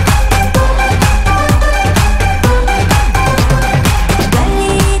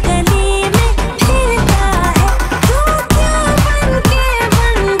 गली गली में फिरता है तू क्यों बन के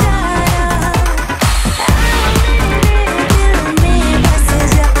बंजारा। आ मेरे दिल में बस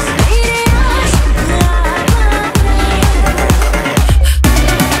जा, मेरे आशिक आवारा।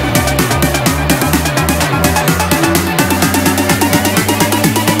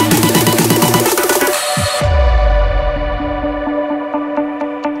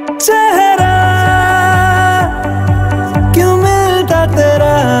 चेहरा क्यों मिलता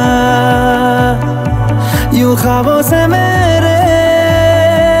तेरा, यूं ख्वाबों से मेरे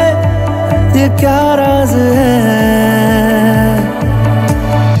ये क्या राज है।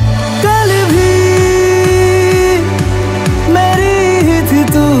 कल भी मेरी ही थी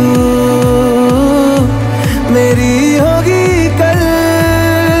तू, मेरी होगी कल,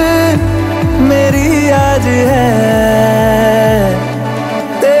 मेरी आज है।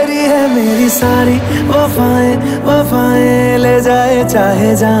 तेरी है मेरी सारी वफाएं वफाएं, ले जाए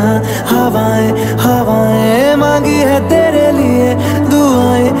चाहे जहां हवाएं हवाएं। मांगी है तेरे लिए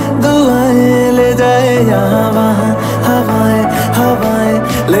दुआएं दुआएं, ले जाए यहाँ वहाँ हवाएं हवाएं।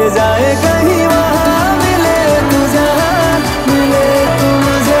 ले जाए कहीं वहाँ, मिले तू जहाँ, मिले तू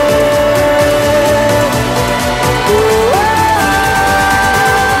मुझे। ओ, ओ,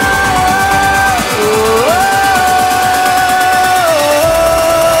 ओ, ओ,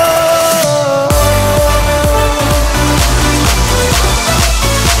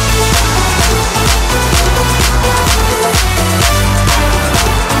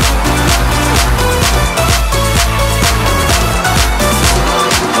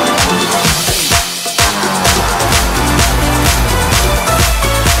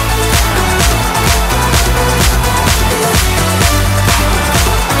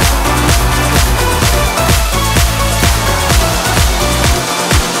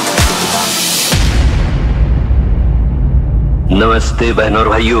 नमस्ते बहनों और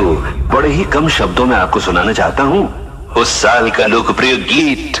भाइयों, बड़े ही कम शब्दों में आपको सुनाना चाहता हूँ उस साल का लोकप्रिय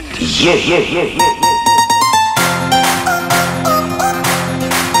गीत ये।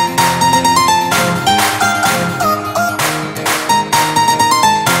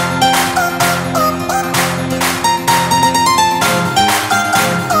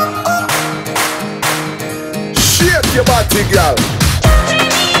 Shake your body, girl.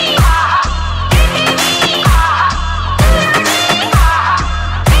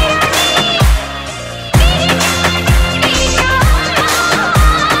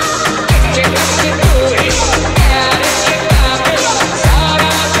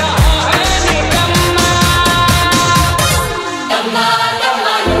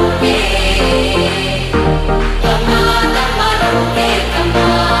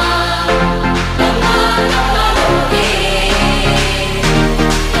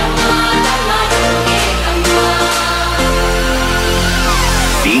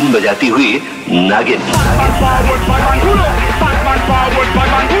 बजाती हुई नागिन।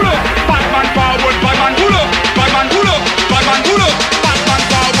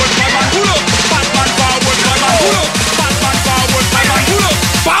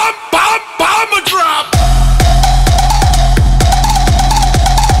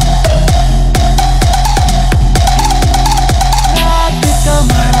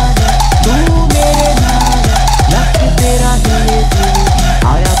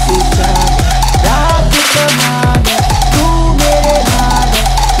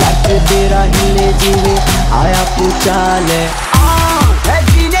 आया पूछा ले है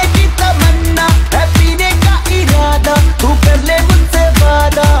जीने की तमन्ना है पीने का इरादा तू कर ले मुझसे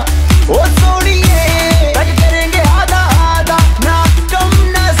वादा ओ सोनिए तक करेंगे आधा आधा ना कम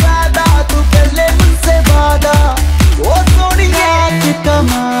ना ज्यादा तू कर ले मुझसे वादा ओ सोनिए रात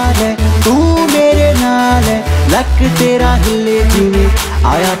कमाल है तू मेरे नाल है लक तेरा हिले जीने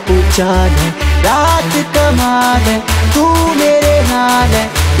आया पूछा ले रात कमाल है तू मेरे नाल है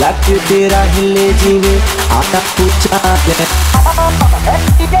लक तेरा हिले जीवे आता पूछा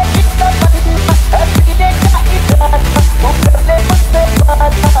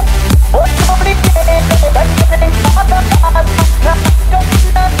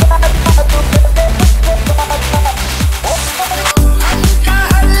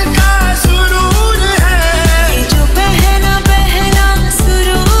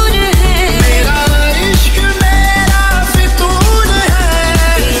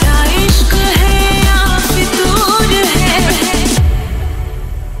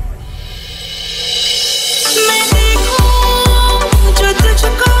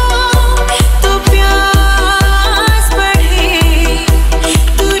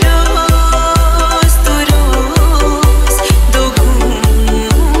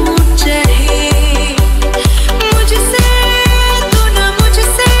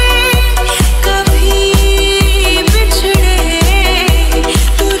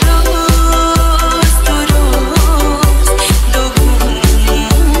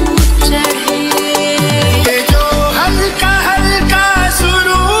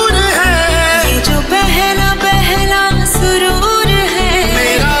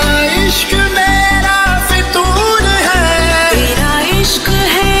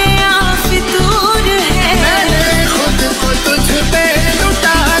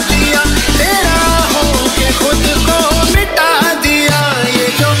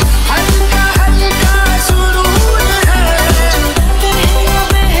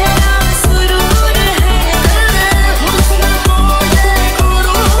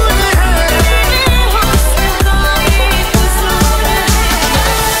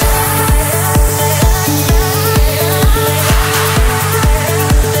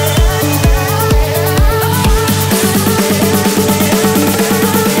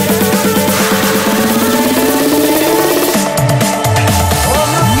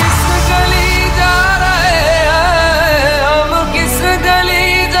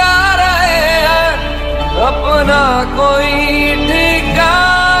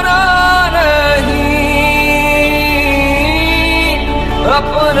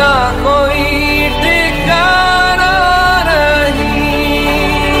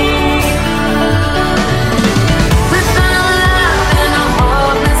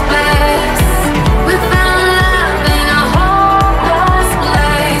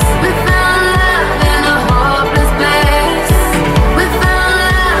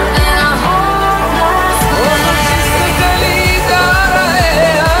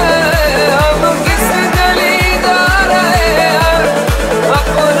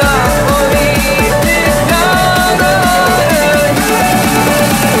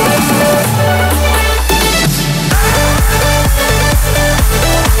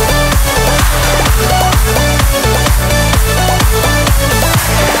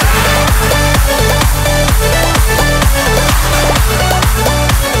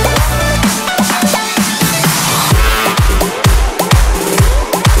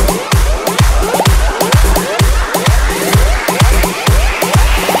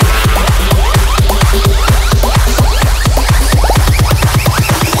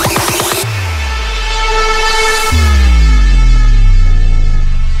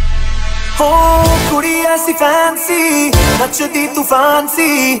मचदी तूफान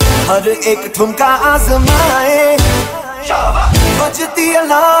सी, हर एक ठुमका आजमाए, बजती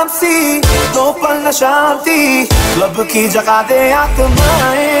अलार्म सी, दो पल न शांति, लब की जगा दे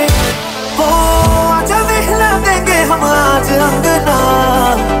आत्माएं। ओ आजा महला देंगे हम आज अंगना,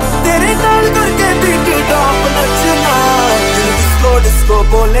 तेरे नाल करके बीट टॉप नचना, डिस्को डिस्को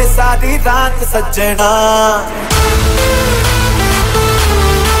बोले सारी रात सजना।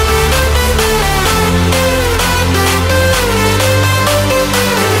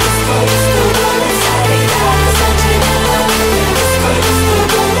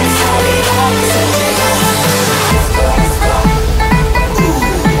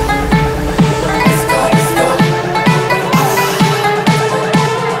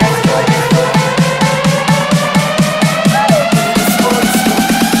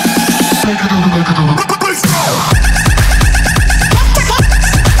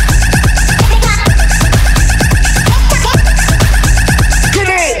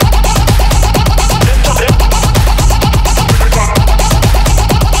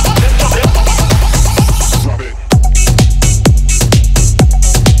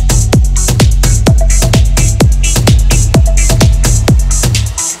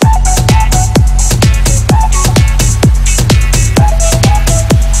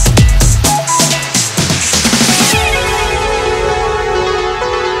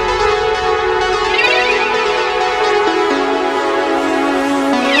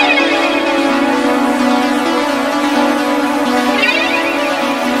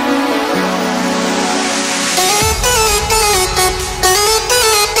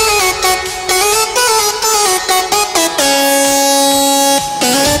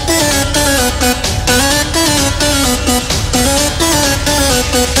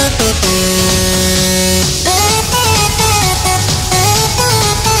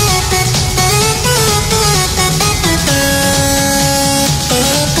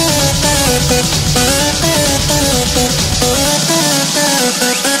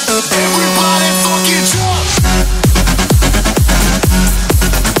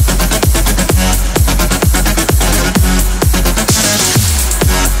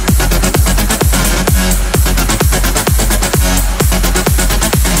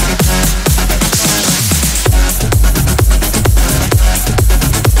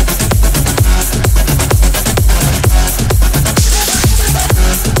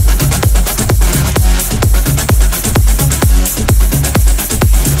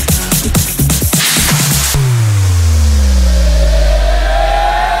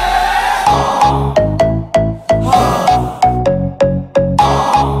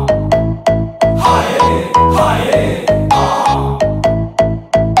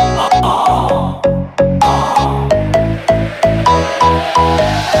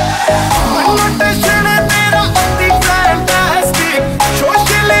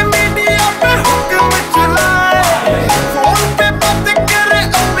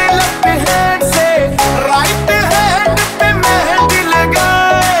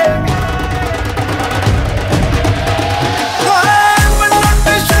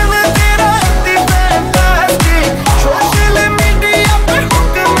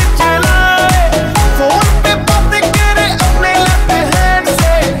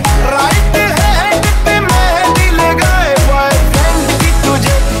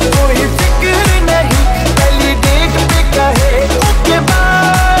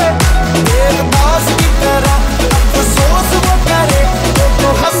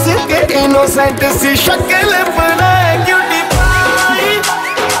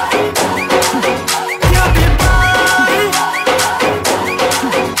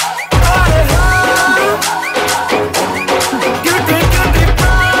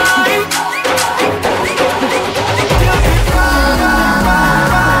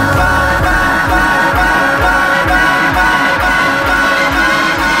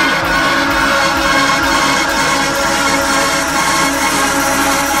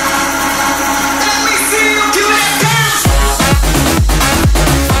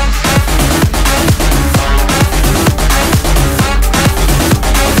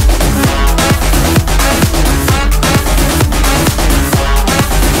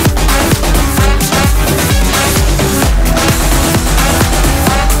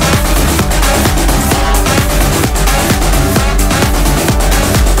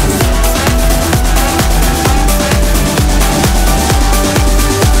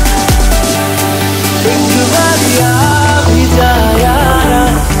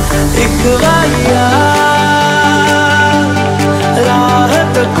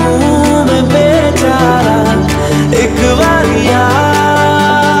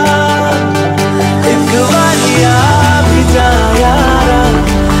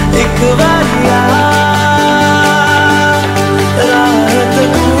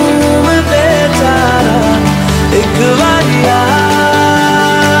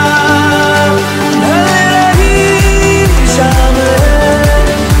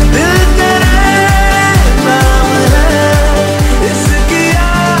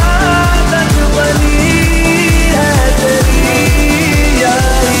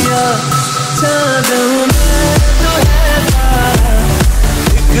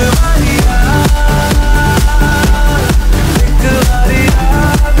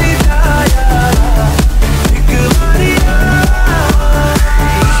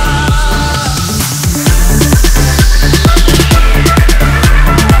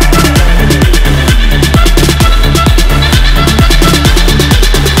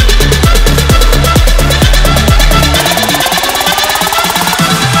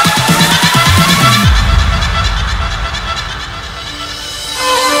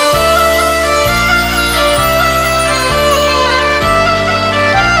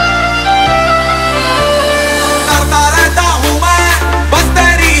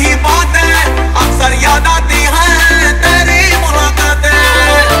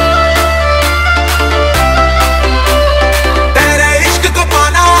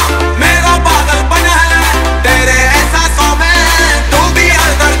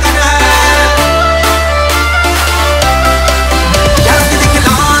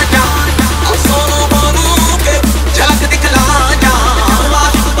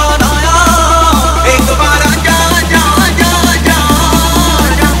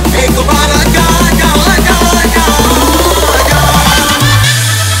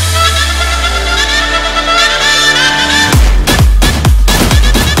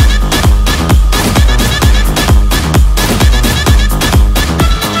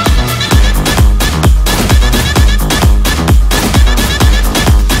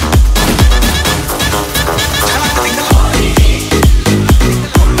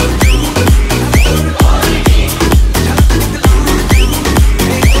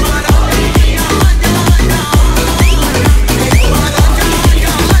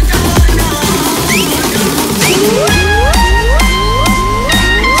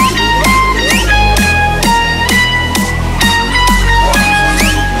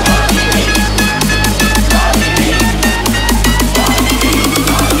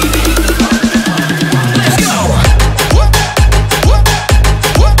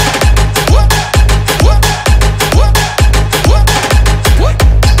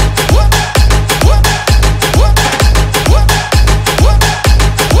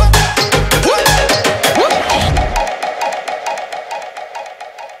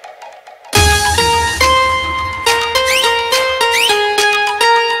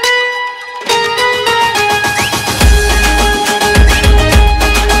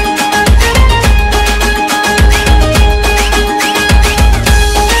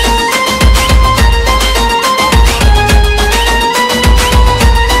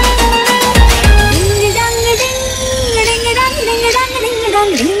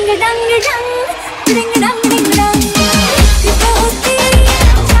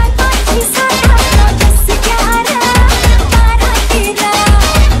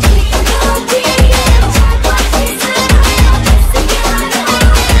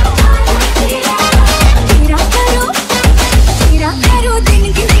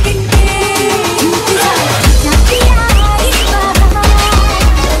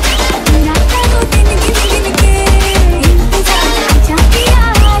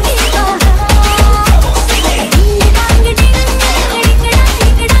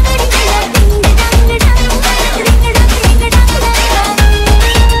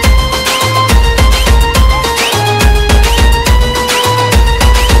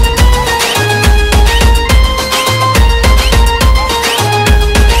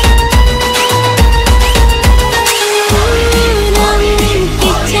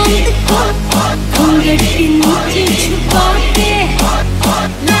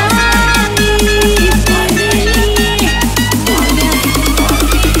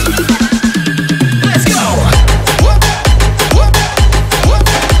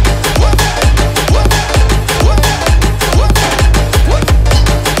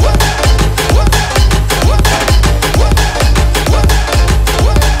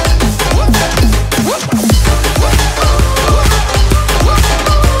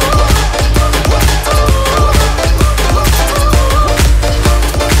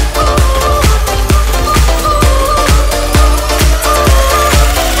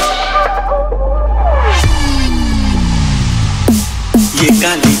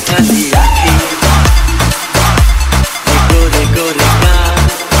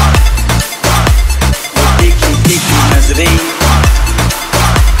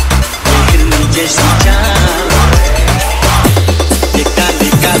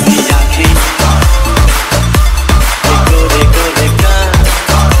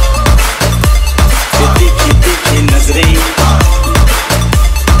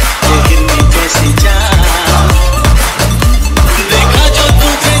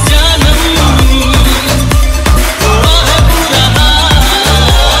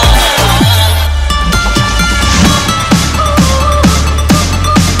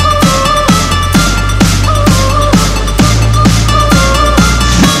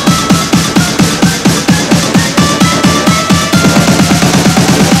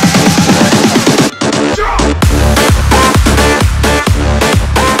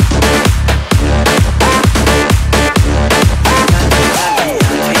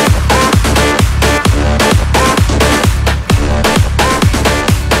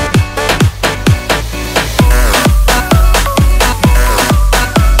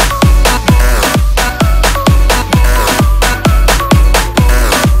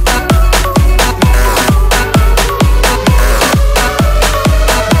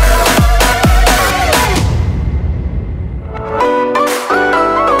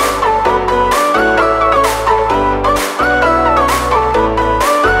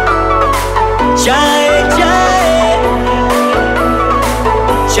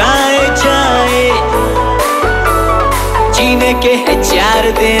 के है 4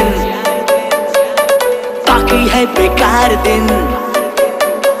 दिन, बाकी है बेकार दिन।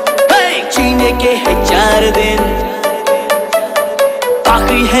 जीने के है 4 दिन,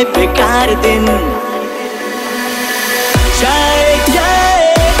 बाकी है बेकार दिन। जाए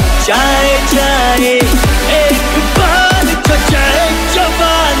जाए जाए जाए एक बार तो जाए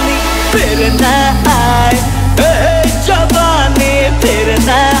जवानी, फिर ना आए जवानी, फिर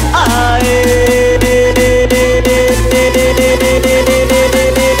ना आए।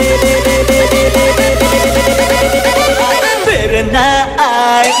 फिर ना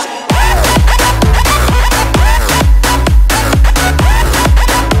आए।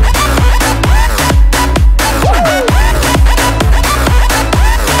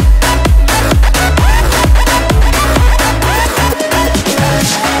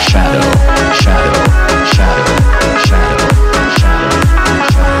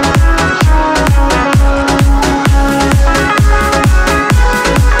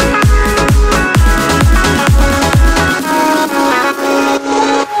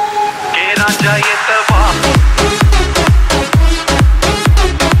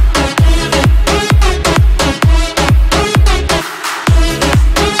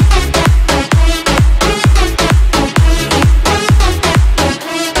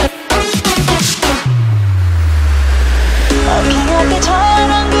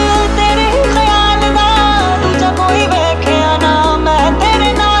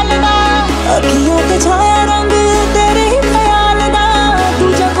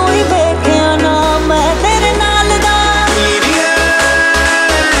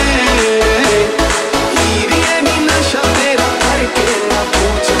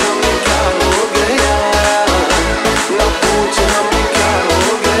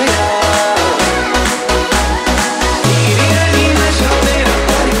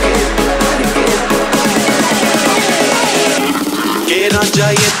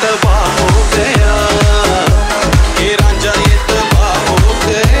 रांझा ये तबाह हो गया, ये रांझा ये तबाह हो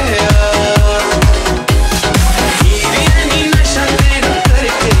गया। हीरे नी नशा तेरा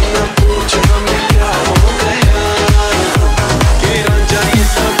करके न पूछ हमें क्या हो गया, ये रांझा ये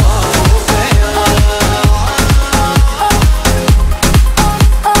तबाह हो गया।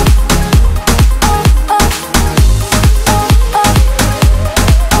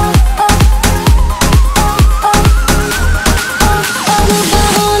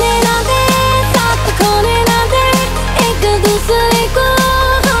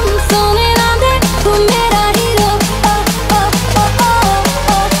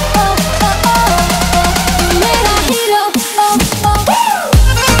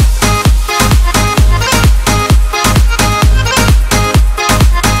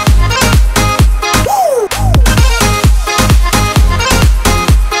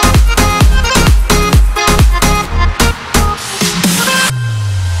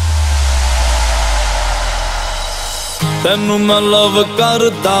 तेनू मैं लव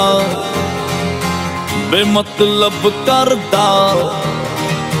करदा बेमतलब करदा,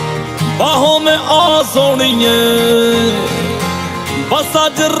 बाहों में आ सोनिए बस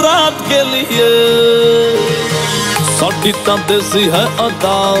आज रात के लिए। साडी तां देसी है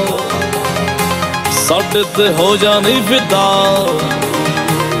अदा, साडे ते हो जानी फिदा,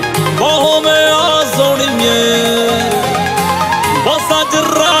 बाहों में आ सोनिए बस आज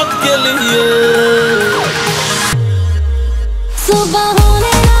रात के लिए। सुबह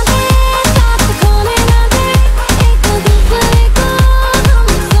होने ना दे, साथ खोने ना दे, एक दूसरे को हम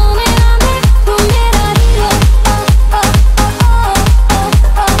सोने ना दे, तू मेरा हीरो,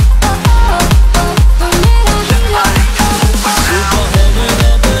 तू मेरा हीरो। सुबह होने ना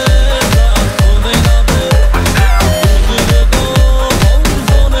दे, रात होने ना दे, दूसरे को हम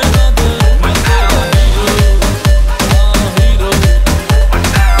सोने ना दे, मैं तेरा हीरो, हीरो,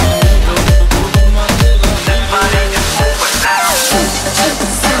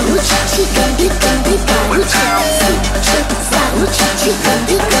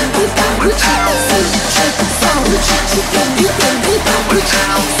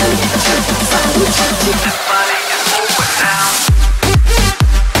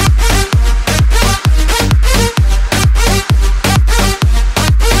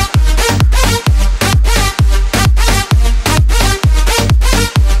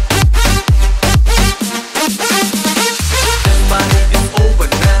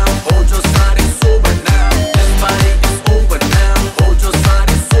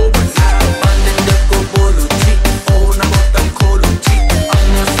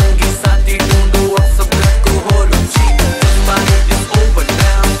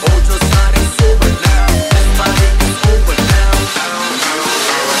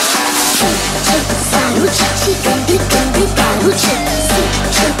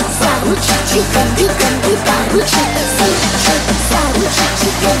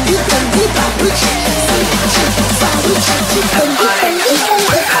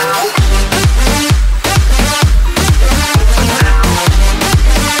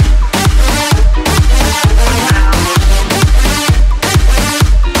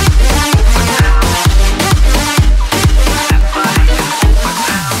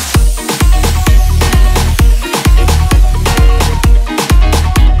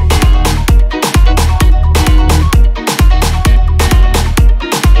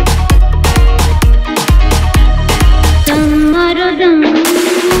 दम मारो दम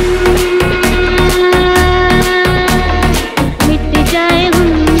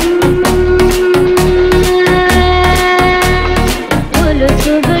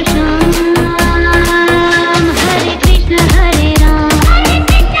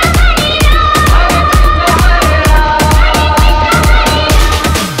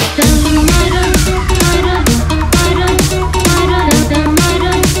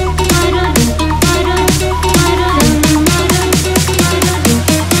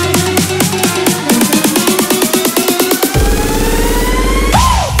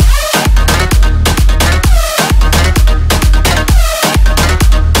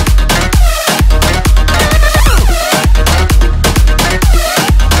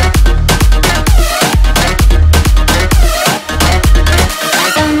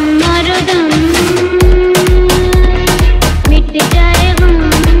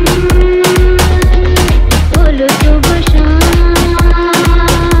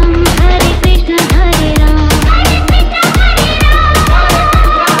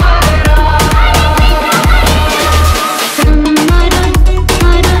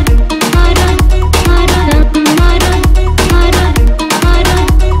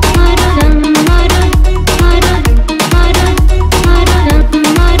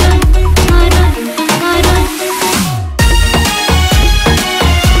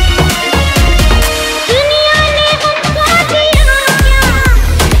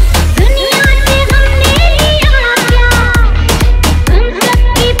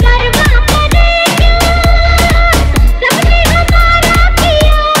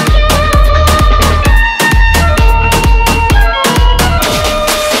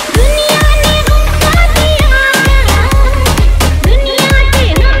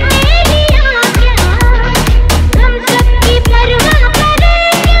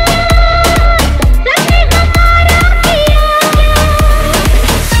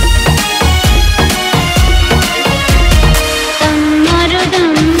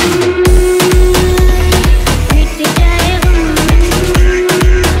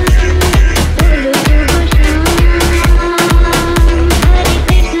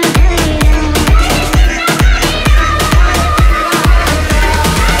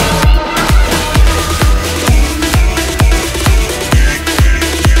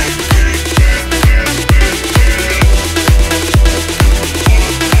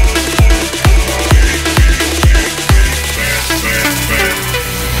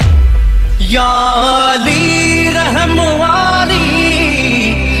याली रहम वाली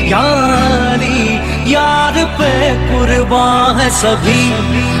याली यार पे कुर्बान है सभी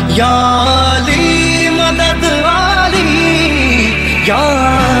याली मदद वाली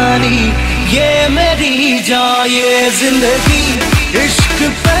याली ये मेरी जान ये जिंदगी इश्क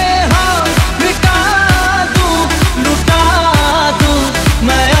पे हाँ मिटा दूं लुटा दूं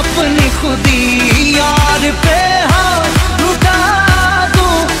मैं अपनी खुदी यार पे हाँ लुटा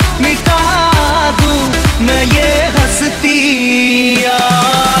दूं मिटा दूं मैं ये हंसती यार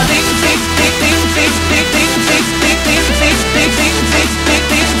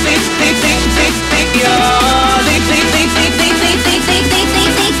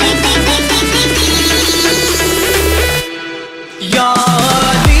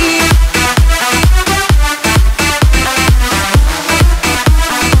यारी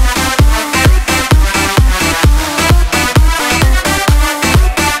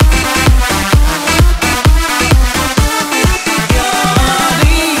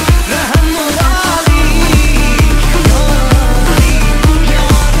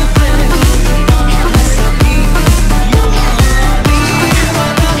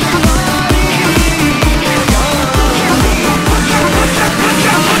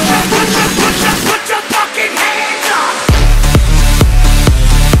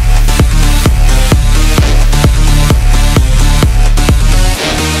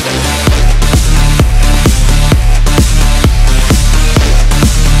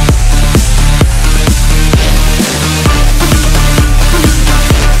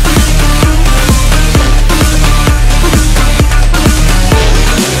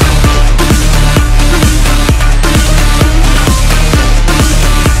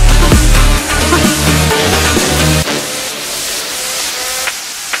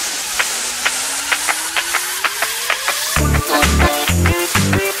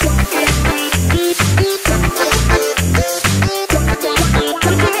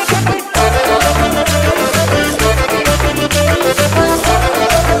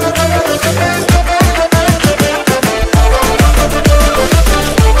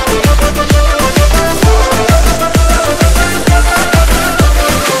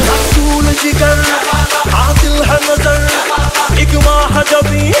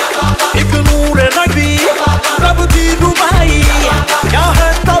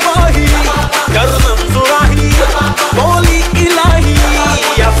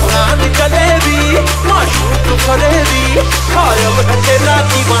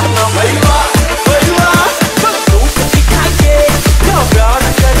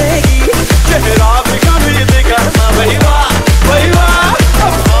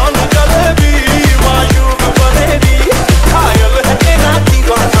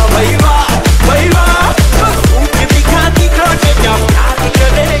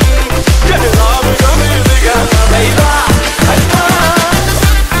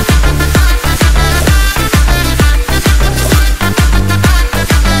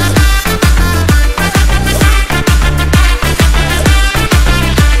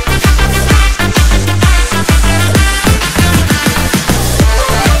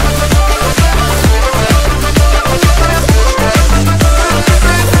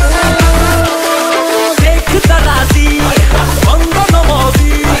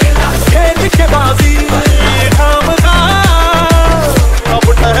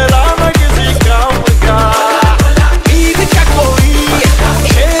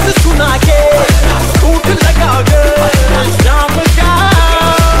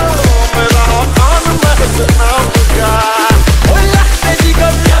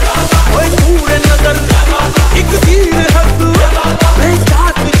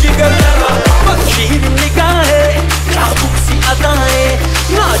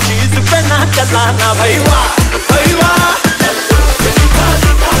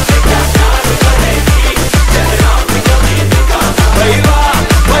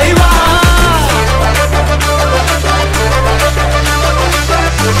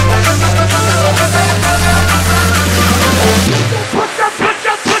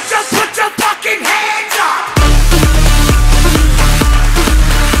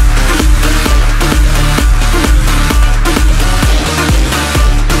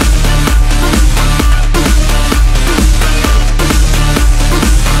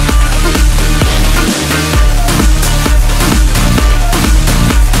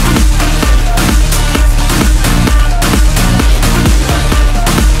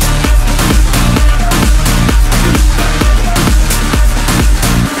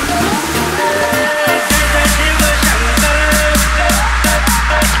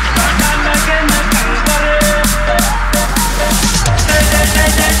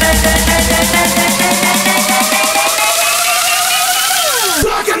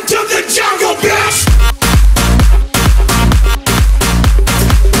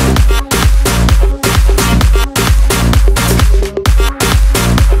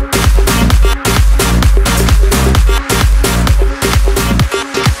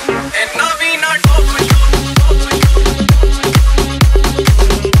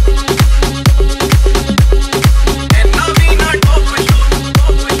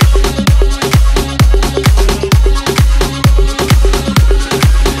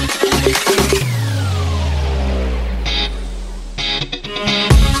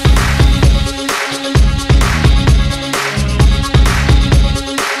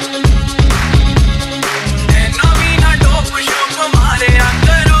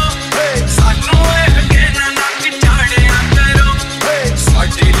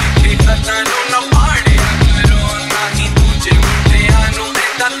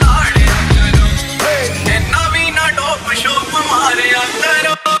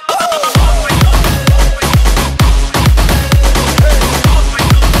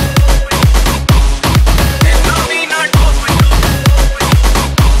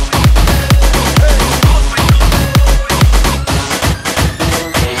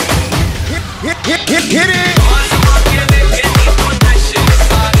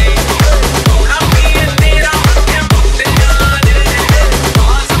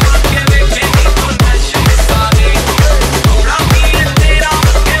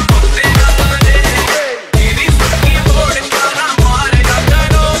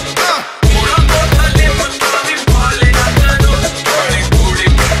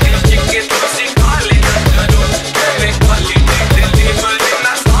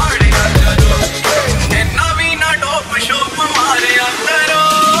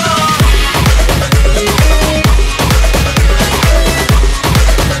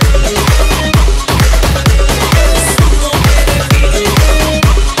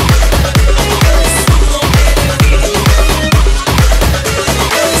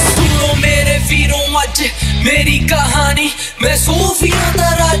मेरी कहानी मैं सूफियां दा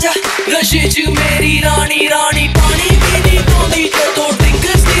राजा नशे च मेरी रानी रानी पानी भी नी पौंदी जदों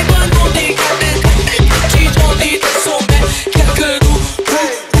ड्रिंक्स दी बंद होंदी कटे कटे पूछी जांदी दसो मैं क्या करूं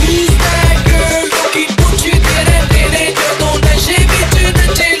Who's that girl लोकी पूछदे रहंदे ने जदों नशे विच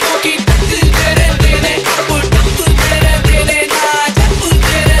नचे लोकी टकदे रहंदे ने अब टकदे रहंदे ने ना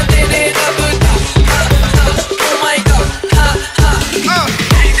टकदे रहंदे ने रब दा oh my god ha ha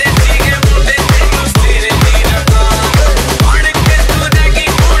ऐदे सीगे मुंडे तेनू तेरे नीरा काम पढ़ के तू जागी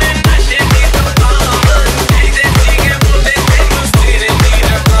मुड़े नशे दी दुकान ऐदे सीगे मुंडे तेनू तेरे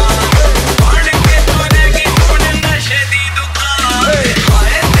नीरा काम पढ़ के तू जागी मुड़े नशे दी दुकान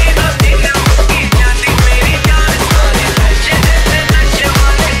हाय तेरा दिन मुकी जाती मेरी जान सारे नशे दे नशे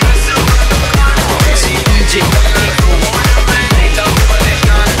वाले कसो दुकान किसी डीजे की मोड़ में नहीं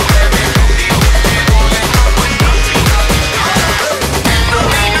परेशान तेरे मुंडी बोले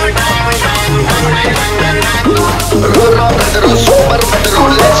Roro, Pedro, Super Pedro,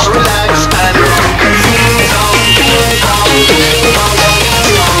 let's relax and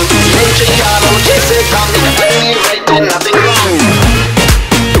Niche yaro, jaise dum, any right and nothing wrong.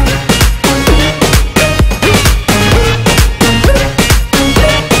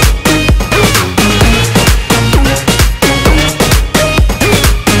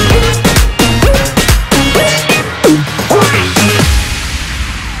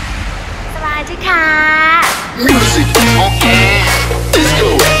 Music on air, disco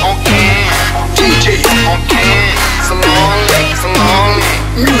on air, DJ on air, salon,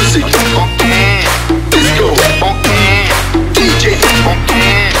 music on air, disco on air, DJ on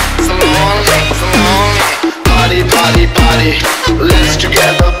air, salon, party, party, party, let's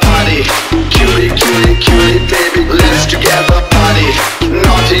together party, cutie, cutie, cutie, baby, let's together party,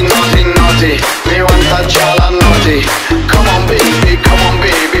 naughty, naughty, naughty, me want that chala naughty, come on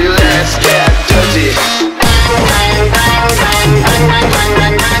baby, let's get dirty.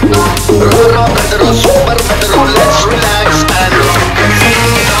 Roro, Pedro, Super Pedro, let's relax and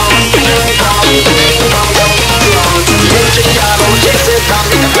Niche yaro, jaise dum,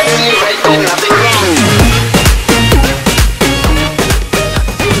 any right and nothing wrong.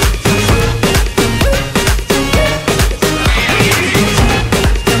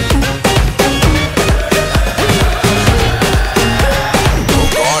 Oh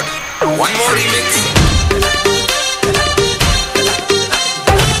God, one more remix.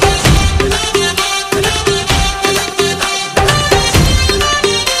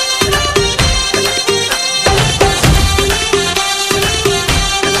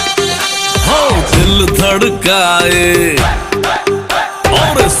 दिल धड़काए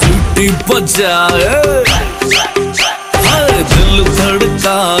और सीटी बजाए दिल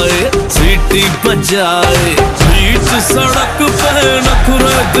धड़काए सीटी बजाए बीच सड़क पे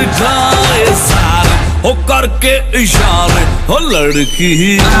नखरे दिखाए सारे हो करके इशारे हो लड़की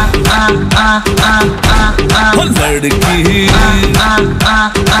हो लड़की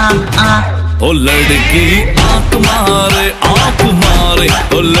ओ लड़की आंख मारे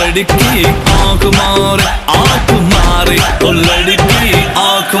ओ लड़की आंख मारे ओ लड़की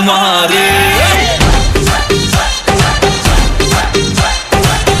आंख मारे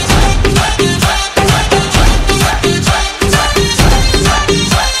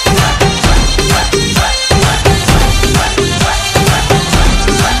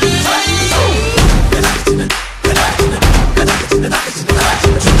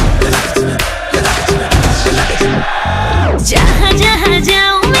जहाँ जहाँ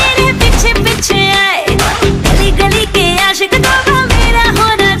जाऊँ मेरे पीछे पीछे आए गली गली के आशिक तो मेरा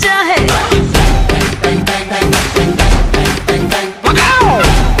होना चाहे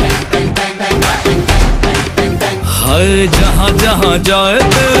हाय जहाँ जहाँ जाए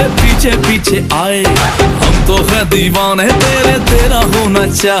तेरे पीछे पीछे आए हम तो है दीवाने तेरे तेरा होना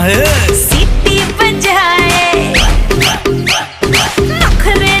चाहे सीटी बजाए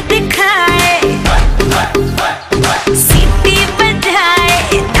नखरे दिखाए सीटी बजाए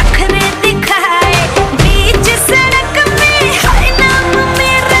नखरे दिखाए बीच सड़क में हर नाम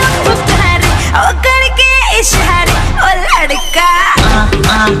मेरा पुकारे ओ करके इशारे ओ लड़का ओ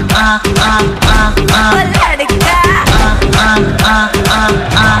लड़का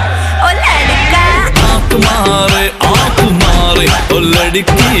ओ लड़का आंख मारे ओ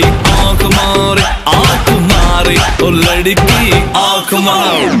लड़की आंख मारे ओ लड़की आंख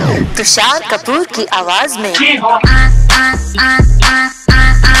मारे तुषार कपूर की आवाज में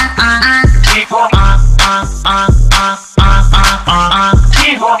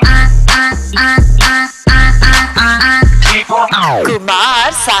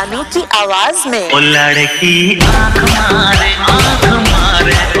कुमार सानू की आवाज में ओ लड़की आंख मारे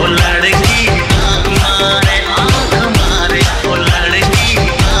ओ लड़की आंख मारे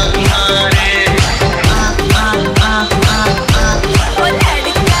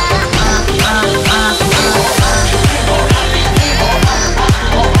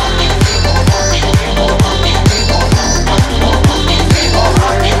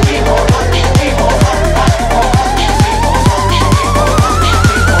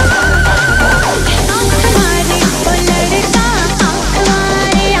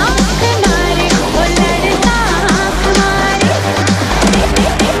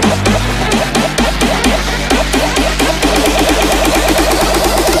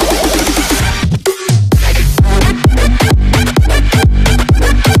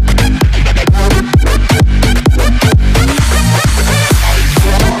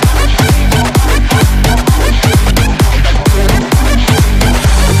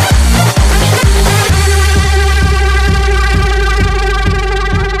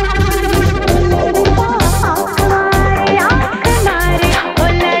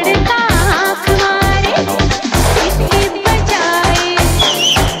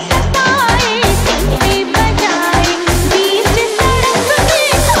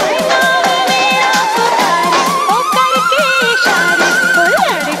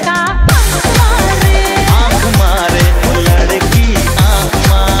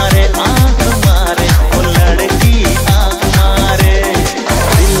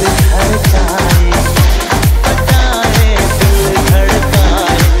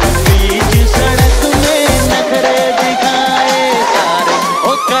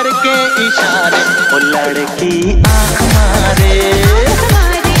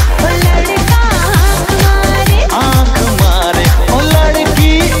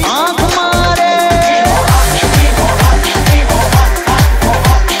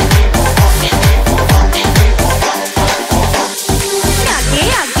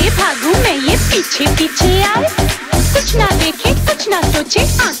पीछे पीछे आए, कुछ ना देखे कुछ ना सोचे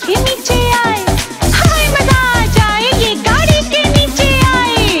आंखें नीचे आए।